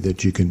anxiety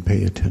that you can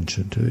pay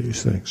attention to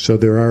these things. So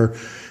there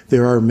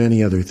are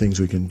many other things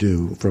we can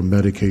do, from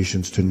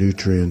medications to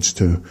nutrients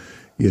to,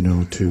 you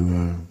know,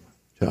 to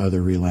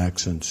other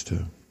relaxants,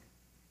 to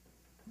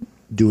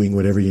doing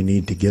whatever you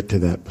need to get to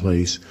that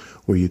place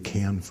where you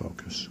can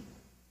focus.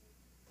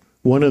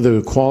 One of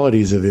the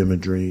qualities of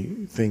imagery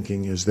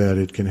thinking is that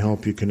it can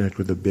help you connect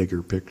with a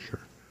bigger picture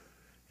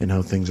and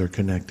how things are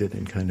connected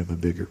in kind of a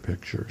bigger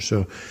picture.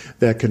 So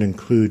that can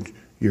include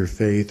your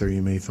faith, or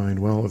you may find,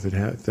 well, if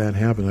that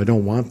happens, I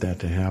don't want that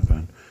to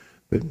happen,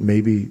 but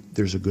maybe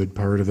there's a good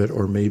part of it,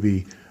 or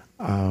maybe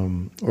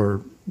I'll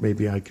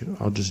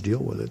just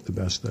deal with it the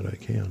best that I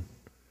can.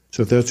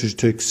 So if that's just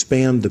to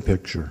expand the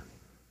picture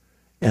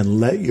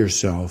and let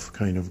yourself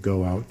kind of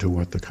go out to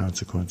what the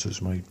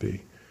consequences might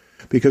be.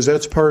 Because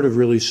that's part of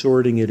really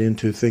sorting it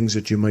into things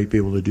that you might be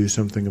able to do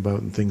something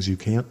about and things you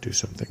can't do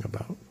something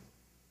about,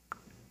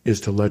 is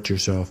to let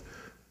yourself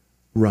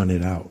run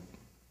it out.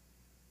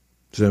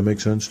 Does that make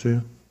sense to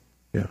you?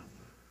 Yeah.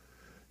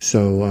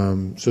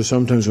 So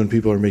sometimes when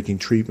people are making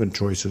treatment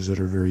choices that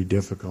are very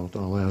difficult,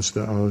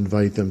 I'll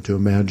invite them to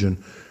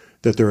imagine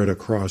that they're at a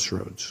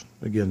crossroads.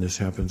 Again, this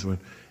happens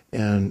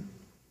and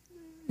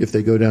if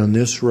they go down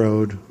this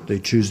road, they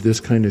choose this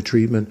kind of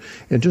treatment,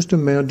 and just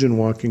imagine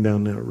walking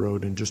down that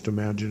road, and just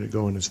imagine it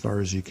going as far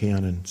as you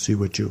can and see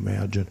what you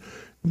imagine.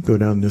 Go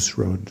down this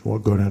road,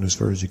 go down as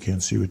far as you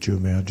can, see what you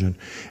imagine.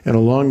 And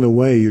along the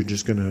way, you're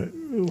just going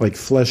to like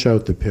flesh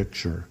out the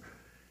picture.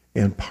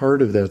 And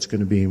part of that's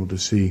going to be able to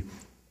see,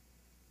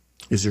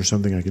 is there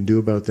something I can do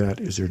about that?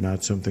 Is there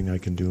not something I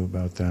can do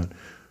about that?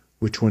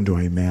 Which one do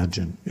I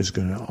imagine is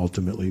going to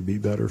ultimately be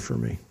better for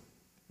me?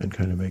 And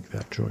kind of make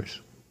that choice.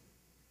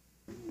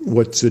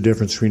 What's the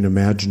difference between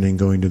imagining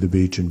going to the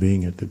beach and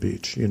being at the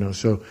beach? You know,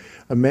 so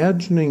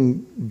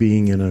imagining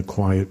being in a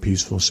quiet,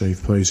 peaceful,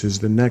 safe place is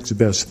the next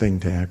best thing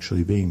to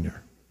actually being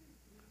there.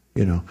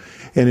 You know,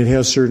 and it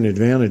has certain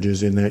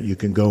advantages in that you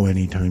can go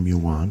anytime you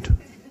want,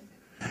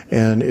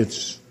 and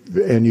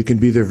you can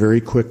be there very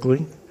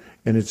quickly,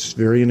 and it's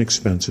very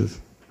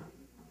inexpensive.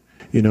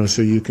 You know,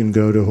 so you can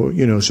go to,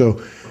 you know,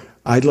 so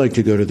I'd like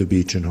to go to the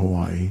beach in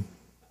Hawaii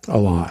a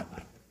lot.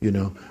 You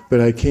know,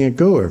 but I can't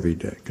go every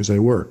day because I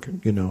work,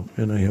 you know,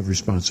 and I have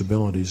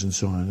responsibilities and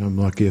so on. I'm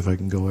lucky if I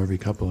can go every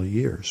couple of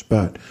years.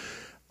 But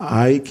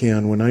I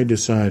can, when I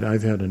decide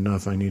I've had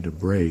enough, I need a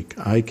break,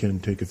 I can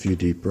take a few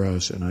deep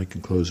breaths and I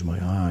can close my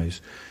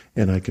eyes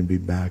and I can be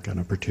back on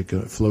a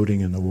particular,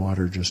 floating in the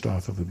water just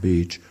off of a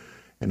beach.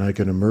 And I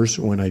can immerse,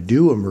 when I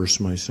do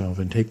immerse myself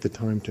and take the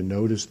time to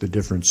notice the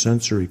different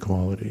sensory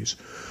qualities.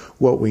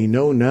 What we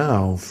know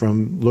now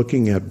from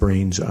looking at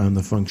brains on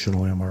the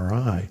functional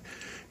MRI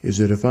is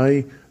that if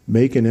I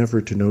make an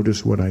effort to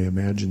notice what I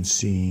imagine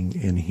seeing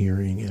and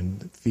hearing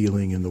and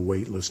feeling in the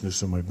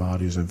weightlessness of my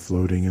body as I'm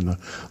floating and the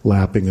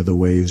lapping of the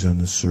waves on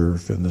the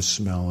surf and the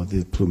smell of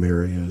the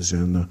plumerias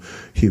and the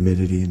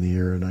humidity in the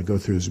air, and I go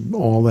through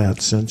all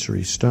that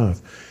sensory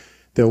stuff,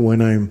 that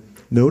when I'm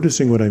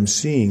noticing what I'm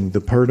seeing,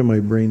 the part of my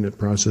brain that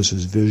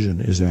processes vision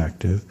is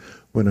active.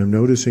 When I'm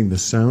noticing the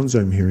sounds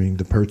I'm hearing,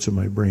 the parts of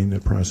my brain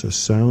that process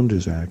sound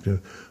is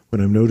active. When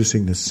I'm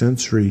noticing the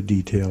sensory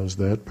details,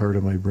 that part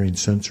of my brain,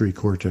 sensory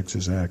cortex,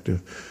 is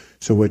active.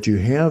 So what you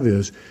have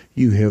is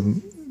you have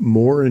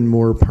more and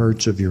more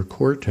parts of your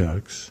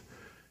cortex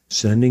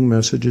sending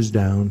messages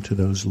down to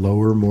those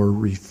lower, more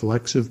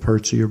reflexive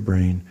parts of your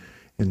brain,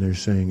 and they're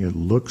saying, it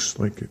looks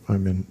like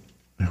I'm in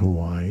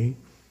Hawaii.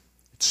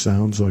 It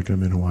sounds like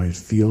I'm in Hawaii. It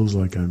feels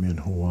like I'm in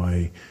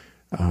Hawaii.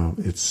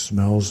 It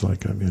smells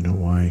like I'm in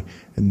Hawaii.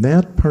 And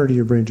that part of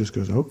your brain just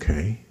goes,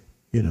 okay,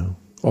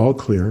 all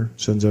clear,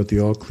 sends out the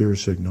all clear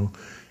signal,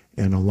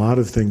 and a lot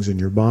of things in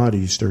your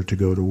body start to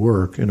go to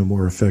work in a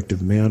more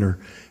effective manner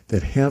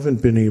that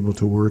haven't been able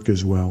to work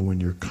as well when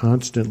you're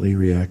constantly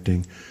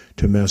reacting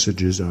to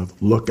messages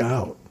of, look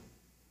out,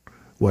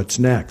 what's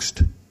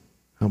next?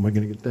 How am I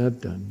going to get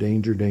that done?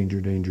 Danger, danger,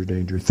 danger,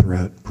 danger,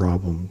 threat,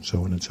 problem,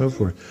 so on and so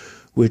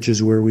forth, which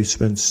is where we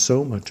spend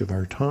so much of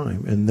our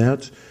time. And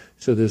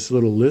so this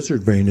little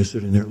lizard brain is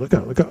sitting there, look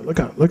out, look out,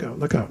 look out, look out,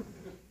 look out.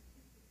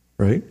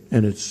 Right?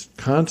 And it's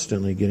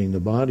constantly getting the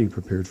body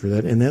prepared for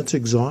that, and that's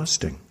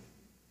exhausting.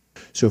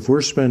 So if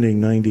we're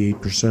spending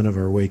 98% of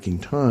our waking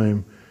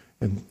time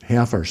and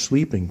half our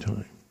sleeping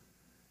time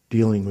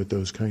dealing with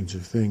those kinds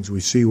of things, we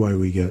see why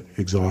we get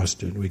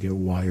exhausted, we get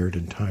wired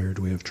and tired,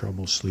 we have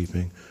trouble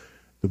sleeping.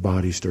 The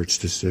body starts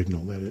to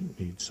signal that it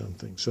needs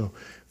something. So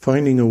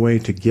finding a way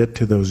to get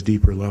to those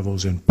deeper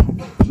levels and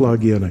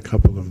plug in a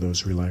couple of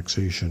those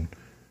relaxation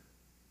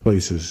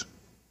places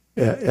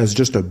as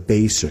just a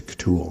basic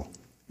tool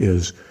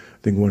is,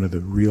 I think, one of the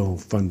real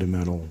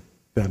fundamental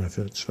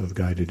benefits of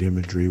guided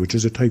imagery, which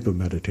is a type of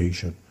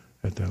meditation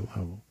at that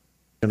level.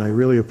 And I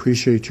really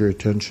appreciate your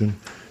attention.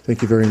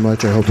 Thank you very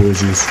much. I hope it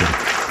was useful.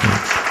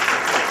 Thanks.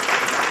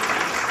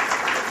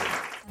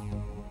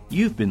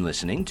 You've been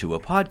listening to a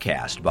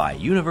podcast by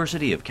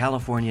University of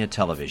California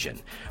Television.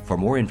 For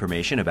more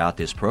information about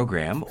this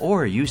program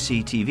or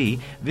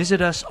UCTV,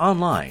 visit us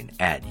online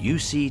at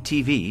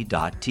uctv.tv.